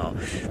them now.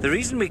 The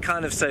reason we're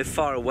kind of so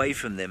far away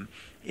from them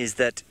is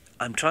that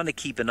I'm trying to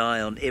keep an eye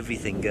on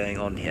everything going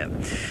on here.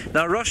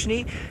 Now,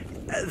 Roshni,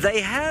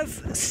 they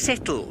have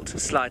settled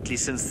slightly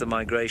since the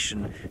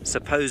migration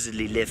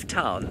supposedly left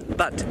town,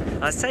 but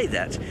I say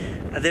that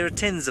there are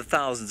tens of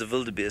thousands of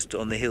wildebeest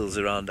on the hills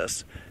around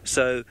us,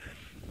 so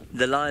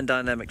the lion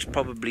dynamics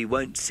probably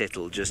won't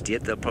settle just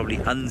yet. They'll probably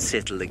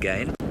unsettle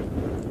again.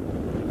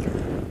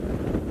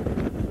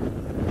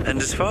 And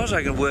as far as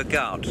I can work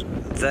out,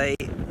 they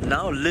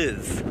now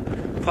live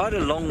quite a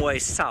long way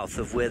south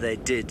of where they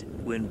did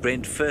when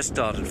Brent first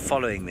started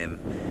following them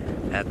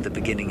at the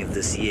beginning of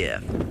this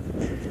year.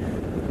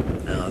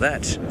 Now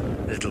that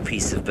little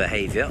piece of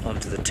behaviour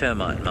onto the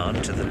termite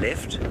mound to the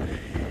left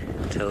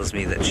tells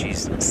me that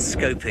she's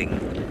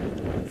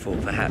scoping for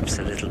perhaps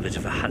a little bit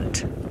of a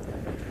hunt,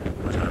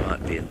 but I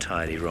might be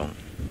entirely wrong.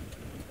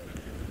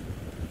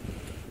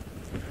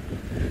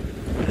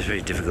 It's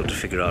very difficult to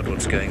figure out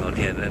what's going on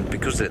here, and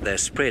because they're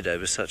spread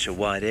over such a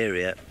wide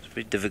area, it's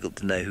very difficult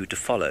to know who to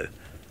follow.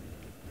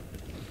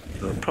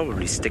 We'll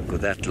probably stick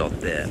with that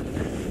lot there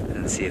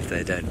and see if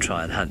they don't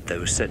try and hunt. They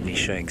were certainly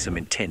showing some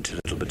intent a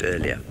little bit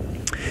earlier.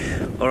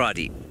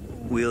 Alrighty,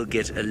 we'll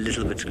get a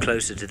little bit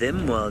closer to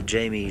them while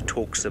Jamie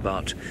talks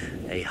about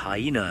a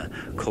hyena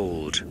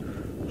called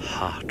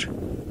Heart.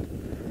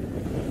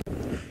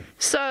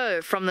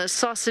 So, from the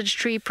Sausage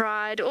Tree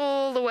Pride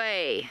all the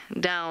way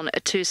down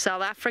to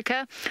South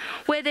Africa,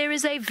 where there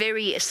is a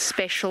very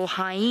special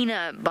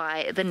hyena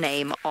by the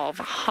name of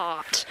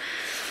Heart.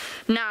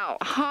 Now,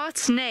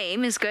 Heart's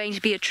name is going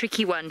to be a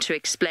tricky one to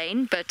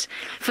explain, but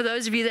for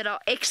those of you that are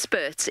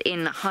experts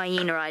in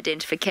hyena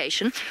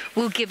identification,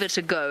 we'll give it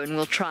a go and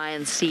we'll try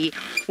and see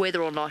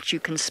whether or not you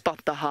can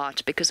spot the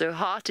heart, because her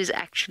heart is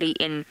actually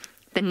in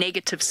the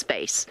negative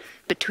space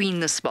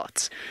between the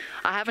spots.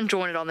 I haven't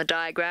drawn it on the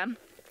diagram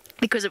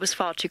because it was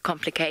far too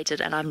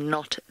complicated and I'm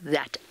not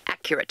that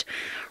accurate.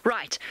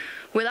 Right,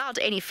 without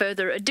any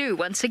further ado,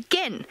 once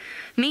again,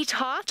 meet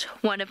Heart,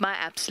 one of my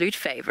absolute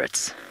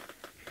favorites.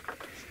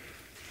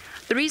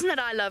 The reason that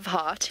I love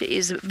Heart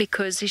is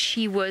because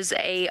she was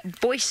a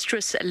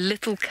boisterous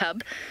little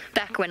cub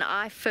back when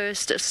I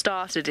first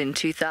started in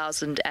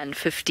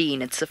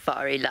 2015 at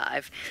Safari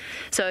Live.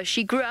 So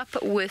she grew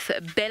up with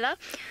Bella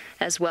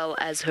as well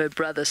as her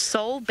brother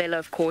Sol. Bella,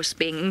 of course,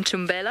 being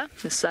Ntumbela,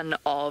 the son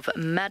of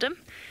Madam.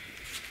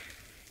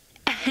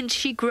 And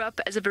she grew up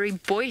as a very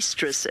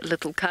boisterous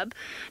little cub,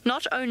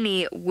 not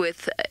only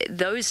with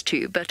those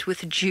two, but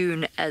with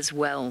June as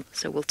well.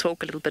 So we'll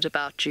talk a little bit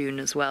about June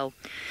as well.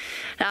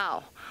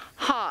 Now,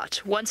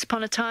 Heart, once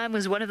upon a time,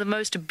 was one of the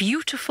most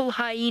beautiful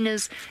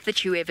hyenas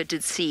that you ever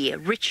did see. A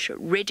rich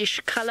reddish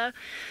colour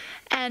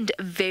and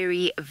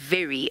very,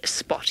 very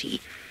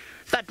spotty.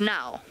 But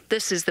now,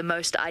 this is the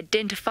most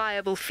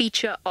identifiable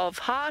feature of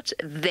Heart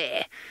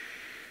there.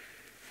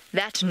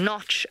 That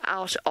notch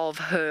out of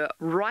her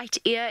right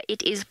ear,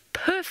 it is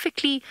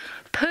perfectly,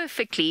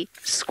 perfectly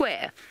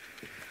square.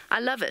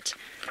 I love it.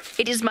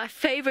 It is my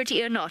favorite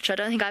ear notch. I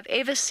don't think I've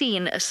ever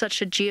seen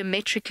such a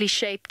geometrically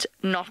shaped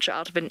notch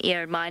out of an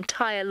ear in my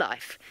entire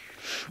life.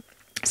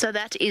 So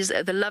that is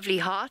the lovely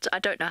Heart. I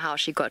don't know how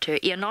she got her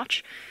ear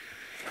notch,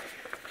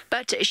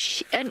 but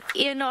an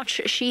ear notch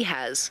she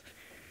has.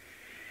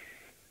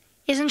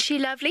 Isn't she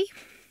lovely?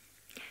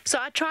 So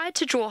I tried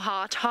to draw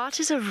Heart. Heart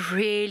is a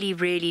really,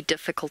 really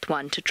difficult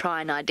one to try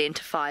and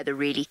identify the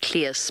really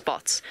clear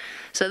spots.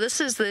 So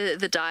this is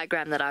the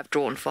diagram that I've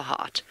drawn for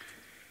Heart.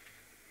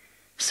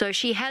 So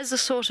she has a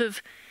sort of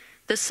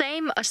the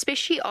same,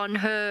 especially on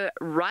her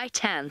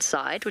right-hand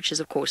side, which is,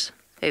 of course,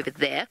 over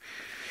there.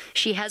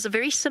 She has a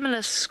very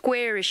similar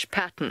squarish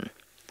pattern,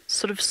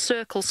 sort of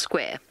circle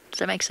square. Does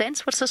that make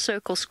sense? What's a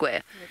circle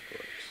square?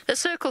 A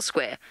circle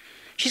square.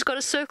 She's got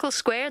a circle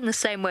square in the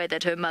same way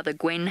that her mother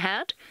Gwen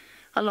had,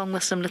 along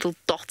with some little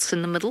dots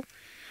in the middle,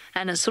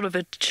 and a sort of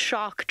a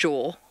shark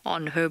jaw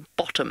on her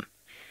bottom.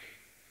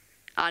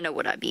 I know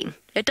what I mean.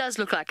 It does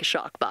look like a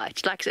shark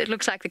bite. It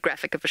looks like the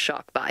graphic of a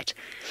shark bite.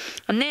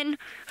 And then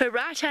her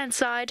right-hand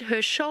side,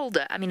 her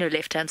shoulder, her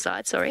left-hand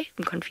side, sorry,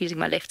 I'm confusing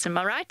my lefts and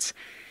my rights.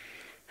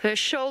 Her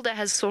shoulder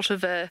has sort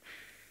of a,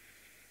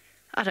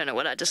 I don't know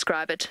what I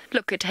describe it.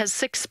 Look, it has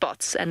 6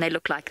 spots, and they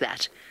look like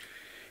that.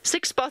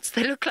 6 spots,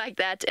 they look like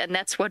that, and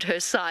that's what her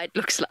side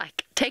looks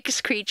like. Take a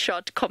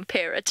screenshot,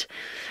 compare it,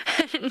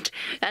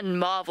 and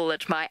marvel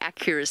at my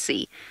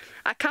accuracy.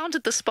 I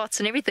counted the spots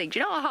and everything. Do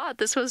you know how hard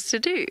this was to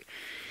do?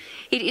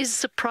 It is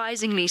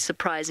surprisingly,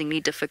 surprisingly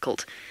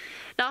difficult.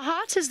 Now,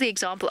 Heart is the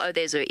example. Oh,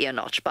 there's her ear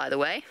notch, by the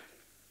way.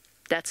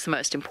 That's the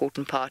most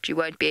important part. You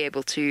won't be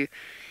able to...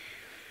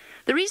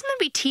 The reason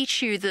that we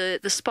teach you the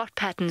spot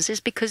patterns is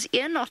because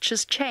ear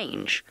notches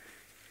change.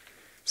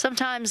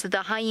 Sometimes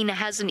the hyena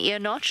has an ear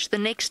notch, the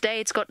next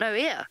day it's got no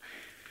ear.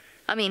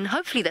 I mean,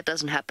 hopefully that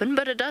doesn't happen,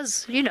 but it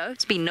does,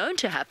 it's been known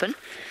to happen.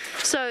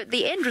 So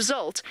the end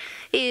result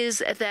is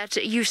that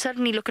you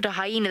suddenly look at a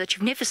hyena that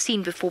you've never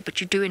seen before, but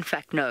you do in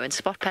fact know. And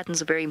spot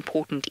patterns are very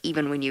important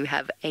even when you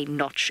have a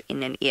notch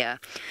in an ear.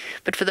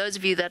 But for those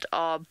of you that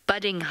are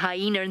budding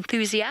hyena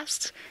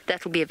enthusiasts,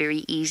 that will be a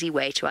very easy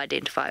way to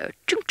identify her.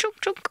 Chunk,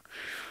 chunk, chunk,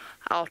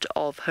 out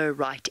of her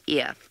right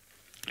ear.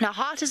 Now,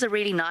 Hart is a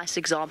really nice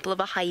example of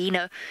a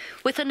hyena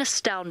with an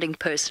astounding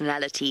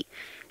personality.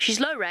 She's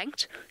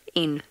low-ranked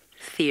in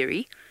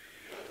theory.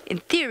 In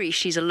theory,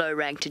 she's a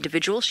low-ranked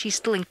individual. She's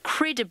still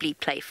incredibly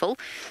playful.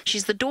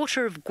 She's the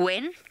daughter of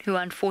Gwen, who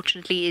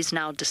unfortunately is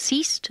now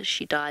deceased.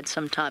 She died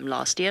sometime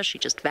last year. She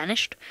just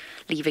vanished,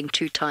 leaving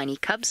 2 tiny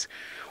cubs,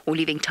 or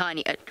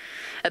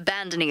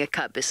abandoning a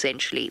cub,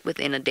 essentially,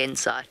 within a den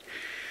site.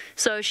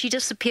 So she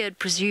disappeared,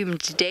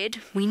 presumed dead.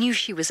 We knew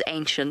she was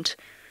ancient,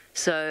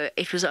 so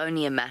it was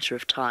only a matter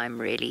of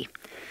time, really.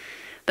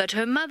 But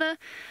her mother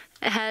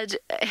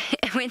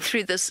went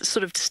through this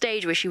sort of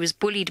stage where she was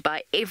bullied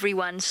by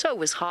everyone. So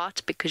was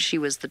Hart, because she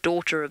was the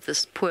daughter of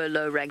this poor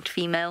low-ranked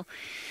female.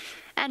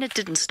 And it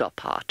didn't stop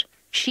Hart.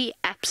 She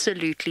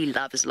absolutely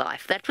loves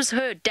life. That was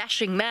her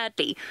dashing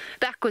madly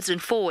backwards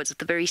and forwards at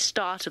the very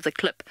start of the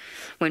clip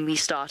when we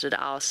started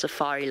our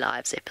Safari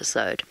Lives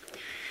episode.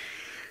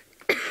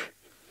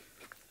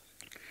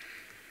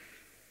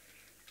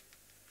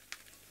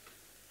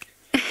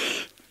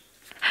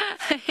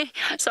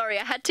 Sorry,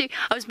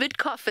 I was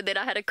mid-cough, and then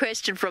I had a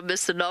question from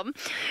Mr. Nom,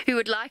 who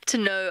would like to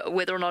know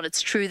whether or not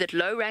it's true that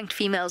low-ranked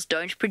females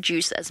don't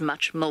produce as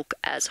much milk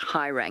as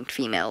high-ranked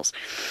females.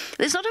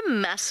 There's not a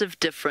massive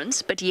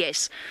difference, but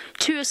yes,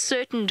 to a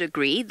certain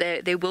degree,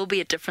 there will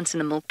be a difference in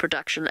the milk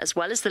production as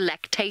well as the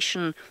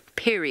lactation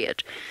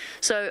period.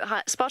 So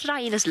spotted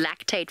hyenas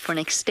lactate for an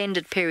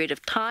extended period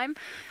of time.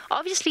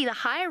 Obviously, the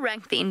higher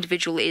ranked the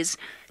individual is,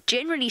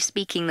 generally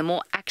speaking, the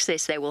more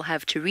access they will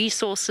have to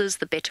resources,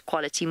 the better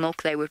quality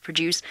milk they will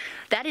produce.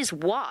 That is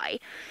why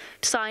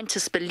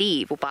scientists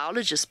believe, or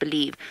biologists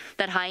believe,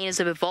 that hyenas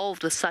have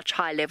evolved with such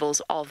high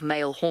levels of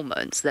male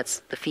hormones. That's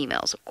the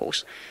females, of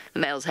course. The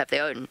males have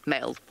their own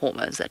male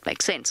hormones. That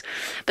makes sense.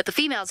 But the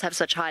females have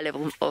such high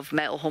level of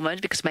male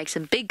hormones because it makes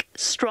them big,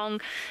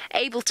 strong,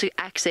 able to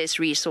access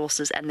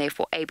resources, and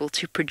therefore able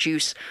to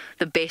produce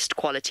the best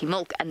quality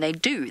milk. And they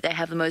do. They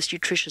have the most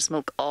nutritious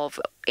milk of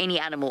any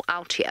animal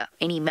out here,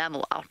 any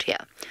mammal out here.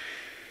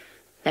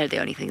 They're the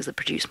only things that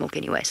produce milk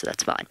anyway, so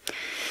that's fine.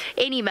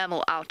 Any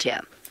mammal out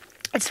here.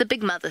 It's the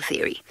big mother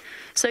theory.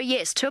 So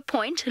yes, to a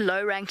point,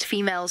 low-ranked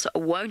females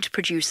won't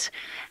produce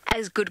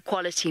as good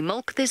quality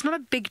milk. There's not a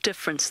big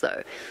difference,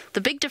 though.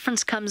 The big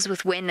difference comes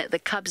with when the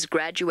cubs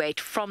graduate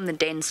from the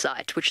den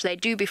site, which they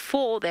do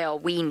before they are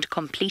weaned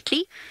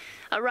completely.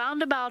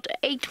 Around about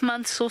 8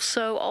 months or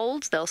so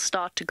old, they'll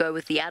start to go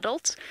with the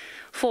adults.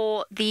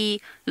 For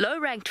the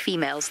low-ranked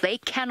females, they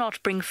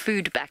cannot bring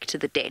food back to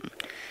the den.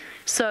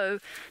 So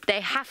they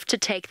have to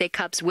take their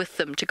cubs with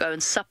them to go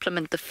and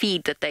supplement the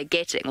feed that they're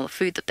getting, or the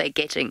food that they're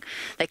getting.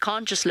 They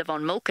can't just live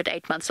on milk at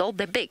 8 months old.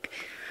 They're big.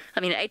 I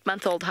mean, an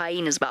 8-month-old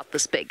hyena is about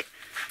this big.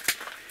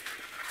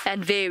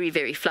 And very,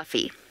 very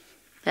fluffy.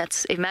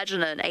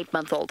 Imagine an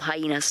 8-month-old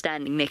hyena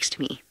standing next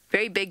to me.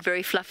 Very big,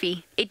 very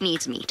fluffy. It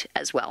needs meat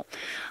as well.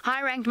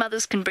 High-ranked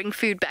mothers can bring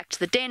food back to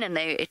the den, and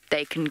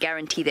they can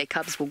guarantee their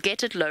cubs will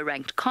get it.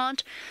 Low-ranked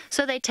can't,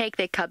 so they take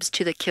their cubs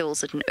to the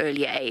kills at an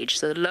earlier age.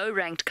 So the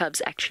low-ranked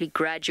cubs actually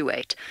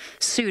graduate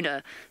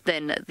sooner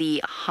than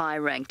the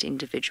high-ranked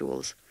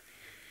individuals.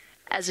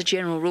 As a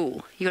general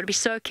rule, you've got to be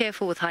so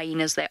careful with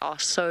hyenas. They are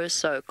so,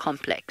 so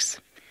complex.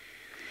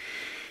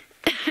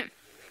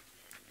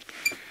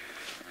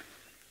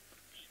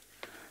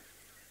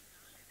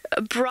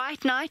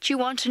 Bright Night, you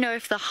want to know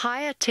if the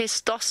higher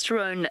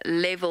testosterone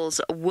levels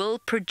will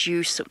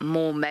produce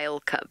more male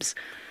cubs.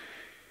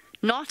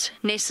 Not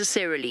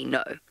necessarily,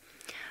 no.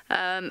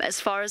 As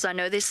far as I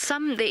know, there is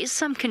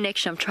some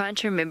connection. I'm trying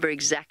to remember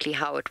exactly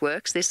how it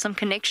works. There's some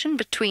connection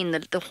between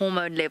the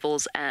hormone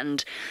levels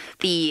and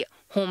the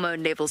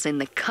hormone levels in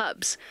the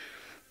cubs.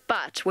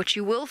 But what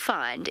you will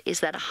find is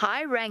that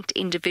high-ranked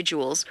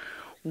individuals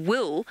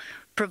will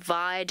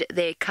provide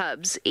their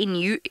cubs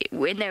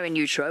when they're in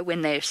utero,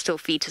 when they're still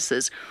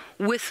fetuses,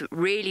 with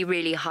really,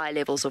 really high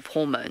levels of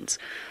hormones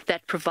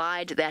that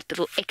provide that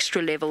little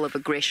extra level of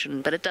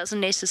aggression. But it doesn't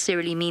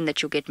necessarily mean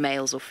that you'll get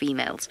males or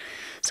females.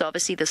 So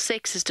obviously the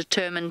sex is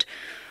determined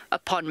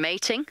upon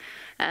mating,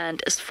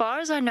 and as far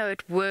as I know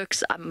it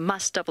works, I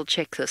must double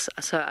check this,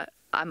 so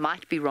I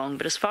might be wrong,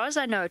 but as far as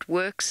I know, it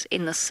works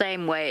in the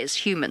same way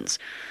as humans,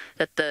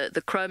 that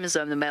the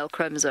chromosome, the male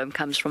chromosome,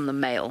 comes from the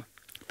male.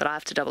 But I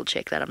have to double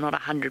check that. I'm not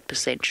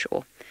 100%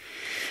 sure.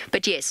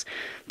 But yes,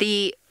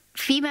 the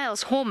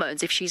female's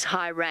hormones, if she's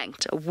high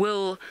ranked,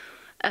 will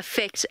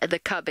affect the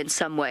cub in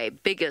some way.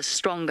 Bigger,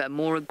 stronger,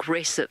 more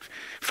aggressive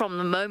from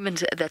the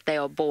moment that they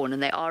are born.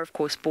 And they are, of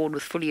course, born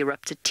with fully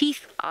erupted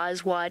teeth,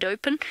 eyes wide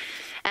open,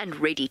 and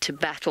ready to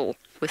battle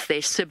with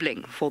their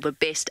sibling for the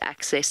best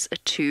access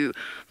to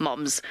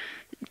mom's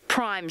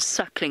prime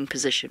suckling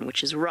position,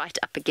 which is right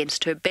up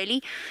against her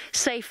belly,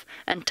 safe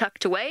and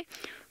tucked away,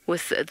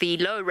 with the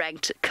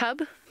low-ranked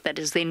cub that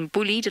is then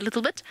bullied a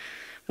little bit,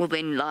 will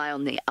then lie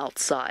on the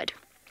outside.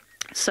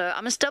 So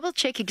I must double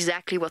check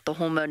exactly what the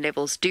hormone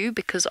levels do,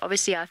 because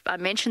obviously I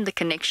mentioned the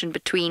connection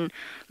between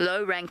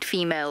low-ranked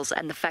females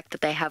and the fact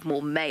that they have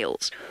more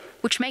males,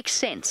 which makes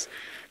sense,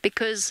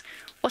 because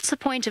what's the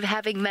point of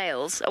having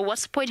males, or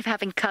what's the point of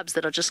having cubs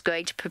that are just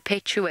going to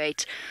perpetually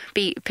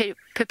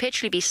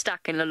be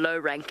stuck in a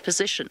low-ranked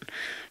position?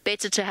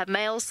 Better to have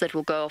males that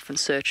will go off and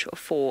search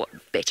for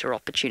better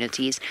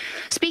opportunities.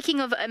 Speaking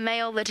of a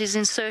male that is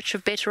in search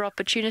of better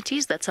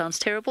opportunities, that sounds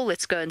terrible.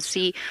 Let's go and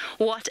see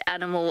what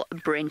animal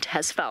Brent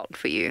has found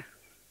for you.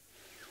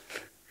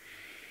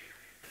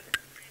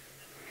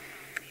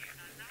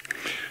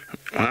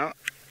 Well,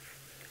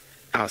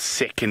 our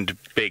second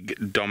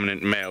big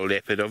dominant male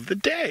leopard of the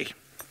day.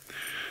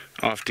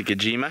 After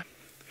Gajima,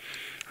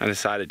 I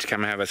decided to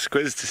come and have a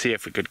squiz to see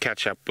if we could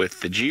catch up with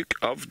the Duke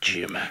of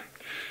Djuma.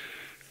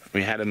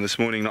 We had him this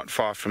morning not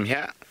far from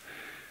here,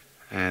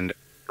 and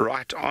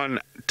right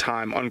on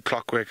time, on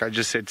clockwork. I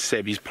just said to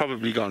Seb, he's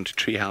probably gone to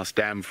Treehouse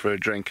Dam for a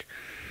drink,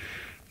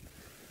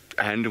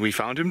 and we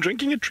found him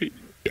drinking at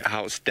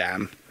Treehouse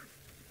Dam.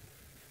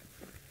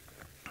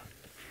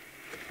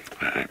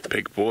 Alright,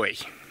 big boy.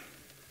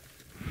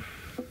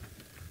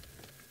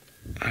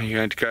 Are you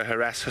going to go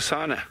harass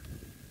Hasana?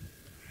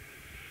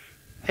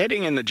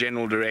 Heading in the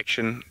general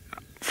direction.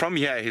 From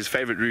here, his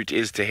favorite route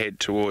is to head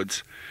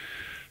towards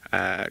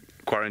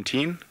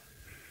quarantine.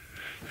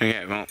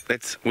 Okay, well,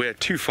 we're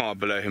too far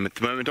below him at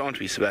the moment, aren't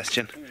we,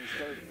 Sebastian?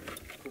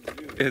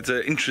 It's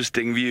an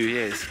interesting view,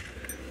 yes.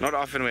 Not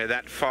often we're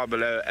that far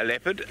below a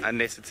leopard,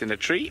 unless it's in a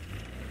tree.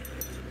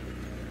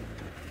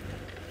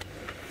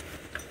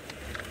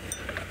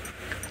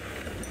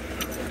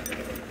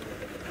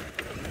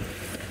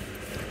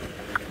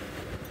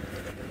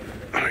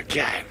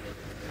 Okay.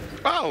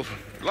 Oh,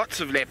 lots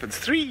of leopards.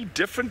 3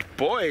 different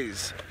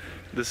boys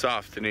this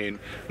afternoon.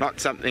 Not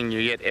something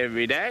you get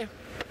every day.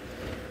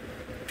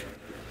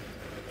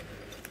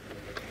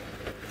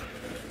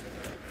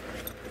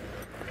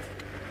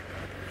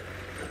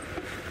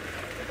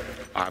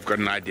 I've got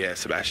an idea,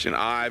 Sebastian.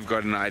 I've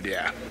got an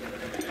idea.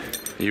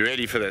 Are you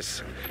ready for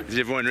this? Is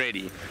everyone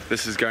ready?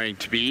 This is going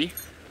to be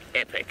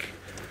epic.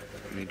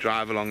 Let me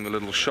drive along the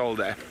little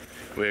shoulder.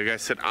 We're going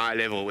to sit eye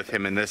level with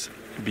him in this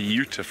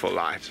beautiful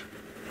light.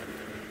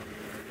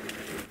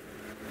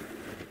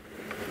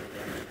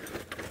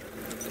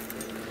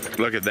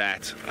 Look at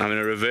that. I'm going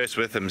to reverse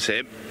with him,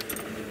 Seb.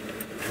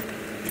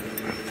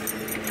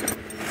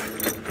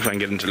 If I can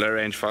get into low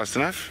range fast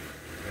enough.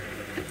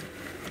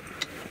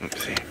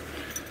 Let's see.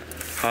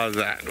 How's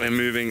that? We're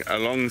moving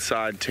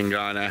alongside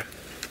Tingana,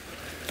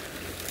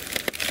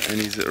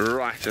 and he's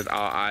right at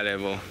our eye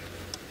level.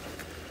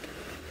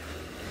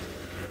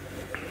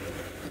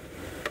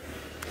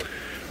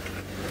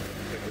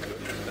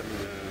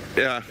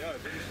 Yeah,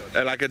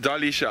 like a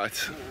dolly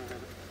shot.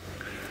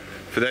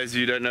 For those of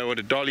you who don't know what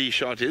a dolly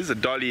shot is, a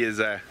dolly is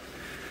a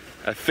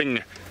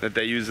thing that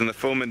they use in the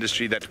film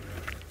industry that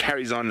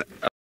carries on.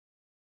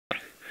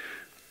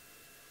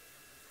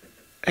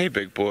 Hey,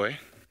 big boy,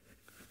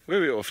 where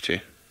are we off to?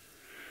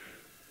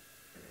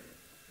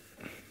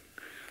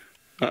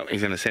 Oh,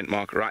 he's in a scent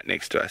mark right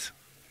next to us.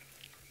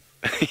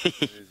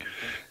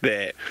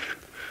 There.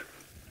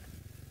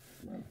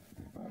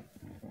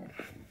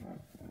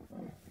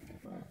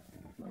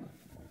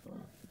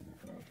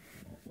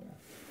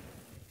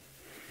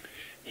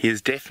 He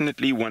is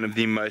definitely one of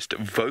the most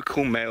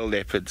vocal male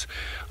leopards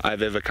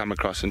I've ever come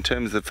across, in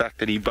terms of the fact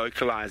that he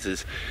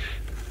vocalizes.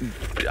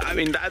 I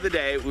mean, the other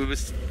day I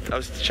was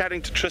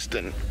chatting to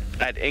Tristan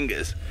at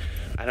Inger's,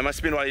 and it must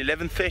have been about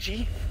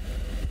 11:30,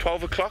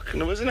 12 o'clock,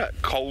 and it wasn't a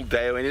cold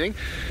day or anything.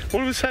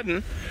 All of a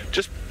sudden,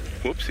 just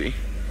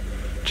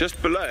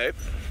below,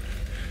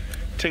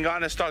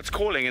 Tingana starts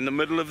calling in the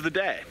middle of the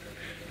day.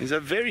 He's a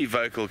very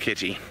vocal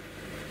kitty.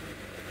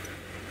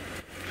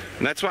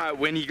 And that's why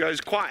when he goes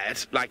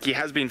quiet, like he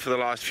has been for the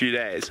last few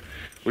days,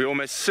 we're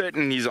almost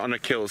certain he's on a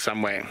kill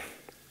somewhere.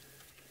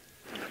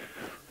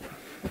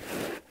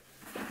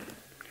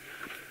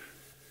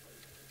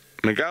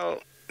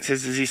 Miguel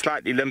says, is he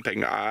slightly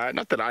limping?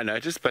 Not that I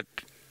noticed, but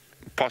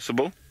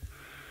possible.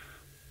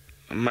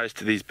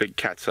 Most of these big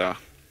cats are.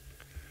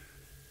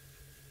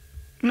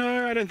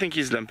 No, I don't think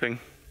he's limping.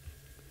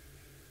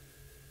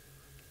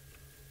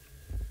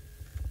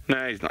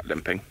 No, he's not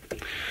limping.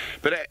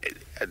 But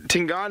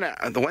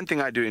Tingana, the one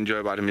thing I do enjoy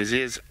about him is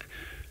he is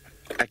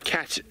a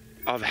cat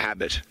of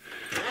habit.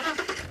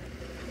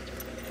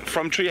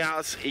 From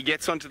Treehouse, he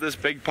gets onto this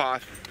big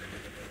path,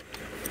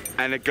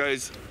 and it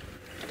goes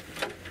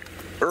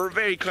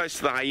very close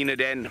to the hyena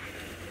den,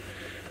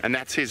 and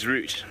that's his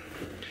route.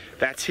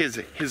 That's his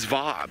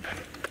vibe.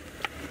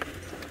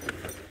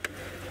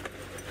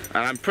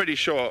 And I'm pretty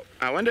sure,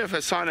 I wonder if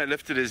Hasana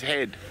lifted his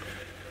head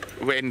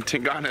when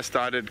Tingana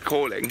started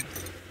calling.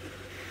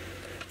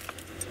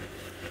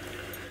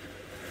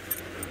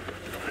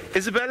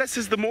 Isabella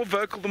says the more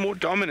vocal, the more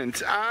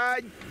dominant.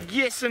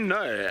 Yes and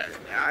no.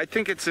 I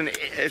think it's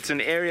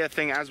an area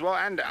thing as well,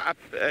 and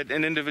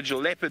an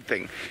individual leopard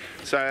thing.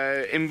 So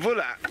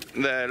Imvula,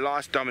 the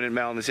last dominant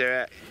male in this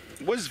area,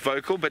 was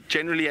vocal, but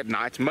generally at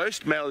night.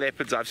 Most male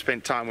leopards I've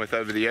spent time with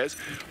over the years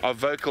are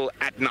vocal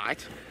at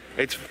night.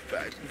 It's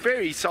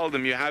very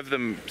seldom you have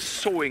them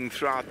sawing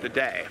throughout the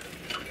day,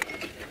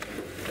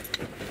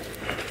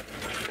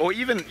 or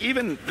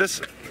even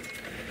this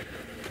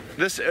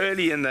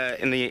early in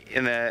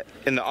the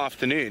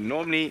afternoon.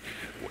 Normally,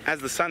 as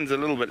the sun's a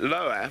little bit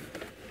lower,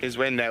 is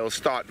when they will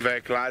start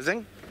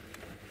vocalizing.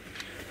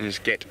 And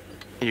just get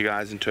you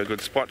guys into a good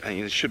spot, and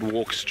you should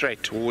walk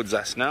straight towards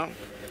us now.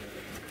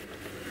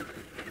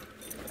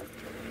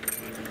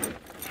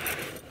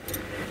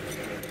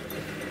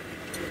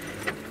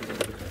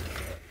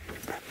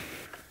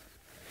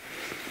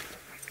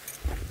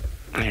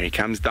 There he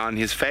comes down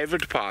his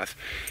favorite path.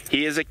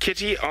 He is a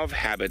kitty of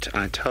habit,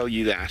 I tell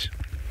you that.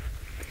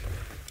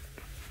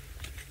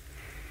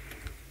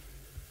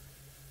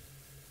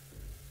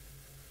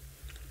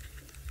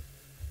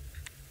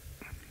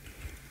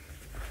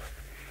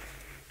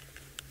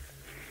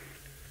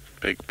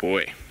 Big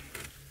boy.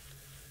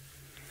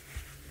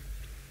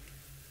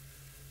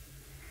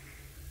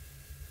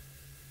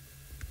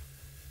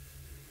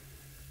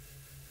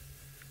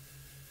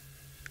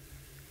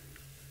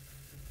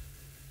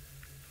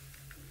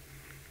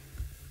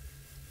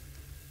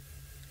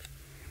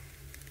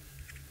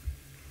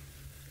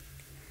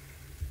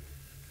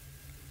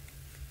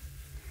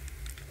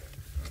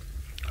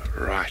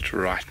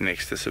 Right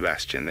next to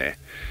Sebastian there,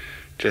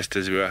 just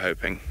as we were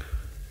hoping,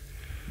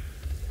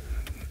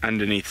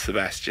 underneath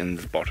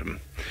Sebastian's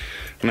bottom.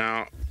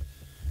 Now,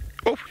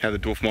 oh yeah, the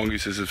dwarf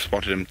mongooses have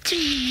spotted him.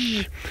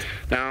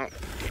 Now,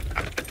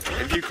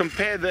 if you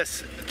compare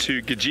this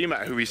to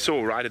Gajima, who we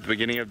saw right at the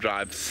beginning of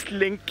drive,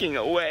 slinking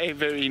away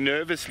very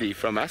nervously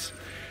from us,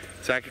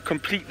 it's like a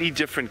completely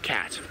different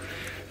cat.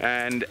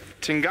 And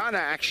Tingana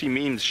actually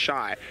means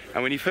shy,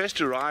 and when he first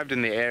arrived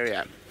in the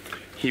area,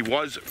 he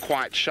was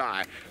quite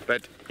shy,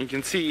 but you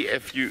can see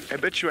if you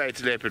habituate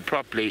a leopard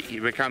properly, he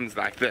becomes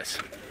like this,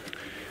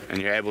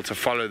 and you're able to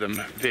follow them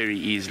very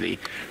easily.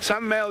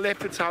 Some male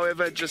leopards,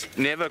 however, just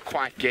never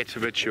quite get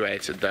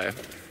habituated though.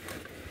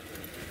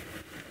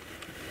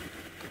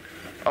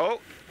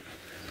 Oh,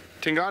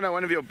 Tingana,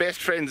 one of your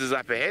best friends is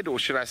up ahead, or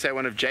should I say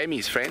one of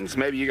Jamie's friends.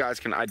 Maybe you guys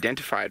can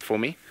identify it for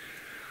me.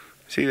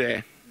 See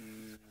there,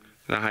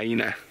 the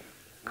hyena,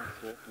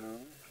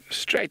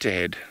 straight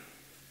ahead.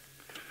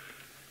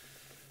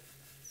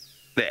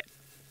 There.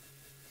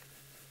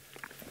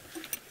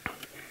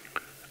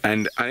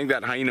 And I think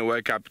that hyena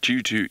woke up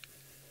due to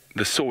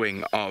the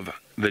sawing of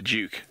the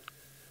Duke.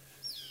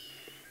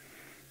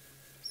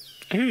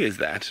 Who is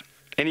that?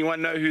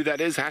 Anyone know who that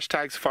is?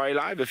 Hashtag Safari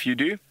Live if you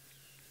do.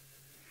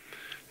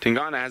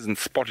 Tingana hasn't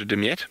spotted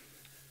him yet.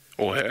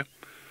 Or her.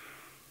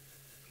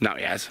 Now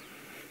he has.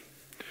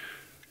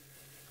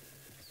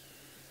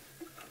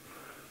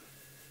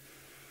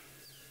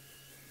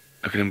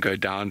 Look at him go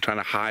down, trying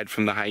to hide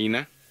from the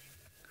hyena.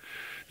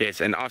 Yes,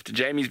 and after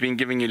Jamie's been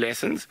giving you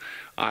lessons,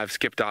 I've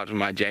skipped out on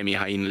my Jamie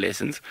hyena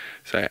lessons,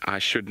 so I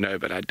should know,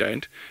 but I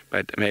don't.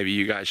 But maybe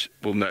you guys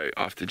will know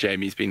after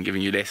Jamie's been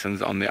giving you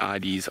lessons on the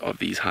IDs of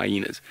these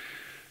hyenas.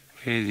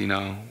 Where is he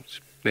now?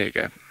 There you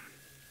go.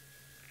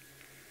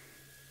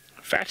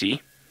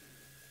 Fatty.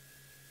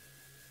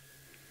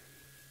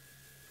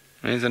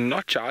 There's a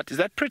notch out. Is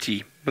that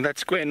pretty? With that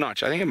square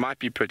notch? I think it might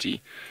be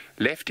pretty.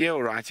 Left ear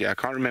or right ear? I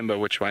can't remember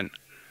which one.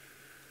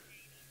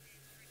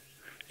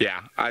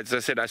 Yeah, as I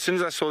said, as soon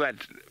as I saw that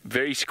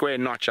very square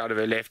notch out of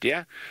her left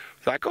ear, I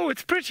was like, oh,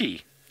 it's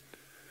pretty.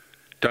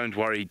 Don't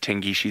worry,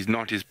 Tingy, she's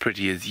not as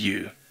pretty as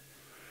you.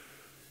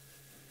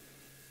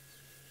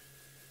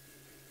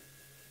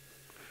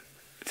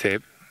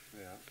 Seb,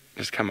 yeah.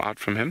 Just come out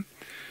from him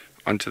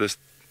onto this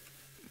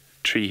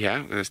tree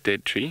here, this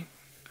dead tree.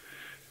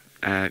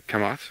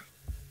 Come out.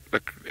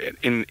 Look,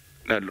 in,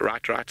 no,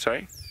 right,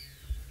 sorry.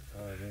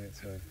 Oh, I think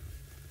it's so.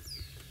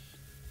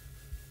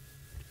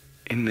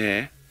 In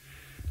there.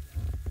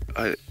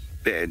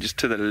 There, just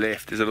to the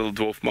left, there's a little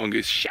dwarf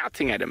mongoose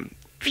shouting at him.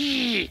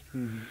 Okay,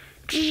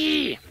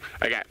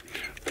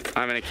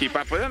 I'm going to keep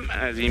up with him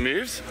as he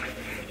moves.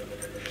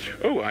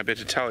 Oh, I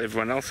better tell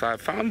everyone else I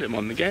found him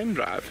on the game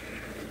drive.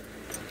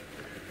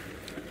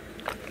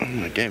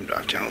 Oh, the game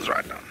drive channel's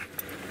right now.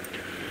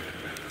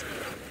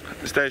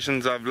 The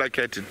stations I've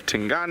located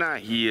Tingana.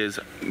 He is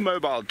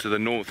mobile to the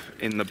north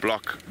in the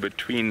block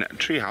between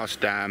Treehouse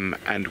Dam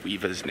and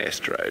Weaver's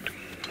Nest Road.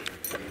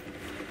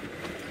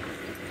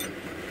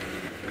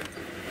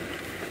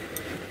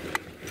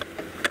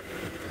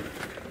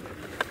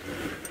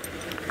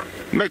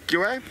 Make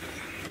your way.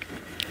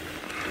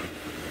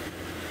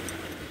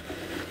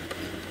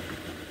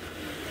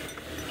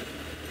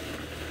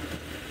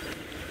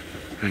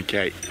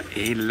 Okay,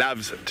 he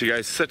loves to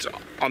go sit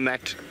on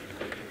that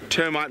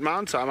termite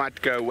mound, so I might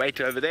go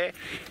wait over there.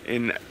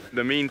 In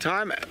the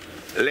meantime,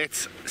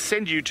 let's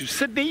send you to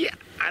Sydney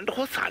and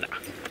Hosana.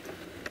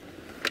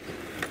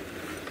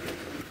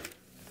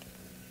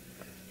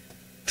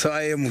 So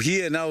I am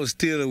here now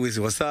still with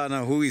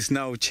Hosana, who is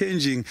now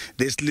changing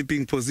the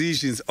sleeping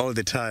positions all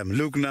the time.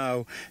 Look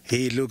now,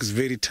 he looks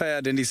very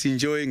tired and is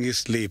enjoying his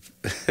sleep.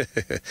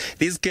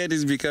 This cat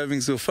is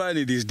becoming so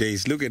funny these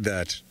days. Look at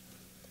that.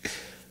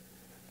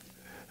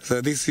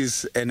 So this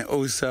is an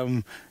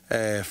awesome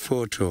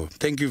photo.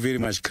 Thank you very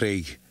much,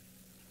 Craig.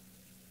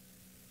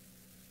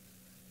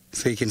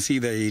 So you can see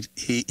that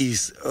he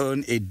is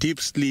on a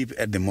deep sleep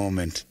at the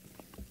moment.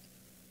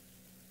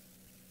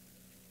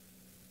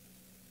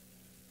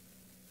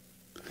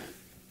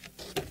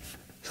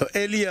 So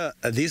earlier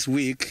this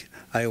week,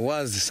 I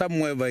was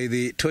somewhere by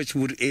the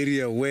Torchwood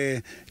area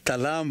where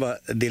Kalamba,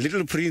 the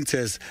little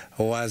princess,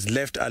 was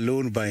left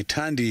alone by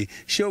Thandi,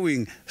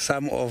 showing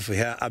some of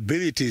her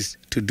abilities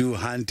to do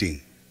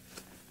hunting.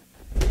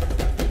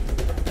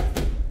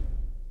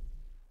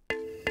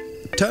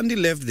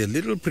 Thandi left the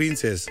little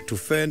princess to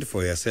fend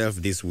for herself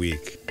this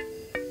week.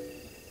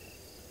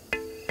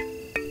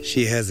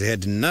 She has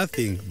had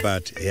nothing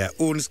but her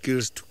own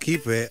skills to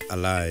keep her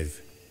alive.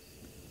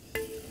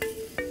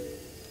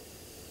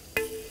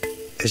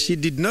 She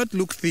did not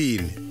look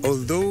thin,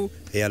 although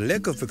her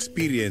lack of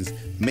experience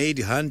made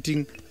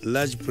hunting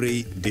large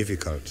prey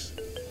difficult.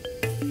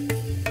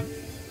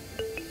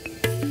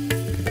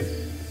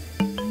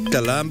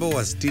 Kalamba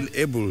was still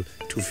able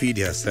to feed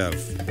herself.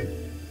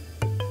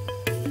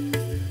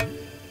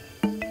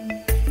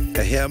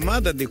 Her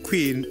mother, the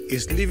queen,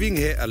 is leaving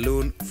her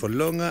alone for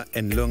longer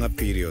and longer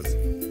periods.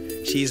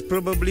 She is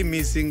probably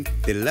missing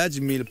the large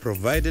meal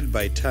provided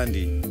by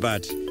Thandi,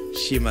 but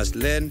she must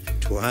learn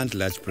to hunt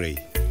large prey.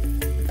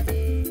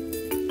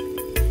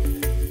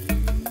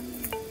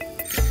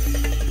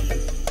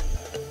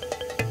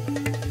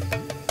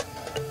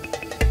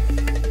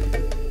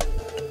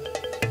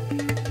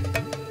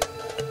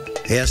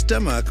 Her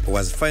stomach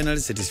was finally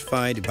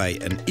satisfied by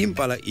an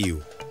impala eel.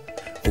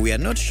 We are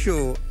not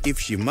sure if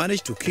she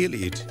managed to kill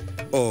it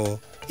or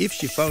if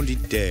she found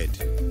it dead.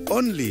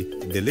 Only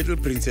the little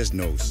princess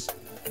knows.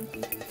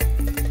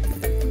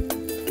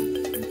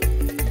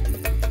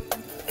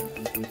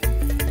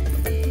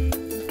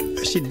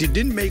 She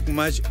didn't make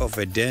much of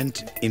a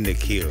dent in the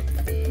kill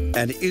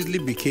and easily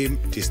became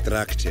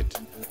distracted.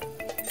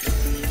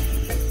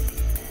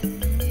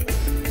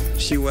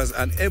 She was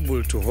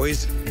unable to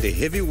hoist the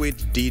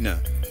heavyweight dinner,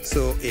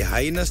 so a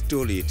hyena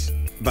stole it,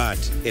 but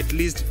at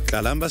least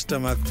Kalamba's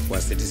stomach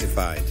was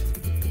satisfied.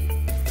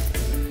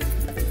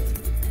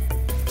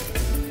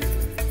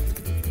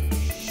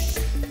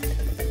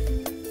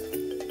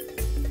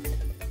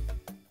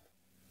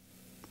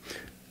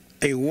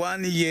 A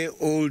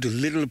 1-year-old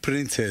little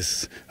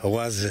princess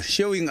was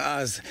showing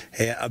us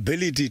her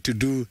ability to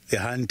do the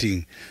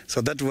hunting,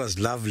 so that was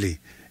lovely.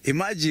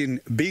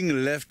 Imagine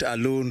being left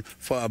alone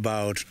for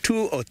about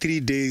 2 or 3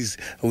 days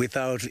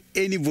without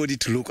anybody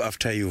to look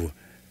after you.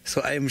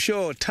 So I am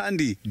sure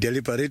Thandi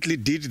deliberately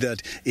did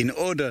that in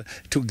order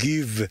to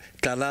give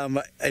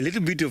Kalamba a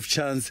little bit of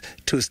chance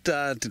to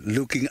start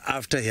looking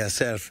after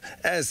herself,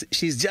 as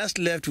she's just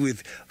left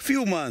with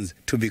few months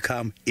to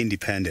become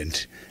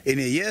independent. In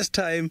a year's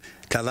time,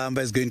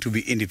 Kalamba is going to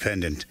be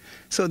independent.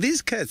 So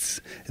these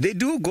cats, they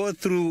do go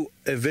through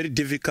a very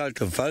difficult,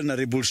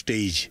 vulnerable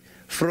stage.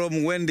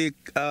 From when they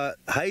are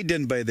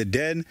hidden by the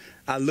den,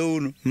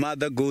 alone,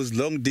 mother goes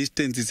long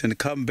distances and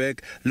come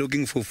back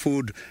looking for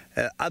food.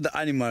 Other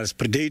animals,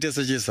 predators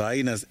such as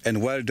hyenas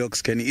and wild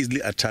dogs can easily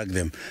attack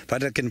them.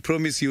 But I can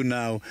promise you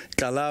now,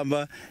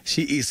 Kalamba,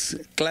 she is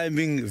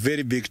climbing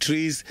very big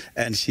trees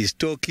and she's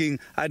talking.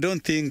 I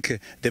don't think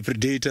the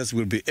predators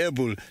will be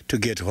able to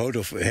get hold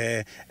of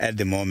her at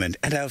the moment.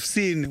 And I've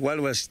seen,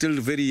 while we're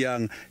still very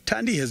young,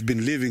 Thandi has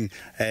been leaving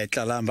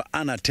Kalamba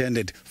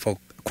unattended for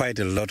quite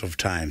a lot of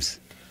times.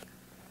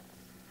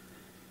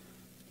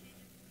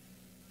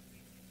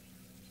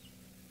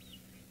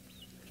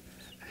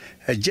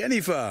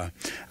 Jennifer,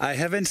 I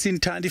haven't seen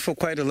Thandi for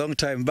quite a long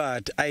time,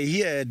 but I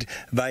heard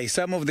by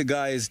some of the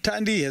guys,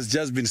 Thandi has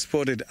just been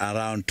spotted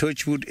around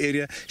Torchwood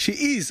area. She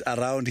is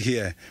around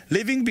here.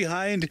 Leaving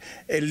behind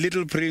a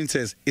little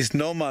princess is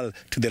normal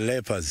to the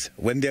lepers.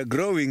 When they're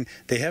growing,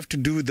 they have to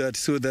do that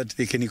so that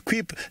they can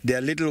equip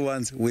their little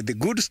ones with the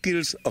good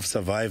skills of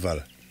survival.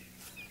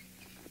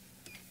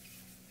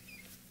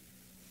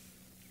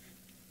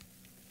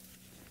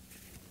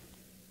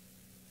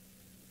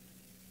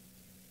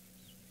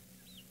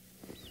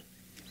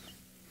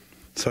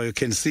 So you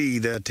can see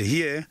that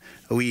here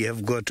we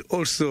have got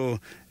also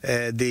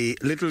the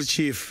little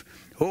chief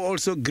who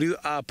also grew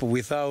up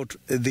without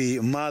the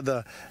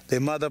mother. The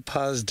mother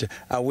passed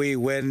away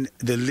when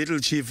the little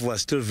chief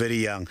was still very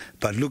young.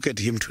 But look at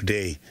him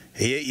today.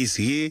 Here is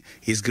he,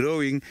 he's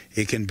growing,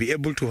 he can be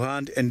able to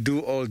hunt and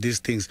do all these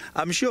things.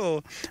 I'm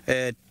sure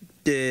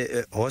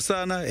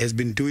Hosana has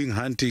been doing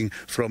hunting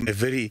from a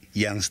very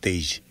young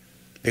stage.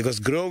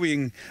 Because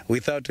growing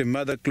without a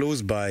mother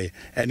close by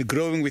and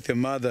growing with a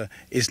mother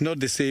is not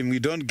the same. We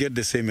don't get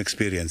the same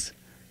experience.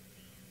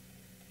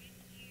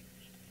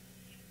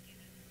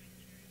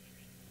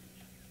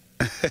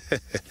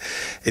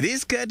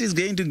 This cat is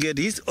going to get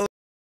his own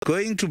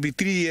going to be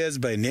 3 years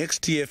by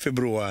next year,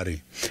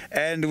 February.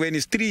 And when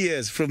it's 3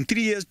 years, from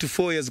 3 years to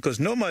 4 years, because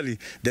normally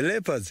the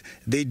leopards,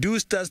 they do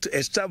start to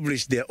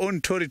establish their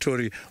own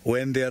territory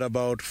when they're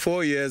about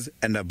 4 years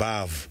and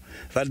above.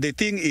 But the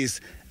thing is,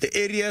 the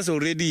areas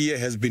already here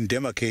has been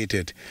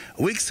demarcated.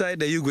 Which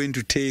side are you going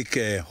to take,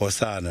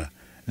 Hosanna?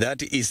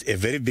 That is a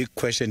very big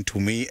question to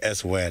me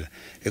as well,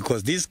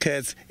 because these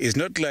cats is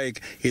not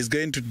like he's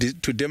going to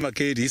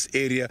demarcate his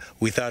area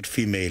without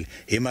female.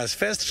 He must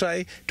first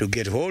try to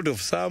get hold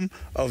of some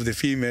of the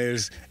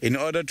females in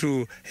order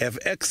to have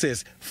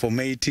access for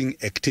mating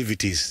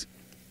activities.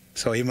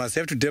 So he must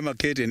have to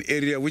demarcate an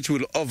area which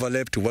will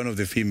overlap to one of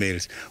the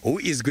females. Who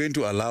is going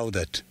to allow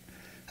that?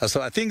 So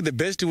I think the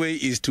best way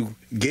is to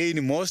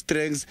gain more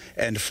strength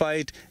and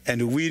fight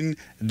and win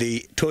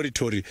the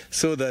territory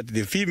so that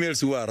the females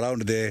who are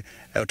around there,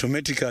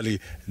 automatically,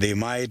 they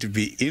might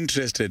be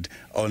interested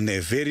on a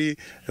very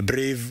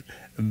brave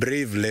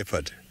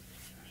leopard.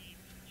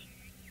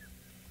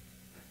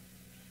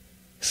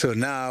 So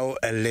now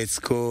let's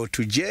go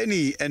to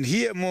Jenny and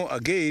hear more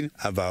again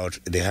about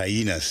the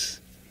hyenas.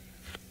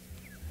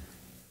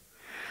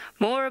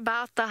 More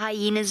about the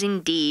hyenas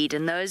indeed,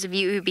 and those of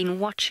you who've been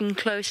watching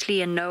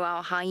closely and know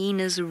our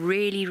hyenas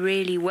really,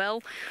 really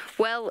well,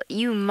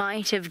 you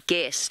might have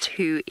guessed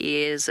who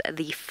is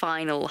the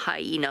final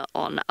hyena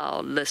on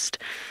our list.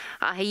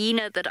 A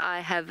hyena that I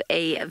have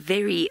a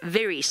very,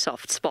 very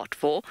soft spot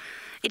for.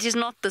 It is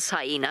not this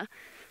hyena.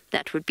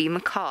 That would be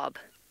macabre.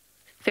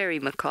 Very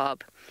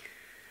macabre.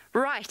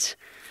 Right,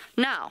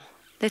 now,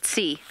 let's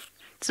see.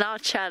 It's now a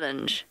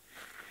challenge.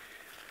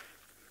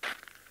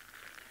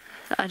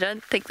 I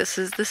don't think this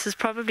is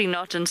probably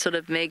not in sort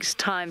of Meg's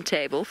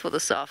timetable for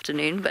this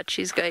afternoon, but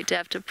she's going to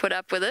have to put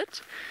up with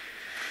it.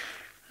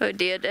 Oh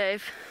dear,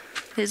 Dave.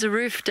 There's a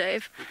roof,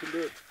 Dave. You can do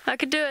it. I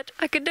could do it.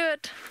 I could do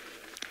it.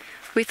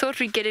 We thought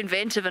we'd get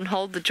inventive and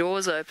hold the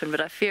jaws open, but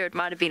I fear it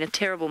might have been a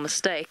terrible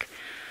mistake.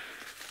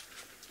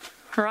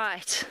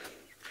 Right.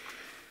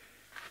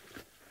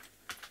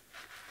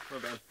 Well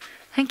done.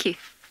 Thank you.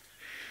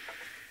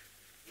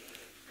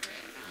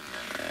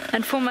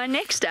 And for my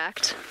next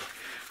act,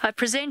 I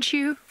present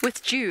you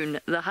with June,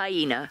 the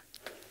hyena.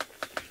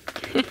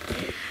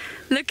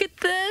 Look at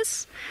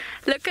this.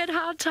 Look at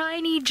how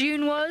tiny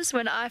June was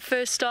when I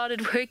first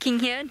started working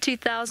here in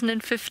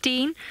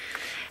 2015.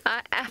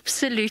 I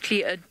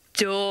absolutely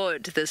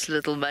adored this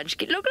little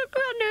munchkin. Look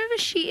how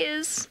nervous she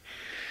is.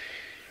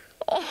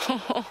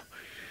 Oh,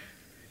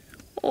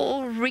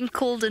 all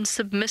wrinkled and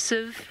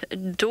submissive,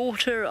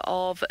 daughter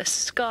of a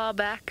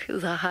Scarback,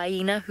 the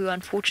hyena, who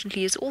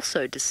unfortunately is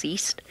also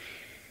deceased.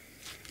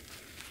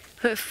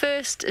 Her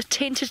first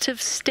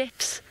tentative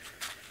steps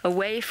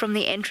away from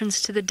the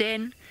entrance to the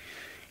den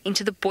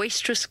into the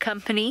boisterous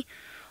company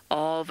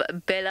of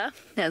Bella,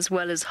 as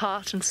well as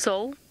Heart and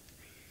Soul,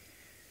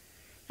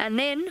 and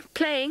then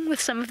playing with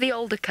some of the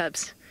older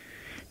cubs.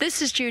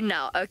 This is June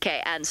now.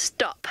 Okay, and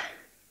stop.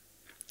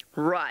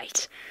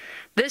 Right.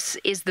 This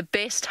is the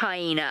best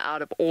hyena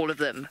out of all of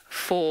them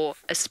for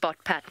a spot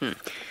pattern.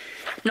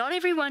 Not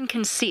everyone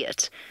can see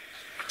it.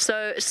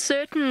 So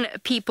certain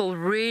people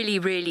really,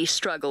 really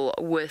struggle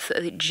with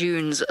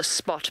June's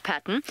spot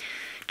pattern.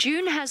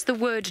 June has the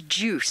word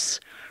juice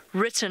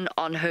written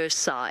on her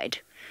side.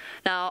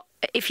 Now,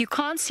 if you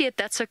can't see it,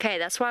 that's okay.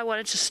 That's why I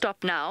wanted to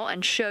stop now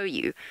and show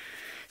you.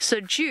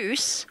 So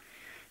juice,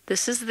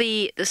 this is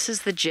the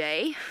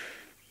J,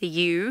 the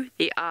U,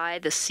 the I,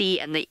 the C,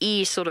 and the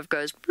E sort of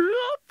goes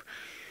bloop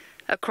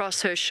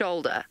across her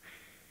shoulder.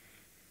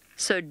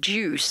 So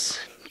juice.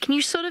 Can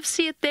you sort of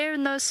see it there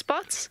in those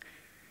spots?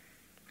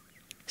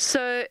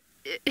 So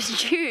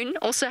June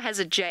also has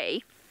a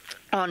J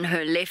on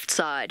her left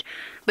side,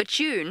 but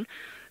June,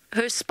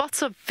 her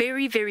spots are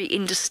very, very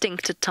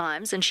indistinct at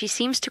times, and she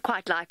seems to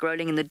quite like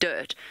rolling in the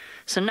dirt.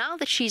 So now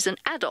that she's an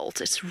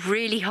adult, it's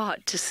really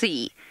hard to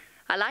see.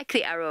 I like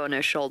the arrow on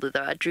her shoulder,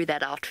 though. I drew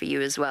that out for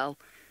you as well,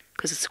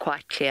 because it's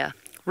quite clear.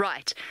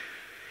 Right.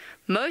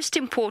 Most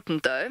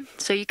important, though,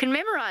 so you can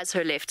memorize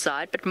her left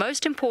side, but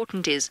most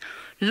important is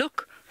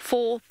look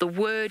for the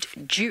word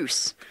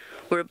juice.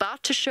 We're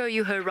about to show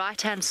you her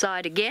right-hand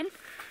side again.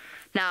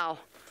 Now,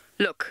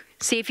 look,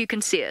 see if you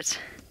can see it.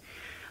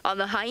 On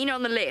the hyena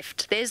on the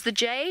left, there's the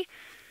J.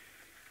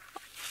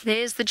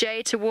 There's the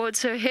J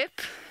towards her hip.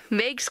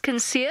 Megs can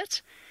see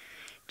it.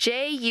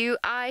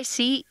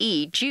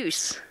 J-U-I-C-E,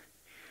 juice.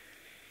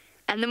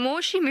 And the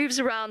more she moves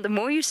around, the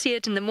more you see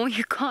it and the more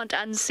you can't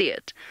unsee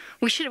it.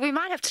 We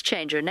might have to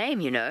change her name,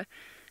 you know.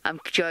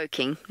 I'm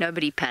joking.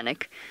 Nobody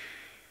panic.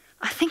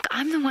 I think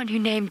I'm the one who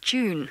named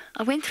June.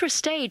 I went through a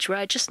stage where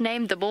I just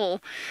named them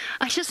all.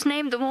 I just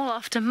named them all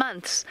after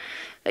months.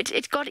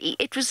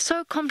 It was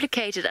so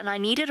complicated, and I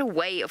needed a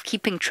way of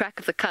keeping track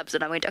of the cubs.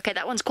 And I went, okay,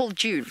 that one's called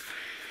June.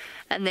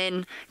 And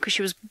then, because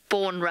she was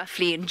born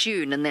roughly in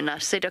June, and then I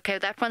said, okay,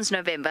 that one's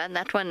November, and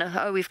that one,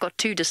 oh, we've got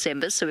 2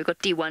 Decembers, so we've got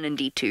D1 and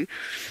D2.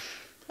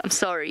 I'm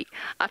sorry.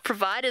 I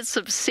provided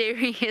some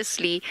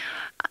seriously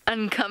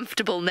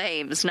uncomfortable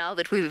names now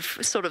that we've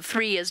sort of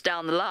 3 years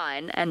down the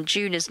line, and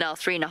June is now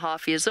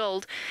 3.5 years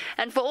old,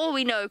 and for all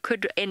we know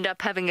could end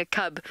up having a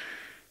cub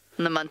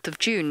in the month of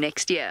June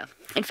next year.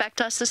 In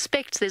fact, I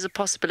suspect there's a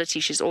possibility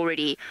she's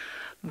already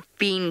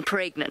been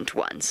pregnant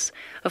once.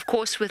 Of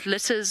course, with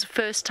litters,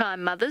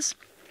 first-time mothers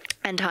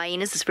and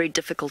hyenas, it's very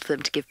difficult for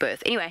them to give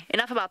birth. Anyway,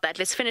 enough about that.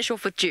 Let's finish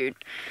off with June.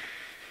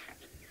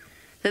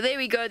 So there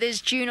we go,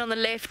 there's June on the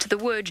left. The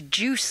word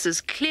juice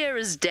is clear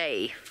as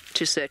day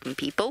to certain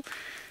people.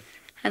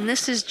 And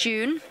this is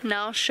June,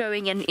 now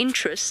showing an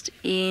interest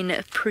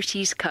in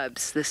Pretty's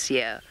cubs this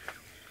year.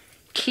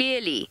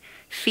 Clearly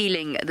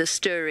feeling the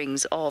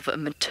stirrings of a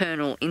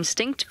maternal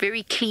instinct.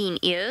 Very clean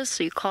ears,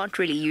 so you can't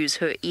really use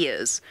her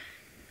ears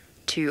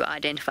to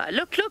identify.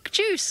 Look,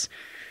 Juice!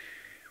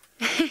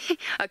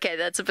 Okay,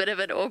 that's a bit of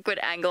an awkward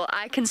angle.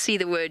 I can see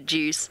the word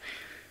juice.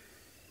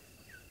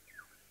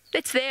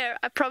 It's there,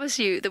 I promise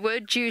you, the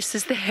word juice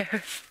is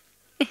there.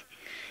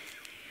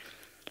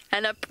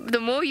 And the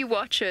more you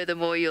watch her, the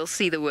more you'll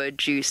see the word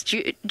juice.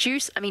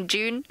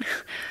 June,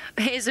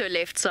 here's her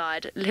left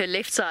side. Her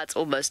left side's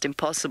almost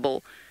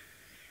impossible.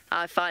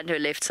 I find her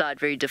left side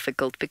very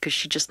difficult because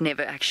she just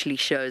never actually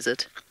shows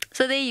it.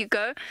 So there you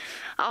go,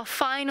 our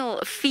final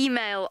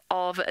female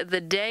of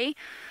the day,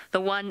 the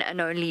one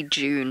and only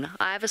June.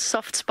 I have a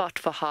soft spot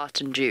for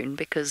Heart and June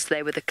because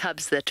they were the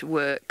cubs that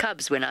were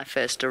cubs when I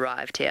first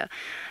arrived here,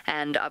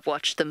 and I've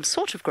watched them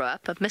sort of grow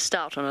up. I've missed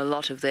out on a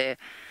lot of their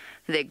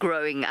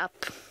growing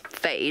up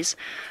phase,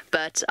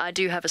 but I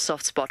do have a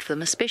soft spot for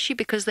them, especially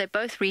because they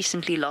both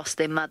recently lost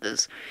their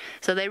mothers.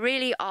 So they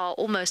really are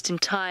almost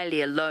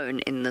entirely alone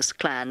in this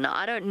clan. Now,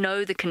 I don't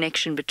know the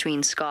connection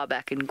between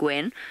Scarback and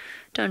Gwen.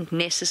 Don't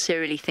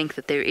necessarily think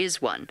that there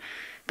is one,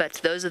 but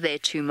those are their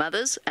two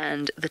mothers,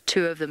 and the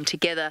two of them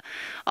together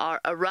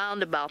are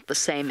around about the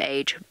same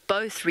age,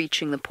 both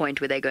reaching the point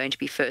where they're going to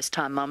be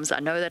first-time mums. I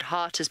know that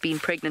Heart has been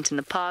pregnant in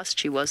the past.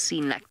 She was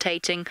seen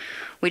lactating.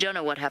 We don't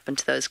know what happened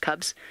to those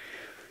cubs.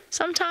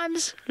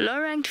 Sometimes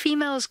low-ranked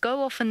females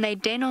go off and they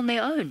den on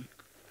their own.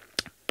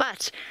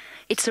 But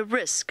it's a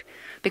risk,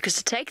 because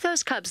to take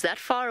those cubs that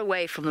far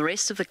away from the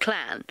rest of the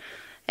clan,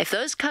 if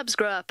those cubs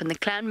grow up and the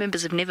clan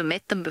members have never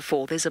met them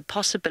before, there's a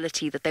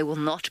possibility that they will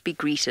not be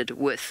greeted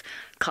with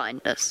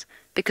kindness,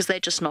 because they're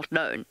just not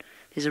known.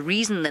 There's a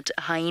reason that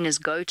hyenas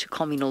go to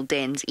communal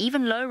dens,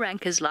 even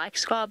low-rankers like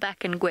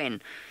Scarback and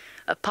Gwen.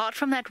 Apart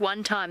from that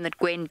one time that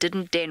Gwen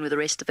didn't den with the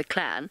rest of the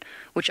clan,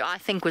 which I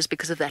think was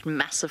because of that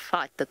massive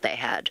fight that they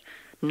had,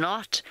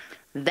 not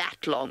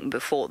that long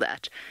before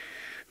that.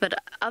 But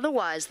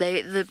otherwise,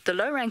 the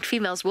low-ranked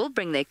females will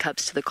bring their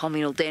cubs to the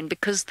communal den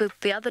because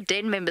the other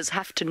den members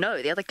have to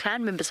know, the other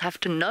clan members have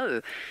to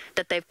know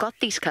that they've got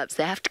these cubs.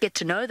 They have to get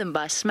to know them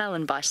by smell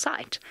and by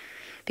sight,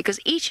 because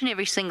each and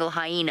every single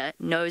hyena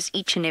knows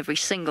each and every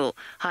single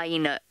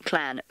hyena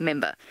clan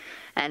member.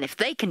 And if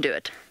they can do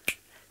it,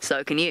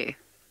 so can you.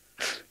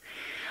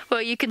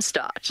 Well, you can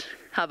start.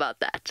 How about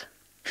that?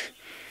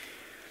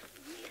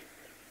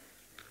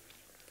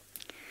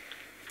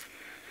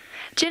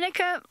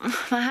 Jenica,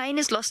 my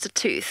hyena's lost a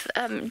tooth.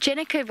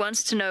 Jenica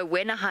wants to know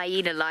when a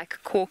hyena like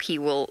Corky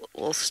will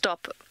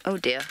stop. Oh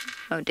dear,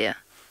 oh dear.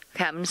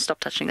 Okay, I'm going to stop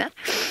touching that.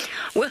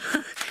 Well,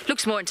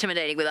 looks more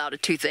intimidating without a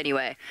tooth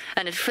anyway,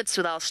 and it fits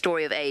with our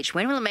story of age.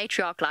 When will a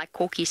matriarch like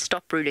Corky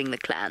stop ruling the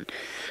clan?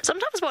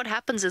 Sometimes what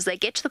happens is they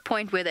get to the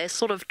point where they're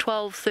sort of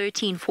 12,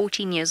 13,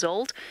 14 years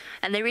old,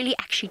 and they really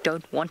actually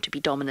don't want to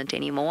be dominant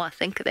anymore. I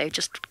think they're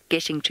just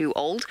getting too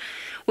old,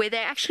 where they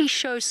actually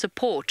show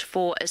support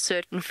for a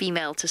certain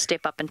female to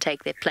step up and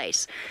take their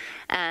place.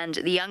 And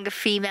the younger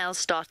females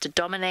start to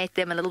dominate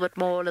them a little bit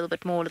more, a little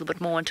bit more, a little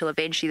bit more, until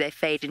eventually they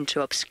fade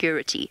into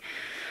obscurity.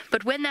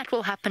 But when that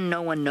will happen,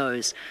 no one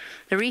knows.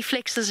 The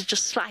reflexes are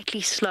just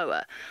slightly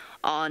slower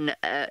on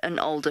an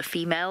older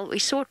female. We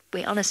saw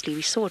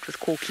it with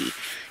Corky.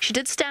 She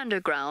did stand her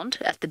ground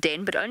at the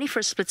den, but only for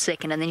a split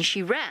second, and then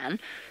she ran,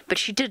 but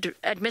she did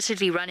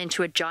admittedly run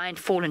into a giant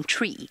fallen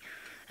tree.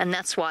 And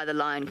that's why the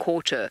lion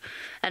caught her.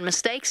 And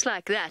mistakes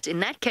like that, in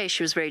that case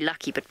she was very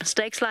lucky, but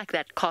mistakes like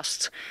that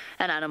cost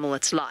an animal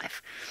its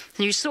life.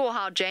 And you saw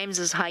how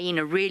James's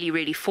hyena really,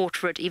 really fought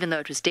for it, even though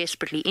it was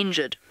desperately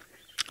injured.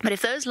 But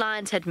if those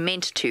lions had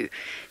meant to,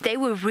 they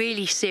were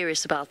really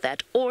serious about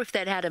that, or if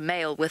they'd had a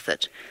male with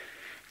it,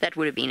 that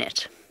would have been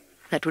it.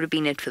 That would have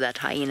been it for that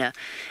hyena.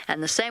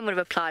 And the same would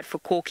have applied for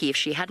Corky if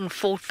she hadn't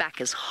fought back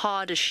as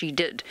hard as she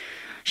did.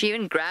 She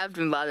even grabbed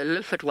him by the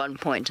lip at one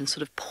point and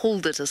sort of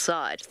pulled it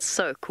aside. It's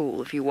so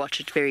cool if you watch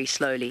it very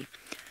slowly.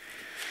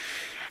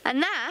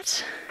 And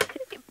that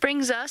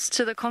brings us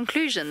to the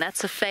conclusion.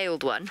 That's a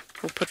failed one.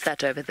 We'll put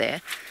that over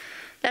there.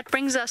 That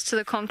brings us to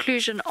the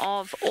conclusion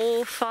of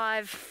all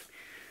 5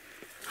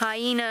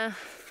 hyena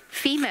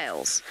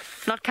females,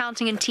 not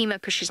counting Intima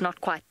because she's not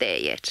quite there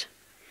yet.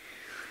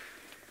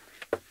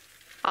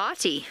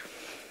 Artie,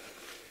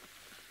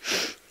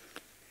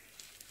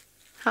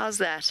 how's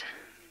that?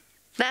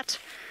 That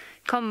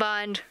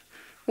combined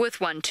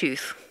with one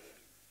tooth.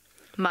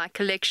 My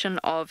collection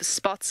of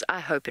spots, I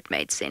hope it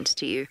made sense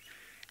to you.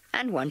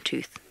 and one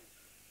tooth.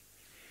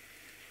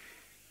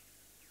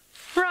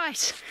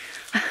 Right.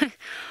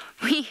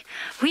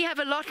 We have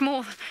a lot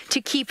more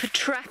to keep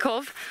track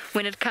of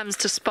when it comes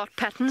to spot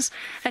patterns.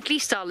 At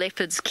least our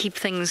leopards keep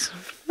things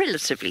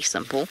relatively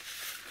simple.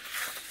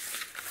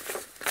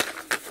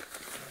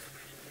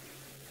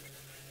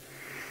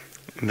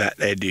 That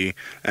they do.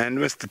 And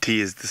Mr.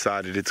 T has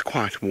decided it's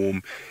quite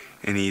warm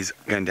and he's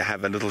going to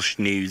have a little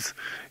snooze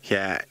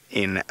here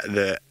in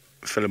the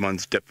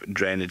Philemon's Dip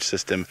drainage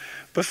system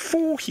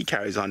before he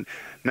carries on.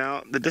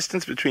 Now, the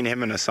distance between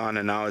him and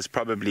Asana now is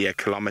probably 1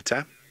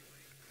 kilometer.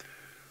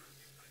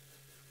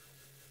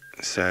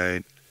 So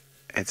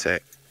it's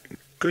a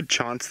good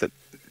chance that,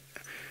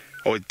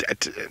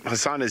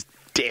 Hassan has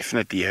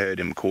definitely heard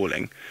him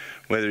calling.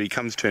 Whether he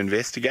comes to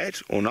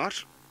investigate or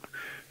not,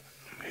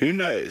 who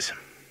knows?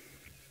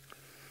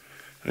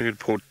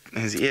 Look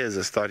at his ears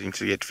are starting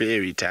to get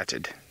very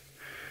tattered,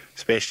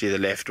 especially the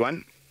left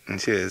one. And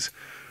see, there's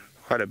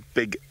quite a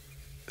big,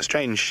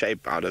 strange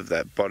shape out of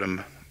that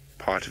bottom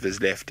part of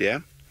his left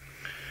ear.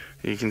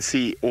 You can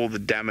see all the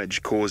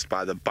damage caused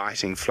by the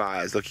biting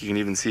flies. Look, you can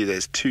even see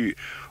there's 2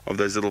 of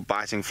those little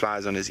biting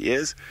flies on his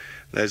ears.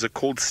 Those are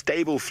called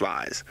stable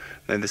flies.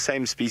 They're the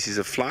same species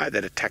of fly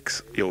that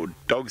attacks your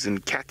dogs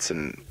and cats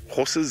and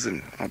horses,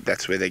 and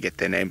that's where they get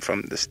their name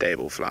from, the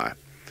stable fly.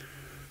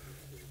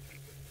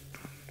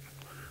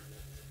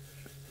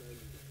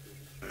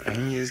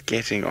 He is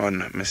getting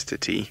on Mr.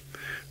 T,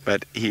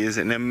 but he is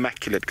in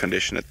immaculate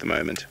condition at the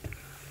moment.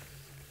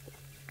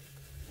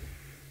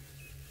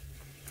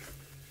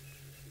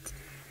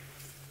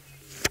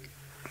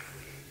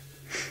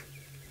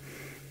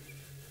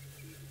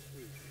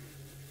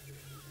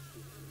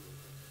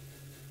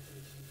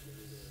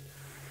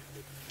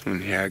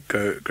 And here,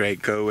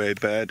 great go away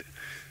bird.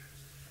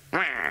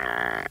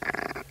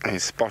 I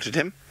spotted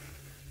him.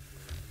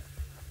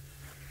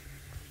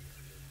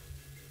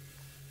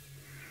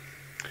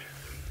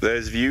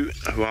 Those of you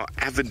who are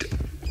avid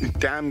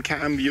dam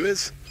cam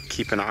viewers,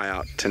 keep an eye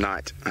out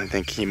tonight. I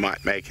think he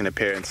might make an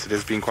appearance. It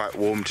has been quite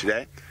warm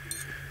today.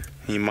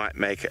 He might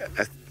make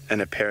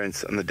an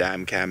appearance on the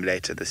dam cam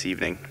later this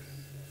evening.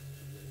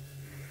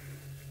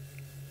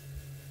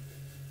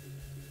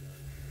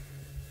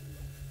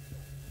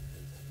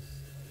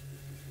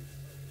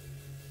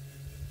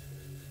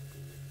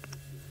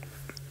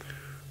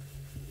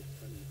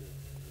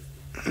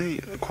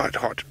 Quite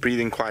hot,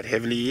 breathing quite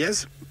heavily. He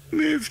has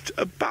moved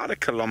about 1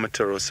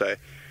 kilometer or so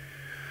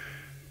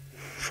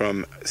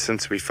from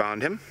since we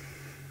found him,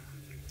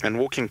 and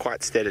walking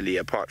quite steadily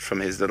apart from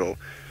his little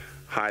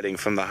hiding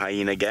from the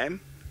hyena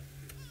game.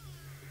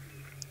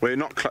 We're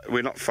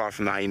not far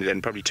from the hyena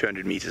den, probably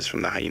 200 meters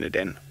from the hyena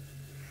den.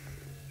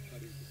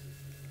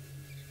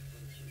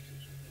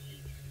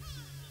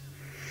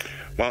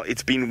 Well,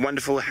 it's been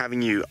wonderful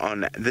having you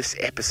on this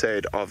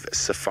episode of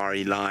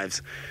Safari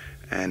Lives.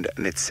 And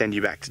let's send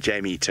you back to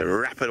Jamie to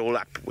wrap it all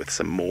up with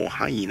some more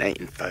hyena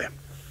info.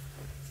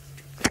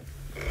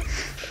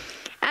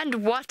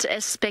 And what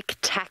a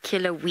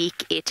spectacular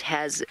week it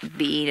has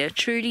been. A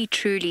truly,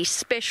 truly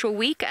special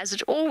week, as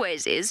it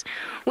always is,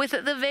 with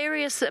the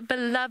various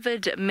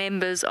beloved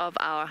members of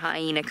our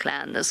hyena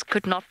clan. This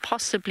could not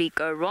possibly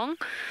go wrong.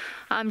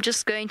 I'm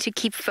just going to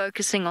keep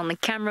focusing on the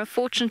camera.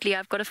 Fortunately,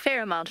 I've got a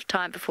fair amount of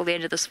time before the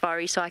end of the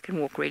safari, so I can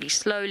walk really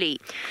slowly.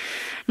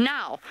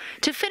 Now,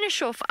 to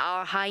finish off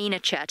our hyena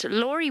chat,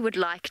 Laurie would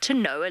like to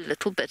know a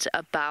little bit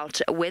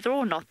about whether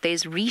or not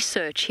there's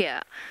research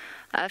here.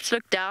 I have to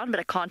look down, but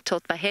I can't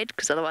tilt my head,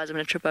 because otherwise I'm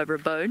going to trip over a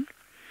bone.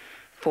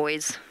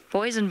 Boys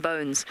and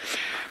bones.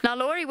 Now,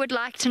 Laurie would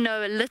like to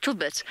know a little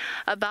bit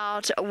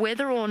about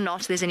whether or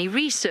not there's any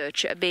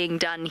research being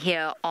done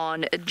here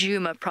on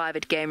Djuma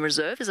Private Game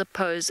Reserve, as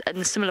opposed in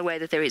a similar way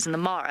that there is in the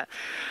Mara.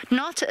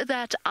 Not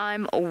that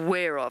I'm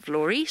aware of,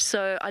 Laurie,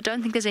 so I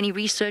don't think there's any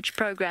research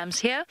programs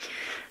here.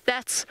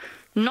 That's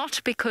not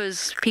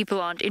because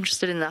people aren't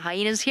interested in the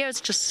hyenas here,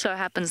 it just so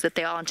happens that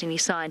there aren't any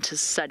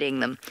scientists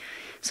studying them.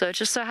 So it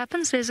just so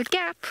happens there's a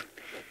gap,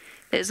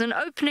 there's an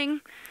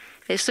opening.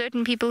 There's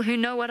certain people who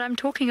know what I'm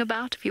talking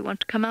about. If you want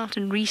to come out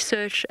and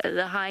research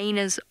the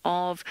hyenas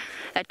of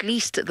at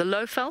least the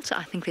Lowveld,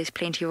 I think there's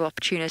plenty of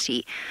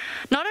opportunity.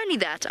 Not only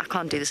that, I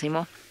can't do this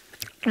anymore.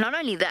 Not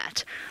only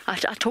that, I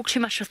talk too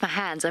much with my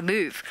hands. I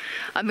move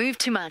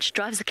too much.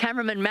 Drives the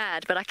cameraman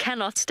mad, but I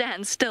cannot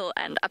stand still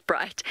and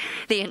upright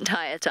the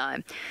entire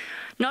time.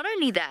 Not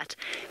only that,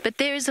 but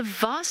there is a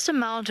vast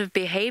amount of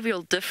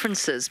behavioral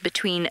differences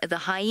between the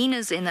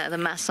hyenas in the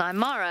Maasai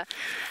Mara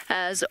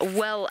as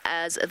well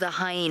as the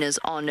hyenas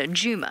on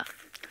Djuma.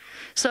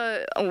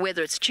 So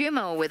whether it's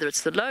Djuma or whether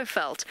it's the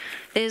Lowveld,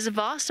 there's a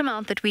vast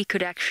amount that we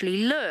could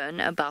actually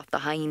learn about the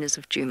hyenas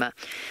of Djuma.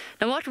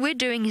 Now, what we're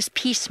doing is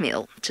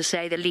piecemeal, to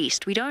say the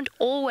least. We don't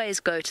always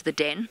go to the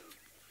den.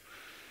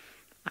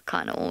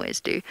 kind of always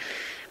do.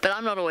 But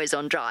I'm not always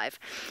on drive.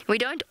 We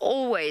don't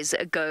always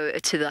go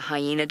to the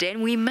hyena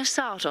den. We miss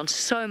out on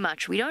so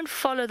much. We don't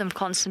follow them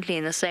constantly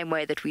in the same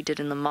way that we did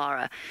in the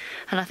Mara.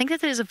 And I think that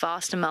there's a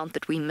vast amount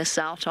that we miss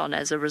out on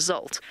as a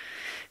result.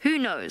 Who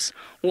knows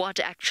what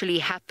actually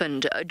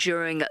happened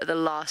during the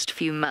last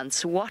few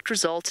months? What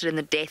resulted in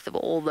the death of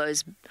all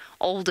those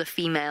older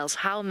females?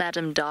 How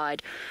Madam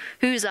died?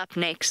 Who's up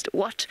next?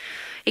 What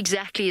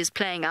exactly is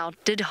playing out?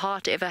 Did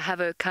Hart ever have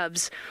her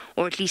cubs?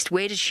 Or at least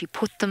where did she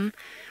put them?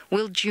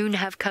 Will June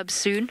have cubs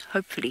soon?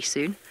 Hopefully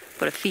soon.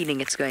 Got a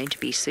feeling it's going to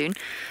be soon.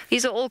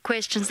 These are all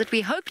questions that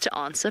we hope to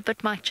answer,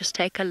 but might just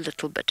take a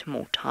little bit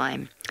more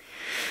time.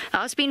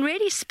 Now, it's been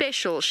really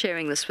special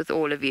sharing this with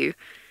all of you.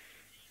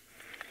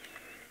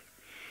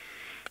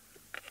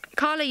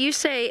 Carla, you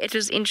say it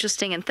was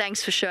interesting, and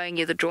thanks for showing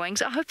you the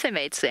drawings. I hope they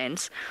made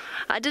sense.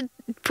 I did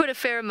put a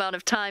fair amount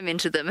of time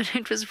into them, and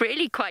it was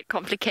really quite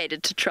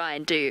complicated to try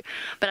and do.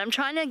 But I'm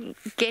trying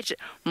to get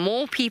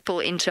more people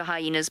into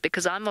hyenas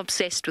because I'm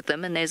obsessed with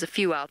them, and there's a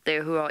few out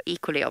there who are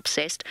equally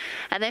obsessed.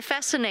 And they're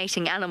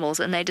fascinating animals,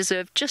 and they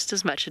deserve just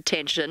as much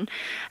attention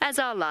as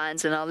our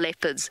lions and our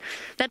leopards.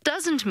 That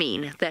doesn't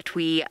mean that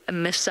we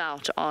miss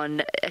out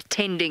on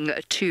attending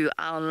to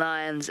our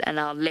lions and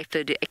our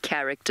leopard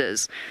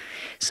characters.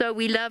 So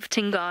we love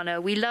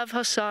Tingana, we love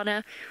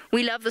Hosanna,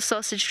 we love the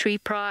Sausage Tree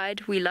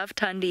Pride, we love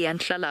Tundi and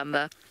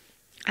Tlalamba,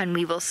 and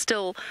we will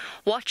still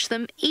watch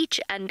them each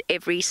and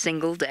every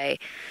single day.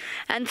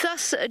 And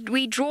thus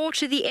we draw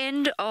to the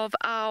end of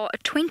our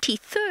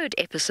 23rd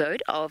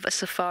episode of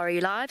Safari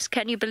Lives.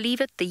 Can you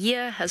believe it? The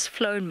year has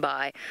flown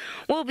by.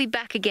 We'll be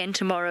back again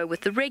tomorrow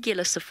with the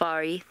regular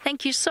safari.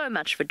 Thank you so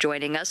much for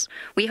joining us.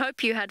 We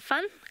hope you had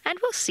fun, and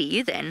we'll see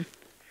you then.